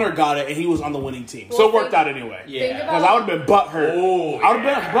 Oh, Hunter got it, and he was on the winning team, so it worked out anyway. Yeah, because I would have been butthurt. I would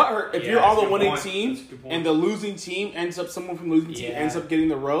have been butthurt if you're on the winning point. team and the losing team someone from the losing team ends up getting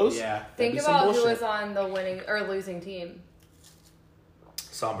the rose. Yeah, Think about who was on the winning or losing team.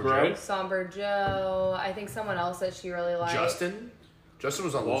 Somber Right. Joe. Somber Joe. I think someone else that she really liked. Justin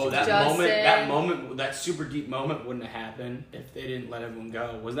was on Whoa, the that moment, that super deep moment wouldn't have happened if they didn't let everyone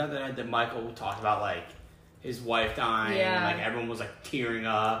go. Wasn't that the night that Michael talked about, like, his wife dying, Yeah. and like everyone was like tearing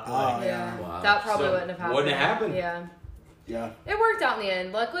up. Yeah, Wow. that probably So, wouldn't have happened. wouldn't have happened. Yeah. Yeah. It worked out in the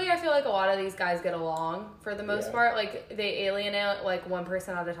end. Luckily, I feel like a lot of these guys get along for the most part. Like, they alienate like one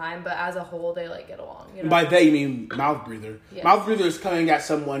person at a time, but as a whole, they like get along. You know? By they, you mean Mouth Breather. Yes. Mouth Breather is coming at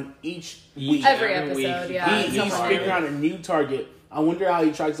someone each week. Every Every episode, week. yeah. He's someone figuring new. out a new target. I wonder how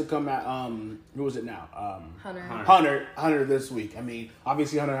he tries to come at who was it now? Hunter this week. I mean,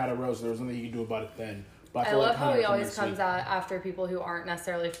 obviously Hunter had a rose, so there was nothing you can do about it then. But I feel love like how Hunter he always this comes week. out after people who aren't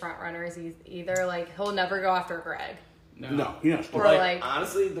necessarily front runners either. Like, he'll never go after Greg. No, you're not. Or Like, like,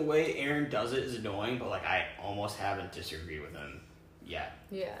 honestly, the way Aaron does it is annoying, but like I almost haven't disagreed with him yet.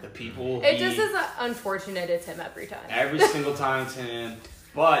 yeah. The people It just is unfortunate it's him every time. every single time it's him,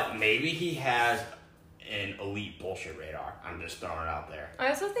 but maybe he has an elite bullshit radar. I'm just throwing it out there. I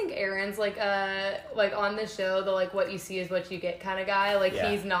also think Aaron's like on the show, the like what you see is what you get kind of guy. Like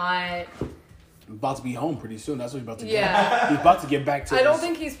Yeah. he's not. About to be home pretty soon. That's what he's about to get. Yeah. He's about to get back to I don't his-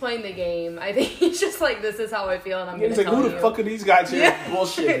 think he's playing the game. I think he's just like, this is how I feel, and I'm He's gonna like, tell who you. the fuck are these guys here? Yeah.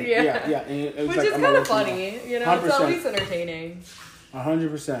 Bullshit. Yeah. Yeah. And it's Which like, is I'm kind gonna of let you know. funny, you know. It's 100%. at least entertaining.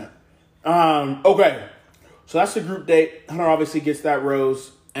 100%. Okay, so that's the group date. Hunter obviously gets that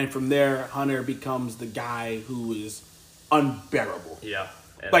rose, and from there, Hunter becomes the guy who is unbearable. Yeah.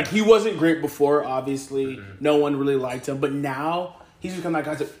 And Like, he wasn't great before, obviously. No one really liked him, but now he's become that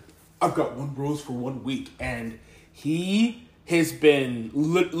guy that I've got one rose for 1 week, and he has been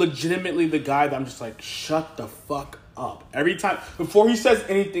legitimately the guy that I'm just like, shut the fuck up. Every time, before he says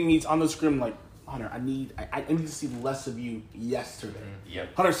anything, he's on the screen like, Hunter, I need to see less of you yesterday.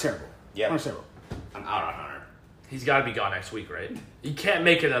 Yep. Hunter's terrible. Yep. Hunter's terrible. I'm out on Hunter. he's got to be gone next week, right? He can't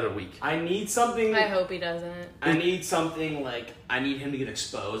make another week. I need something. I hope he doesn't. I need something like I need him to get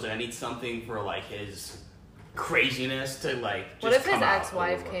exposed. I need something for like his craziness to like. Just What if his come out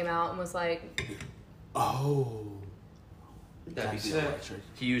ex-wife over. came out and was like, Oh. That'd be That's sick. electric.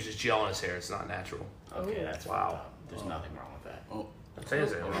 He uses gel in his hair. It's not natural. Okay, that's Wow. wow. There's nothing wrong with that. Oh. I'm saying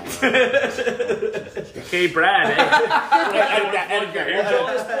it's wrong with that. Okay, Brad.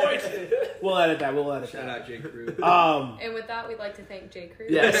 We'll edit that. We'll edit Shout that. out Jake Crew. and with that, we'd like to thank J. Crew.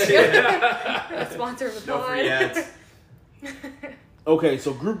 Yes. A sponsor of the No pod. free ads. Okay,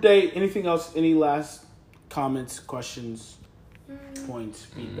 so group date. Anything else? Any last comments, questions, points,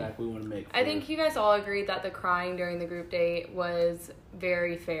 feedback we want to make? I think you guys all agreed that the crying during the group date was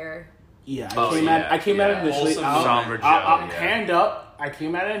very fair. Yeah, Oh, I came at it initially. Wholesome Somber Joe, I'll yeah. hand up. I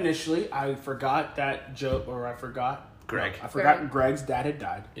came at it initially. I forgot that joke, or I forgot Greg. I forgot Greg's dad had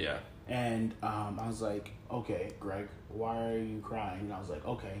died. Yeah. And I was like, okay, Greg, why are you crying? And I was like,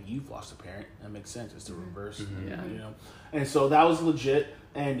 okay, you've lost a parent. That makes sense. It's the reverse. Yeah. You know? And so that was legit.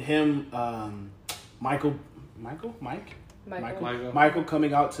 And him, Michael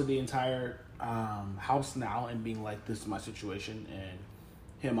coming out to the entire house now and being like, this is my situation. And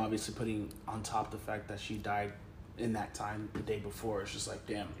him obviously putting on top the fact that she died in that time the day before. It's just like,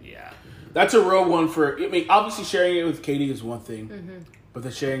 damn. Yeah. That's a real one for, I mean, obviously sharing it with Katie is one thing. But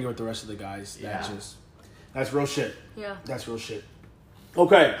then sharing it with the rest of the guys, that's real shit. Yeah. That's real shit.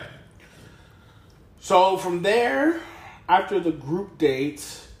 Okay. So from there, after the group date,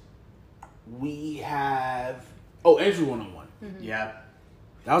 we have Andrew one-on-one. Yeah.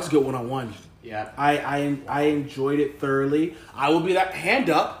 That was a good one-on-one. Yeah. I enjoyed it thoroughly. I will be that hand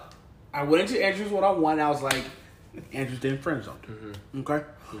up. I went into Andrew's one-on-one. I was like, Andrew's getting friend zoned. Okay.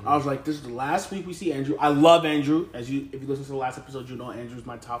 I was like, this is the last week we see Andrew. I love Andrew. If you listen to the last episode, you know Andrew's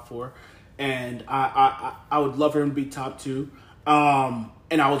my top 4, and I would love for him to be top 2.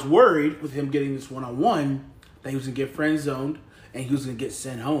 And I was worried with him getting this one-on-one that he was gonna get friend zoned and he was gonna get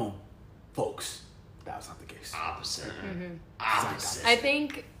sent home. Folks, that was not the case. Opposite. I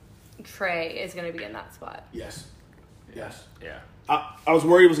think Trey is going to be in that spot. Yes. Yeah. I was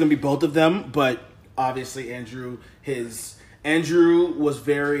worried it was gonna be both of them, but obviously Andrew was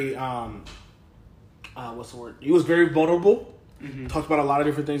very what's the word? He was very vulnerable. Talked about a lot of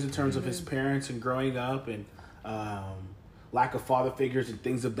different things in terms of his parents and growing up and lack of father figures and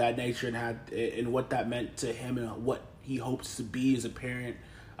things of that nature, and what that meant to him and what he hopes to be as a parent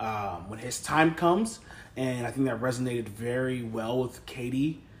when his time comes. And I think that resonated very well with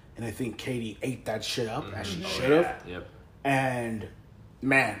Katie, and I think Katie ate that shit up as she should have. Yep. And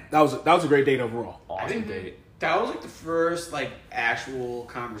man, that was a great date overall. Awesome date. That was like the first like actual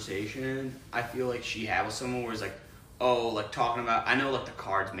conversation I feel like she had with someone where it's like, oh, like talking about, I know like the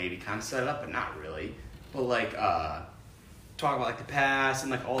cards maybe kind of set it up, but not really. But like talk about like the past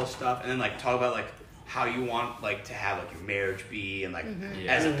and like all this stuff, and then like talk about like how you want like to have like your marriage be, and like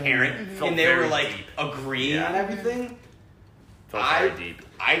as a parent, and they were like agreeing on everything. Felt very deep.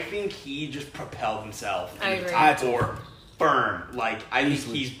 I think he just propelled himself I into agree. top 4 firm. Like I think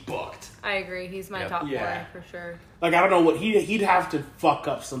he's booked. I agree. He's my top 4 for sure. Like, I don't know what he'd have to fuck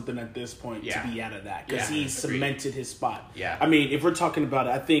up something at this point to be out of that, because he agreed. cemented his spot. Yeah. I mean, if we're talking about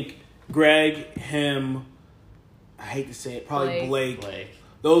it, I think Greg, him, I hate to say it, probably Blake.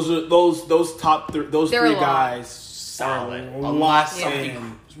 Those top those They're three a lot. guys Solid. are Unless something.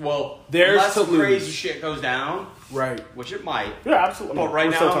 something, well, There's unless to crazy lose. shit goes down, Right. which it might. Yeah, absolutely. But right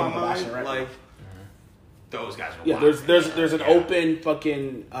We're still now, talking I'm about Bachelor, right? like those guys are. Yeah, wild. there's an open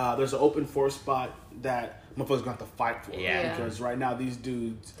fucking there's an open 4 spot that motherfuckers gonna have to fight for. Yeah. Because right now these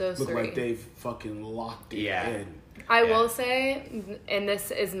dudes Those look three. like they've fucking locked it in. I will say, and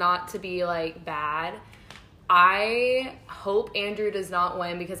this is not to be like bad, I hope Andrew does not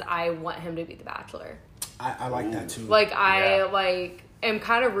win because I want him to be the Bachelor. I like that too. Like I am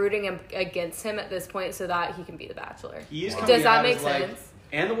kind of rooting against him at this point so that he can be the Bachelor. He is Does coming that out make as, like, sense?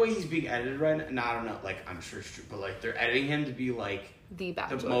 and the way he's being edited right now, no, I don't know. Like I'm sure it's true, but like they're editing him to be like The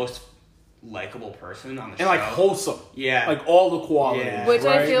Bachelor. the most likable person on the show, and like wholesome. Yeah, Like all the qualities. yeah. Which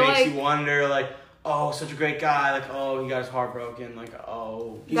I right? feel makes like- you wonder, like, oh, such a great guy, like, oh, he got his heart broken, like,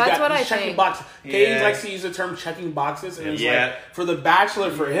 oh. That's what I checking think. boxes. Katie Yeah. likes to use the term checking boxes, and it's Yeah. like for the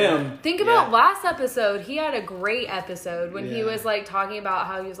Bachelor, for him. Think about last episode. He had a great episode when he Yeah. was like talking about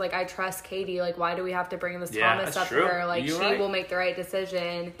how he was like, I trust Katie. Like, why do we have to bring this Yeah, Thomas that's up true. to her? Like, You're she right. will make the right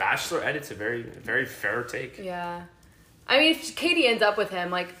decision. Bachelor edits a very, very fair take. Yeah. I mean, if Katie ends up with him,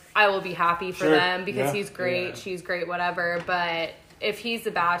 like, I will be happy for Sure. them because Yeah. he's great. Yeah. She's great, whatever. But if he's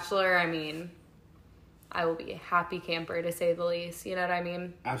the Bachelor, I mean, I will be a happy camper to say the least. You know what I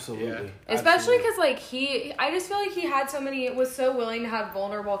mean? Absolutely. Especially because, like, I just feel like he had was so willing to have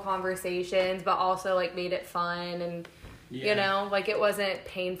vulnerable conversations, but also, like, made it fun and, you know, like, it wasn't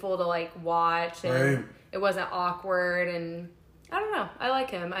painful to, like, watch and Right. it wasn't awkward. And I don't know. I like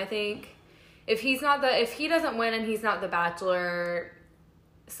him. I think if he doesn't win and he's not the Bachelor,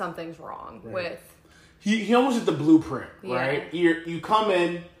 something's wrong with. He almost did the blueprint, right? You come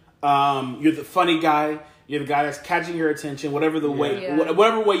in, you're the funny guy, you're the guy that's catching your attention, whatever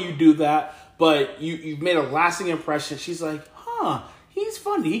way you do that, but you've made a lasting impression. She's like, he's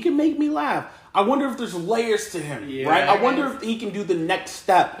funny, he can make me laugh. I wonder if there's layers to him, right? I wonder if he can do the next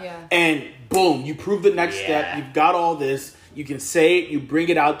step. Yeah. And boom, you prove the next step, you've got all this, you can say it, you bring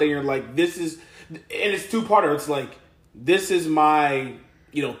it out there, you're like, this is, and it's two-parter, it's like, this is my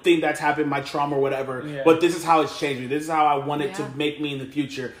thing that's happened, my trauma or whatever. Yeah. But this is how it's changed me. This is how I want it to make me in the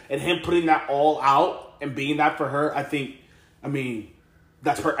future. And him putting that all out and being that for her, I think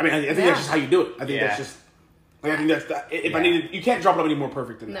that's I think that's just how you do it. I think that's just. Like, I think that's that. If I needed, you can't drop it any more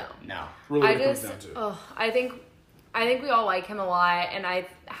perfect than that. No. Really, what it comes down to. I think we all like him a lot, and I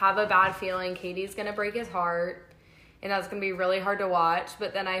have a bad feeling Katie's gonna break his heart, and that's gonna be really hard to watch.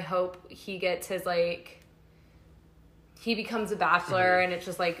 But then I hope he gets his he becomes a bachelor, and it's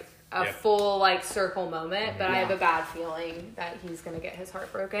just like a full circle moment. But I have a bad feeling that he's gonna get his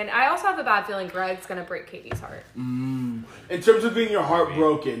heart broken. I also have a bad feeling Greg's gonna break Katie's heart. In terms of getting your heart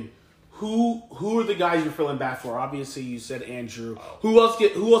broken. Who are the guys you're feeling bad for? Obviously, you said Andrew. Who else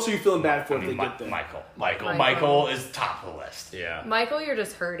are you feeling bad for if they get there? Michael is top of the list. Yeah. Michael, you're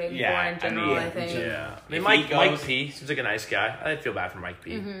just hurting for in general, I think. Yeah. I mean, Mike P seems like a nice guy. I feel bad for Mike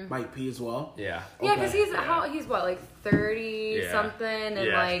P. Mm-hmm. Mike P as well? Yeah. Yeah, because he's what, 30 something, and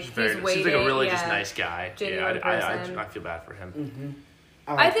he's waiting. Seems like a really just nice guy. Genuine person. I feel bad for him. Mm-hmm.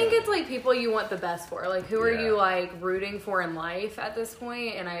 I think it's people you want the best for. Who are you rooting for in life at this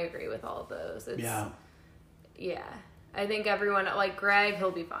point? And I agree with all of those. Yeah. I think everyone Greg,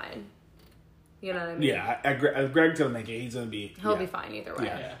 he'll be fine. You know what I mean? Yeah, Greg's gonna make it. He's gonna be. He'll be fine either way.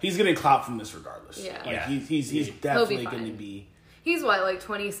 Yeah. He's getting clout from this regardless. Yeah. He's definitely gonna be. He's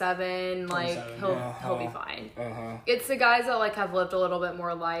 27? He'll be fine. It's the guys that have lived a little bit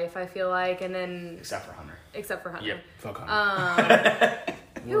more life, I feel like, and then except for Hunter. Yep. Fuck Hunter.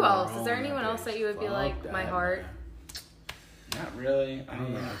 Who else? Is there anyone else that you would be my heart? Not really. I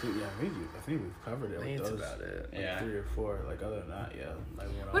don't know. I think we've covered it. I think it's about it. 3 or 4. Other than that,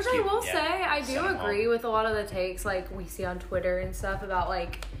 Which I will say, I do agree with a lot of the takes we see on Twitter and stuff about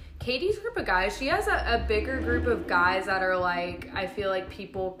Katie's group of guys. She has a bigger group of guys that are I feel like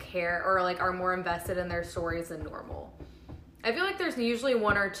people care or are more invested in their stories than normal. I feel like there's usually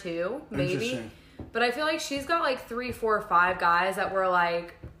 1 or 2, maybe. But I feel like she's got 3, 4, 5 guys that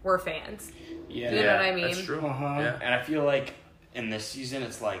we're fans. Yeah. You know what I mean? That's true. Yeah. And I feel in this season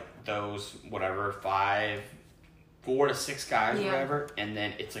it's those 4 to 6 guys or whatever, and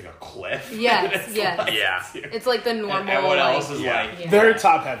then it's a cliff. Yes, yes. It's the normal. And everyone else is very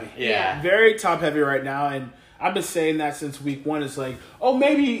top heavy. Yeah. Very top heavy right now, and I've been saying that since week 1. It's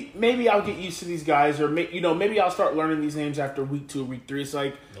maybe I'll get used to these guys, or maybe I'll start learning these names after week 2 or week 3. It's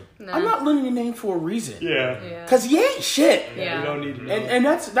I'm not learning your name for a reason. Yeah. Because you ain't shit. Yeah. You don't need to know. And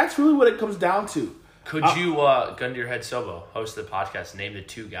that's really what it comes down to. Could you, gun to your head, Sobo, host the podcast, name the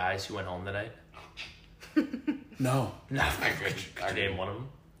 2 guys who went home tonight? No. Could you name one of them?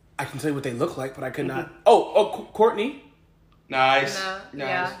 I can tell you what they look like, but I could not. Oh, Courtney. Nice. No,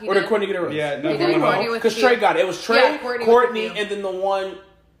 yeah. Or did Courtney get a rose? Yeah, no. Because Trey got it. It was Trey, Courtney, and and then the one.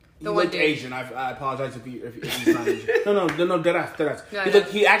 He looked Asian. I apologize if he's not Asian. No, deadass. No,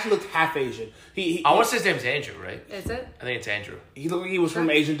 he actually looked half Asian. I want to say his name's Andrew, right? Is it? I think it's Andrew. He looked like he was from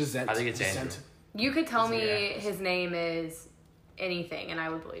Asian descent. I think it's Andrew. You could tell me his name is anything, and I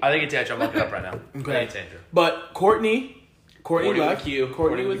would believe I think it's Andrew. I'm looking it up right now. Okay. I think it's Andrew. But Courtney left.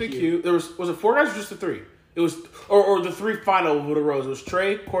 Courtney with a Q. There was it 4 guys or just the 3? It was or the 3 final with a rose. It was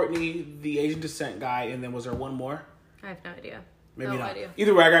Trey, Courtney, the Asian descent guy, and then was there one more? I have no idea. Maybe no not. idea.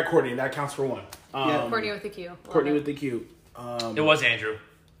 Either way, I got Courtney. That counts for 1. Courtney with the Q. Courtney with the Q. It was Andrew.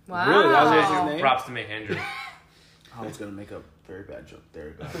 Wow. Really? That was Andrew's name? Props to me, Andrew. I was gonna make a very bad joke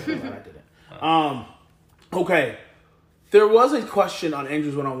there, but I'm glad I didn't. Okay. There was a question on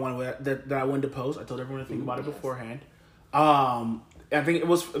Andrew's one-on-one that I wanted to post. I told everyone to think about it beforehand. I think it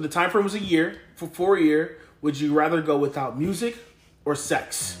was the time frame was a year. For a year, would you rather go without music or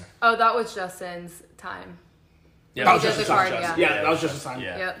sex? Oh, that was Justin's time. Yeah, that was just Justin's the time. card, Yeah, that was Justin's time.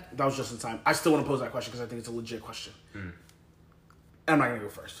 Yeah. Yep. That was Justin's time. I still want to pose that question because I think it's a legit question. I'm not gonna go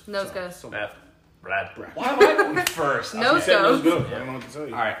first. Nose goes. Brad. Why am I going first? Nose Nose goes. go. I don't know what to tell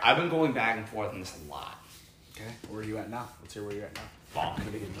you. All right, I've been going back and forth on this a lot. Okay, where are you at now? Let's hear where you're at now.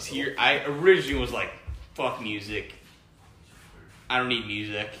 Bonk. Here, I originally was fuck music. I don't need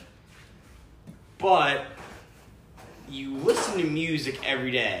music. But you listen to music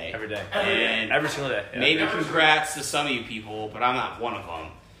every day. Every day. And every single day. Yeah. Maybe congrats to some of you people, but I'm not one of them.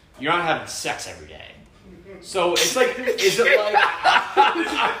 You're not having sex every day. So it's is it like...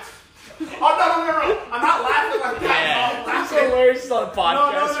 Oh, no. I'm not laughing like that. Yeah. It's hilarious on a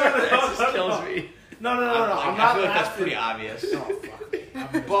podcast. No. It just kills me. No. I I'm not feel like that's laughing. pretty obvious. Oh,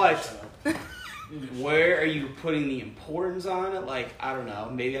 fuck. But where are you putting the importance on it? I don't know.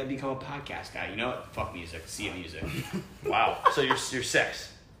 Maybe I'd become a podcast guy. You know what? Fuck music. See ya music. Wow. So you're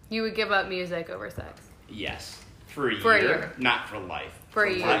sex. You would give up music over sex. Yes. For a year. Not for life. For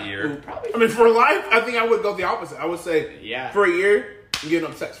a year. Ooh, probably. I mean, for life, I think I would go the opposite. I would say, Yeah. for a year, I'm giving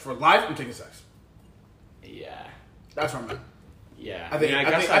up sex. For life, I'm taking sex. Yeah. That's where I'm at. Yeah. I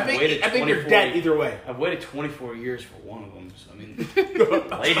think you're dead either way. I've waited 24 years for one of them, so I mean...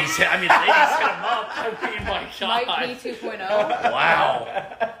 ladies hit him up. I mean, my God. Mike P 2.0.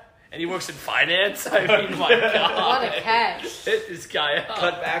 Wow. And he works in finance? I mean, my God. What a catch. Hit this guy up.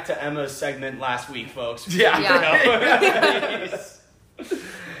 Cut back to Emma's segment last week, folks. Yeah.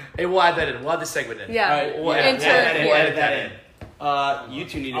 Hey, we'll add that in. We'll add the segment in. Yeah. Right, We'll edit that in. You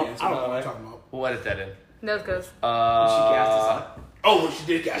two need to I answer, don't know by the what way. I'm talking about. We'll edit that in. Nose goes. She gassed us up. Oh, she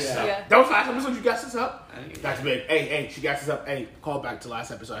did gas us up. Yeah. That was last episode you gassed us up? I think That's big. Hey, she gassed us up. Hey, call back to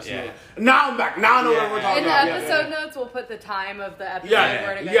last episode. I see Yeah. it. Now I'm back. Now I know what we're talking In the about. episode notes, we'll put the time of the episode Yeah.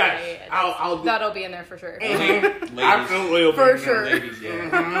 where to go. Yes. Right? I'll That'll be in there for sure. Ladies. Absolutely. will be For in there. sure. Ladies,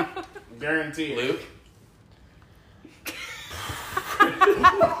 yeah. Guarantee it. Luke?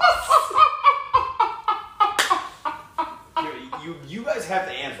 You guys have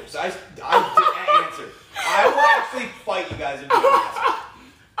to answer. So I didn't answer. I will actually fight you guys if you don't answer.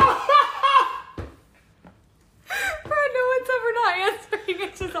 Brad, no one's ever not answering.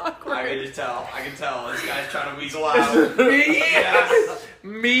 It's just awkward. I can just tell. I can tell. This guy's trying to weasel out. Me? Yes.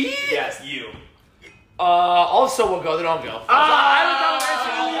 Me? Yes, you. Also, we'll go. Then I'll go. I don't know the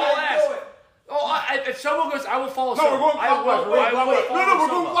answer. I'll ask. Do it. If someone goes, I will follow. No, we're going clockwise. We're going clockwise. follow No, we're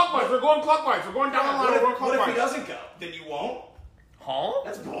Solo. going clockwise. We're going clockwise. We're going down the line. We're going What if clockwise. he doesn't go? Then you won't? Huh?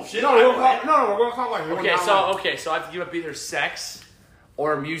 That's bullshit. No, we're going clockwise. We're going clockwise. We're going Okay, down the line. so I have to give up either sex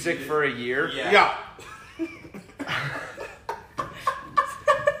or music for a year. Yeah.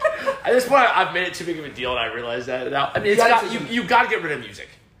 At this point, I've made it too big of a deal, and I realize that now. I mean, you got to get rid of music.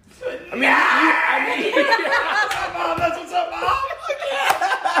 I mean, That's what's up, Mom.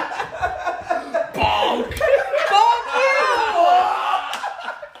 bonk.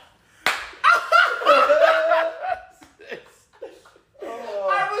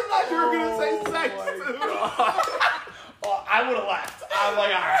 I was not sure you were going to say sex. Oh, I would have left. I'm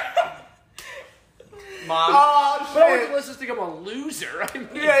like, all right. Mom. Oh, But I shit. would let's just think I'm a loser. I mean,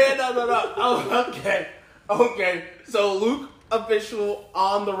 No. Oh, okay. So Luke, official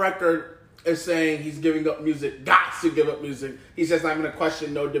on the record, is saying he's giving up music. Got to give up music. He says not even a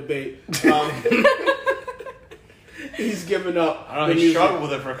question, no debate. He's giving up. I don't know. the He music. struggled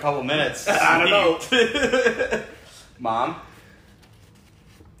with it for a couple minutes. I don't know. Mom.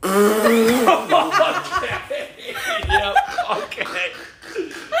 yep. Okay.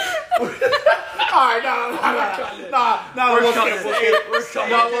 All right, no. We'll skip. We're cutting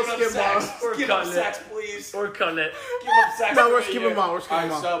No, it. we'll skip on. We're Give up cutting sex, it. please. We're cutting it. Give up sex. No, we're for a skipping year. on. We're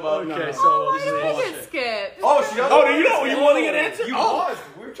skipping on. Okay, so Why this is did I bullshit. get skipped? Oh, she doesn't. Oh, do you know? You want to get an answer? You Oh. paused.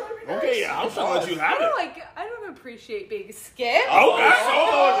 We were trying to be nice. Okay, yeah. I was trying to let you I have it. don't appreciate being skipped. Okay.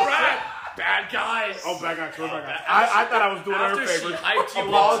 Oh, Bad guys. Oh, bad guys. We're bad guys. I thought I was doing her After she favor. hyped you up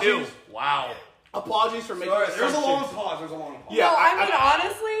Apologies. too. Wow. Apologies for making Sorry, there's a long assumptions. pause. There's a long pause. Yeah, No, I mean,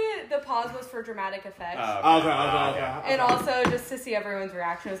 honestly, the pause was for dramatic effect. Okay. And also, just to see everyone's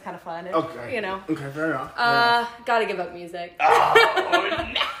reaction was kind of fun. And, Okay. You know. Okay, fair enough. Gotta give up music.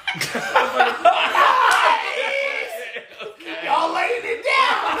 Y'all laying it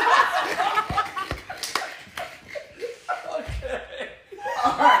down.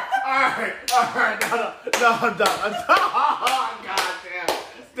 All right. No. Oh, God damn.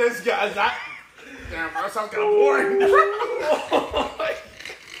 This guy's not. Damn, bro, sounds kind of boring.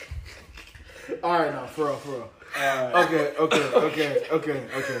 All right, no, for real. Okay.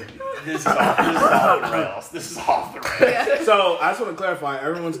 This is off the rails. This is off the rails. So I just want to clarify.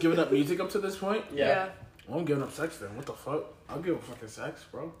 Everyone's giving up music up to this point. Yeah. Well, I'm giving up sex then. What the fuck? I'll give up fucking sex,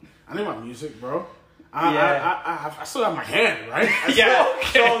 bro. I need my music, bro. Yeah. I still have my hand, right? Yeah.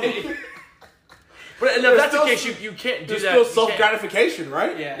 But if that's the case, you can't do There's that. still You can't- self-gratification,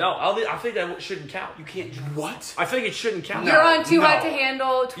 right? Yeah. No, I think that shouldn't count. You can't. What? I think it shouldn't count. You're on Too No. Hot to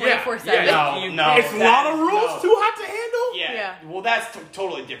Handle 24/7. Yeah. No. It's a lot of rules. Too hot to handle. Yeah. Yeah. Well, that's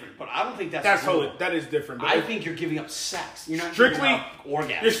totally different. But I don't think that's. That's the rule. totally. That is different. I think you're giving up sex. You're not Strictly- giving up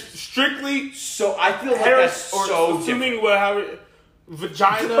orgasm. you're strictly So I feel like Harris that's or so different. assuming we'll have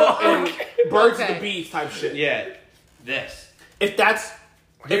vagina and birds of Okay. the bees type shit. Yeah. This. If that's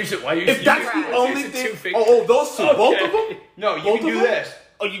Why use if that's Right. the only Use the thing. two fingers. Oh, those two, both of them. No, you Both can of do them? this.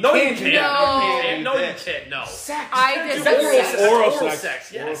 Oh, you No, you can't do can't. that. No. No, you can't. No. Sex. I Oral disagree. sex. Oral Oral sex.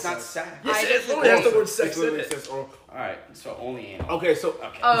 sex. Well, it's Yes. not sex. Yes, I it disagree. literally has the word It sex in literally it. says oral. All right. So only anal. Okay, so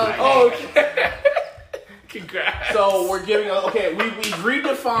Okay. Oh, Okay. Congrats. so we're giving up. Okay, we've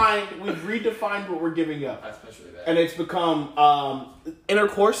redefined what we're giving up, That's really bad. and it's become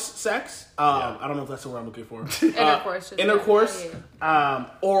intercourse sex. I don't know if that's the word I'm looking for. Intercourse. Just Intercourse, Yeah.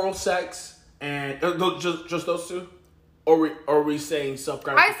 oral sex, and just those two. Or are we saying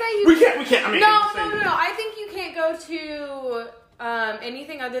self-gratification? I say you. We can't. I mean, No. I think you can't go to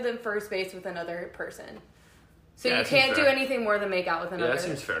anything other than first base with another person. So Yeah, you that seems can't do fair. anything more than make out with another. that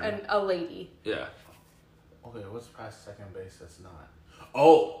seems fair to me. A lady. Yeah. Okay, what's past second base? That's not.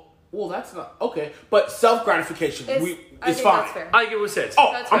 Oh, well, that's not okay. But self-gratification, I it's think fine. That's fair. I give it 6.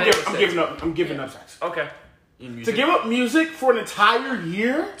 Oh, That's I'm fine. giving up. I'm giving up sex. Okay. To give up music for an entire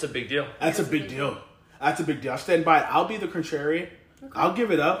year, It's a big deal. that's a big deal. That's a big deal. I stand by it. I'll be the contrarian. Okay. I'll give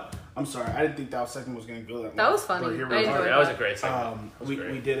it up. I'm sorry. I didn't think that segment was going to go that long. That was funny. But here I we are. enjoyed That was a great segment.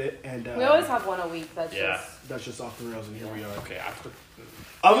 We did it, and We always have one a week. that's just off the rails, and here we are. Okay,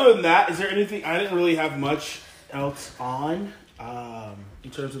 Other than that, is there anything? I didn't really have much else on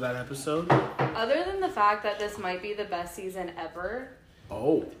in terms of that episode. Other than the fact that this might be the best season ever.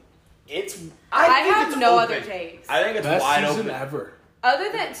 Oh, I have no other takes. I think it's best wide season open. ever.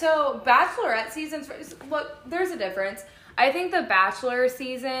 Other than Bachelorette seasons. Look, there's a difference. I think the Bachelor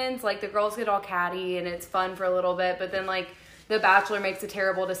seasons, like the girls get all catty and it's fun for a little bit, but then like the Bachelor makes a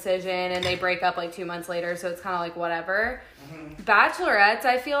terrible decision and they break up like 2 months later, so it's kind of like whatever. Mm-hmm. Bachelorettes,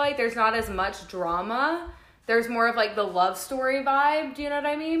 I feel like there's not as much drama. There's more of like the love story vibe. Do you know what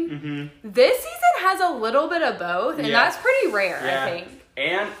I mean? Mm-hmm. This season has a little bit of both, and that's pretty rare. Yeah. I think.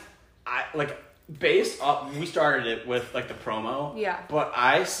 And based off, we started it with like the promo. Yeah. But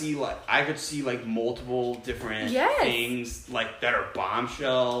I could see like multiple different things like that are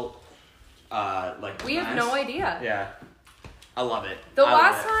bombshell. Like we have no idea. Yeah. I love it. The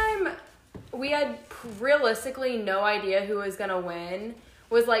last time we had realistically no idea who was gonna win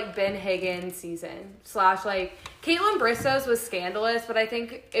was like Ben Higgins season / like Caitlin Bristow's was scandalous, but I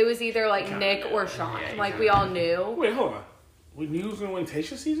think it was either like Nick or Sean. Like we all knew. Wait, hold on. We knew who was gonna win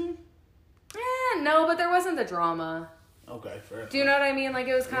Tayshia's season? No, but there wasn't the drama. Okay, fair. Do you know what I mean? Like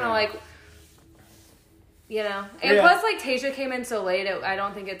it was kind of like, you know. And plus, like Tayshia came in so late, I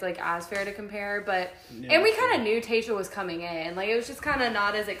don't think it's like as fair to compare. But and we kind of knew Tayshia was coming in. Like it was just kind of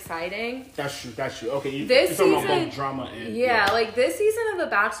not as exciting. That's true. Okay, this you're talking season, about both drama and like this season of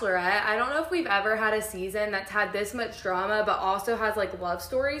The Bachelorette, I don't know if we've ever had a season that's had this much drama, but also has like love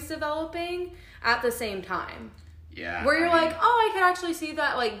stories developing at the same time. Yeah. Where you're like, oh, I can actually see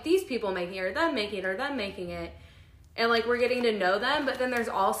that, like, these people making it, or them making it. And, like, we're getting to know them, but then there's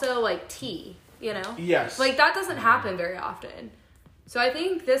also, like, tea, you know? Yes. Like, that doesn't happen very often. So I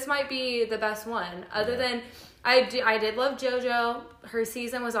think this might be the best one. Other than, I did love JoJo. Her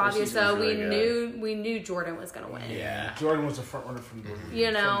season was obvious, though. Really we knew Jordan was going to win. Yeah. Jordan was a front runner from the,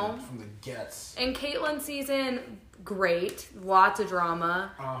 from the gets. And Caitlin's season, great. Lots of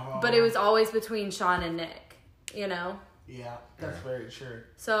drama. But it was always between Sean and Nick. You know? Yeah, that's very true.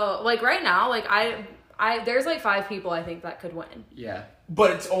 So, like, right now, like, I there's, like, 5 people I think that could win. Yeah.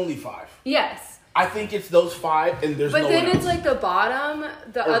 But it's only 5. Yes. I think it's those 5, and there's but no then one it's, else. like, the bottom,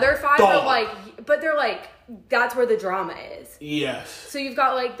 the other 5 are, like, but they're, like, that's where the drama is. Yes. So you've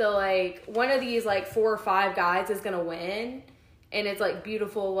got, like, the, like, one of these, like, 4 or 5 guys is going to win, and it's, like,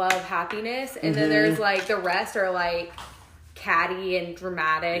 beautiful love, happiness, and then there's, like, the rest are, like, catty and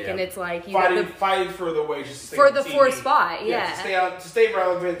dramatic, and it's like you fighting for the way just for the 4th spot, to stay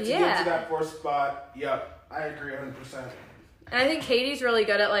relevant, to get to that 4th spot. Yep, I agree 100%. And I think Katie's really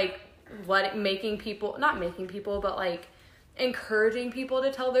good at like not making people, but like encouraging people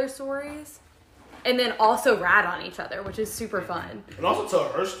to tell their stories, and then also rat on each other, which is super fun. And also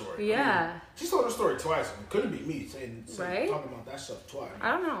tell her story. Yeah. I mean, she told her story twice. It couldn't be me saying right? talking about that stuff twice.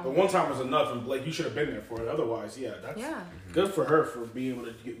 I don't know. The one time was enough, and Blake, you should have been there for it. Otherwise, that's good for her for being able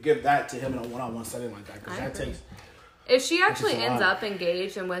to give that to him in a one-on-one setting like that. Because that takes. If she actually ends up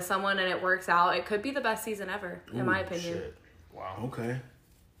engaged and with someone and it works out, it could be the best season ever, in my opinion. Shit. Wow. Okay.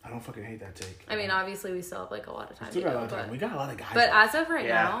 I don't fucking hate that take. I mean, obviously, we still have like a lot of time. We got a lot of guys. But as of right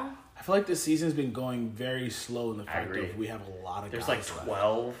now, I feel like this season's been going very slow in the fact that we have a lot of guys. There's like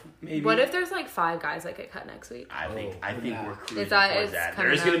 12, maybe. What if there's like 5 guys that get cut next week? I think we're cruising towards that.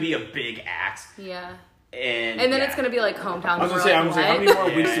 There's going to be a big axe. Yeah. And then it's going to be like hometowns. I was going to say, how many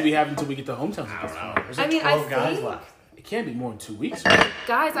more weeks do we have until we get to hometowns? I don't know. There's like 12 guys left. It can't be more than 2 weeks.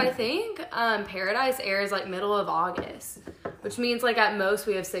 Guys, I think Paradise airs like middle of August, which means like at most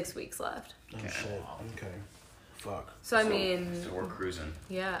we have 6 weeks left. Oh, shit. Okay. Fuck. So I mean... So we're cruising.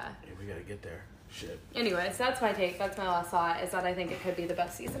 Yeah. We got to get there. Shit. Anyways, that's my take. That's my last thought, is that I think it could be the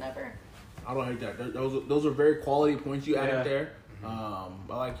best season ever. I don't hate that. Those are very quality points you added there. I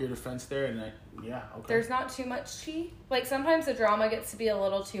like your defense there, and okay. There's not too much tea. Like, sometimes the drama gets to be a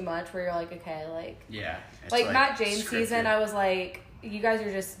little too much, where you're like, okay, like... Yeah. Like, Matt James' season, I was like, you guys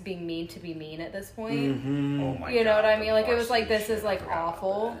are just being mean to be mean at this point. Mm-hmm. Oh my God. You know what I mean? Like, it was like, this is, like,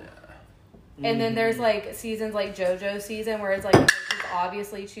 awful. And then there's like seasons like JoJo's season where it's like he's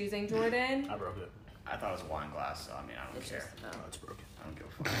obviously choosing Jordan. I broke it. I thought it was a wine glass, so I mean, I don't care. No, it's broken. I don't give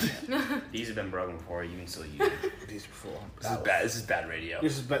a fuck. These have been broken before. You can still use them. These are full. This is bad radio.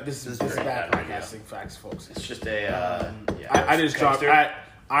 This is bad. This is bad podcasting facts, folks. It's just a. I just dropped.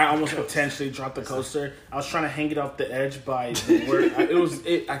 I almost potentially dropped the coaster. I was trying to hang it off the edge by the word.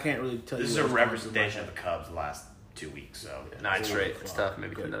 I can't really tell you. This is a representation of the Cubs the last 2 weeks, so 9 straight. It's tough.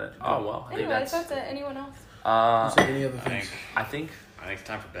 Maybe couldn't do that. Oh well. Anyways, that's it. Anyone else? Any other things? I think it's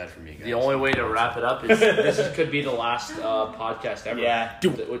time for bed for me, guys. the only way to wrap it up is could be the last podcast ever. Yeah,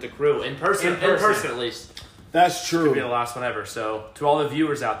 with the crew in person at least. That's true. Could be the last one ever. So to all the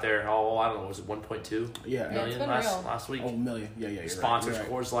viewers out there, I don't know, was it 1.2 million last week? Oh, million. Yeah. Sponsors, right.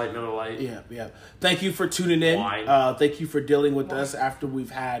 Coors Light, Miller Lite. Yeah. Thank you for tuning in. Thank you for dealing with us after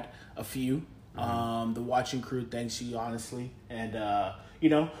we've had a few. The watching crew thanks you honestly, and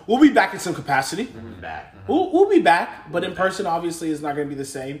we'll be back in some capacity. We'll be back, but in person, obviously, it's not going to be the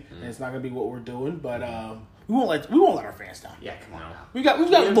same, and it's not going to be what we're doing. But we won't let our fans down. Yeah, come on. We've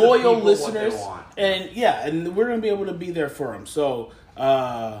got loyal listeners, and we're going to be able to be there for them. So,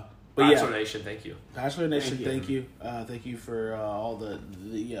 Bachelor Nation, thank you. Bachelor Nation, thank you. Thank you for all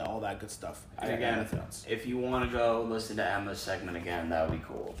all that good stuff. Again, if you want to go listen to Emma's segment again, that would be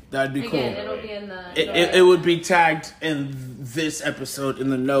cool. That'd be cool. Again, it'll be in the. It would be tagged in this episode in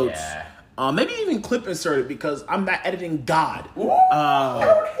the notes. Yeah. Maybe even clip inserted because I'm not editing God.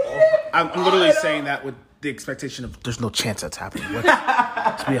 I'm literally saying that with the expectation of there's no chance that's happening. To be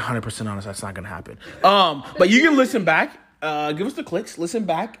 100% honest, that's not going to happen. But you can listen back. Give us the clicks. Listen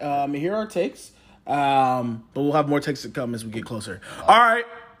back. Hear our takes. But we'll have more takes to come as we get closer. All right.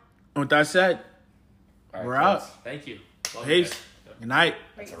 With that said, we're out. Thank you. Peace. Good night.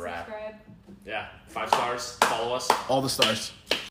 That's a wrap. Subscribe. Yeah. 5 stars. Follow us. All the stars.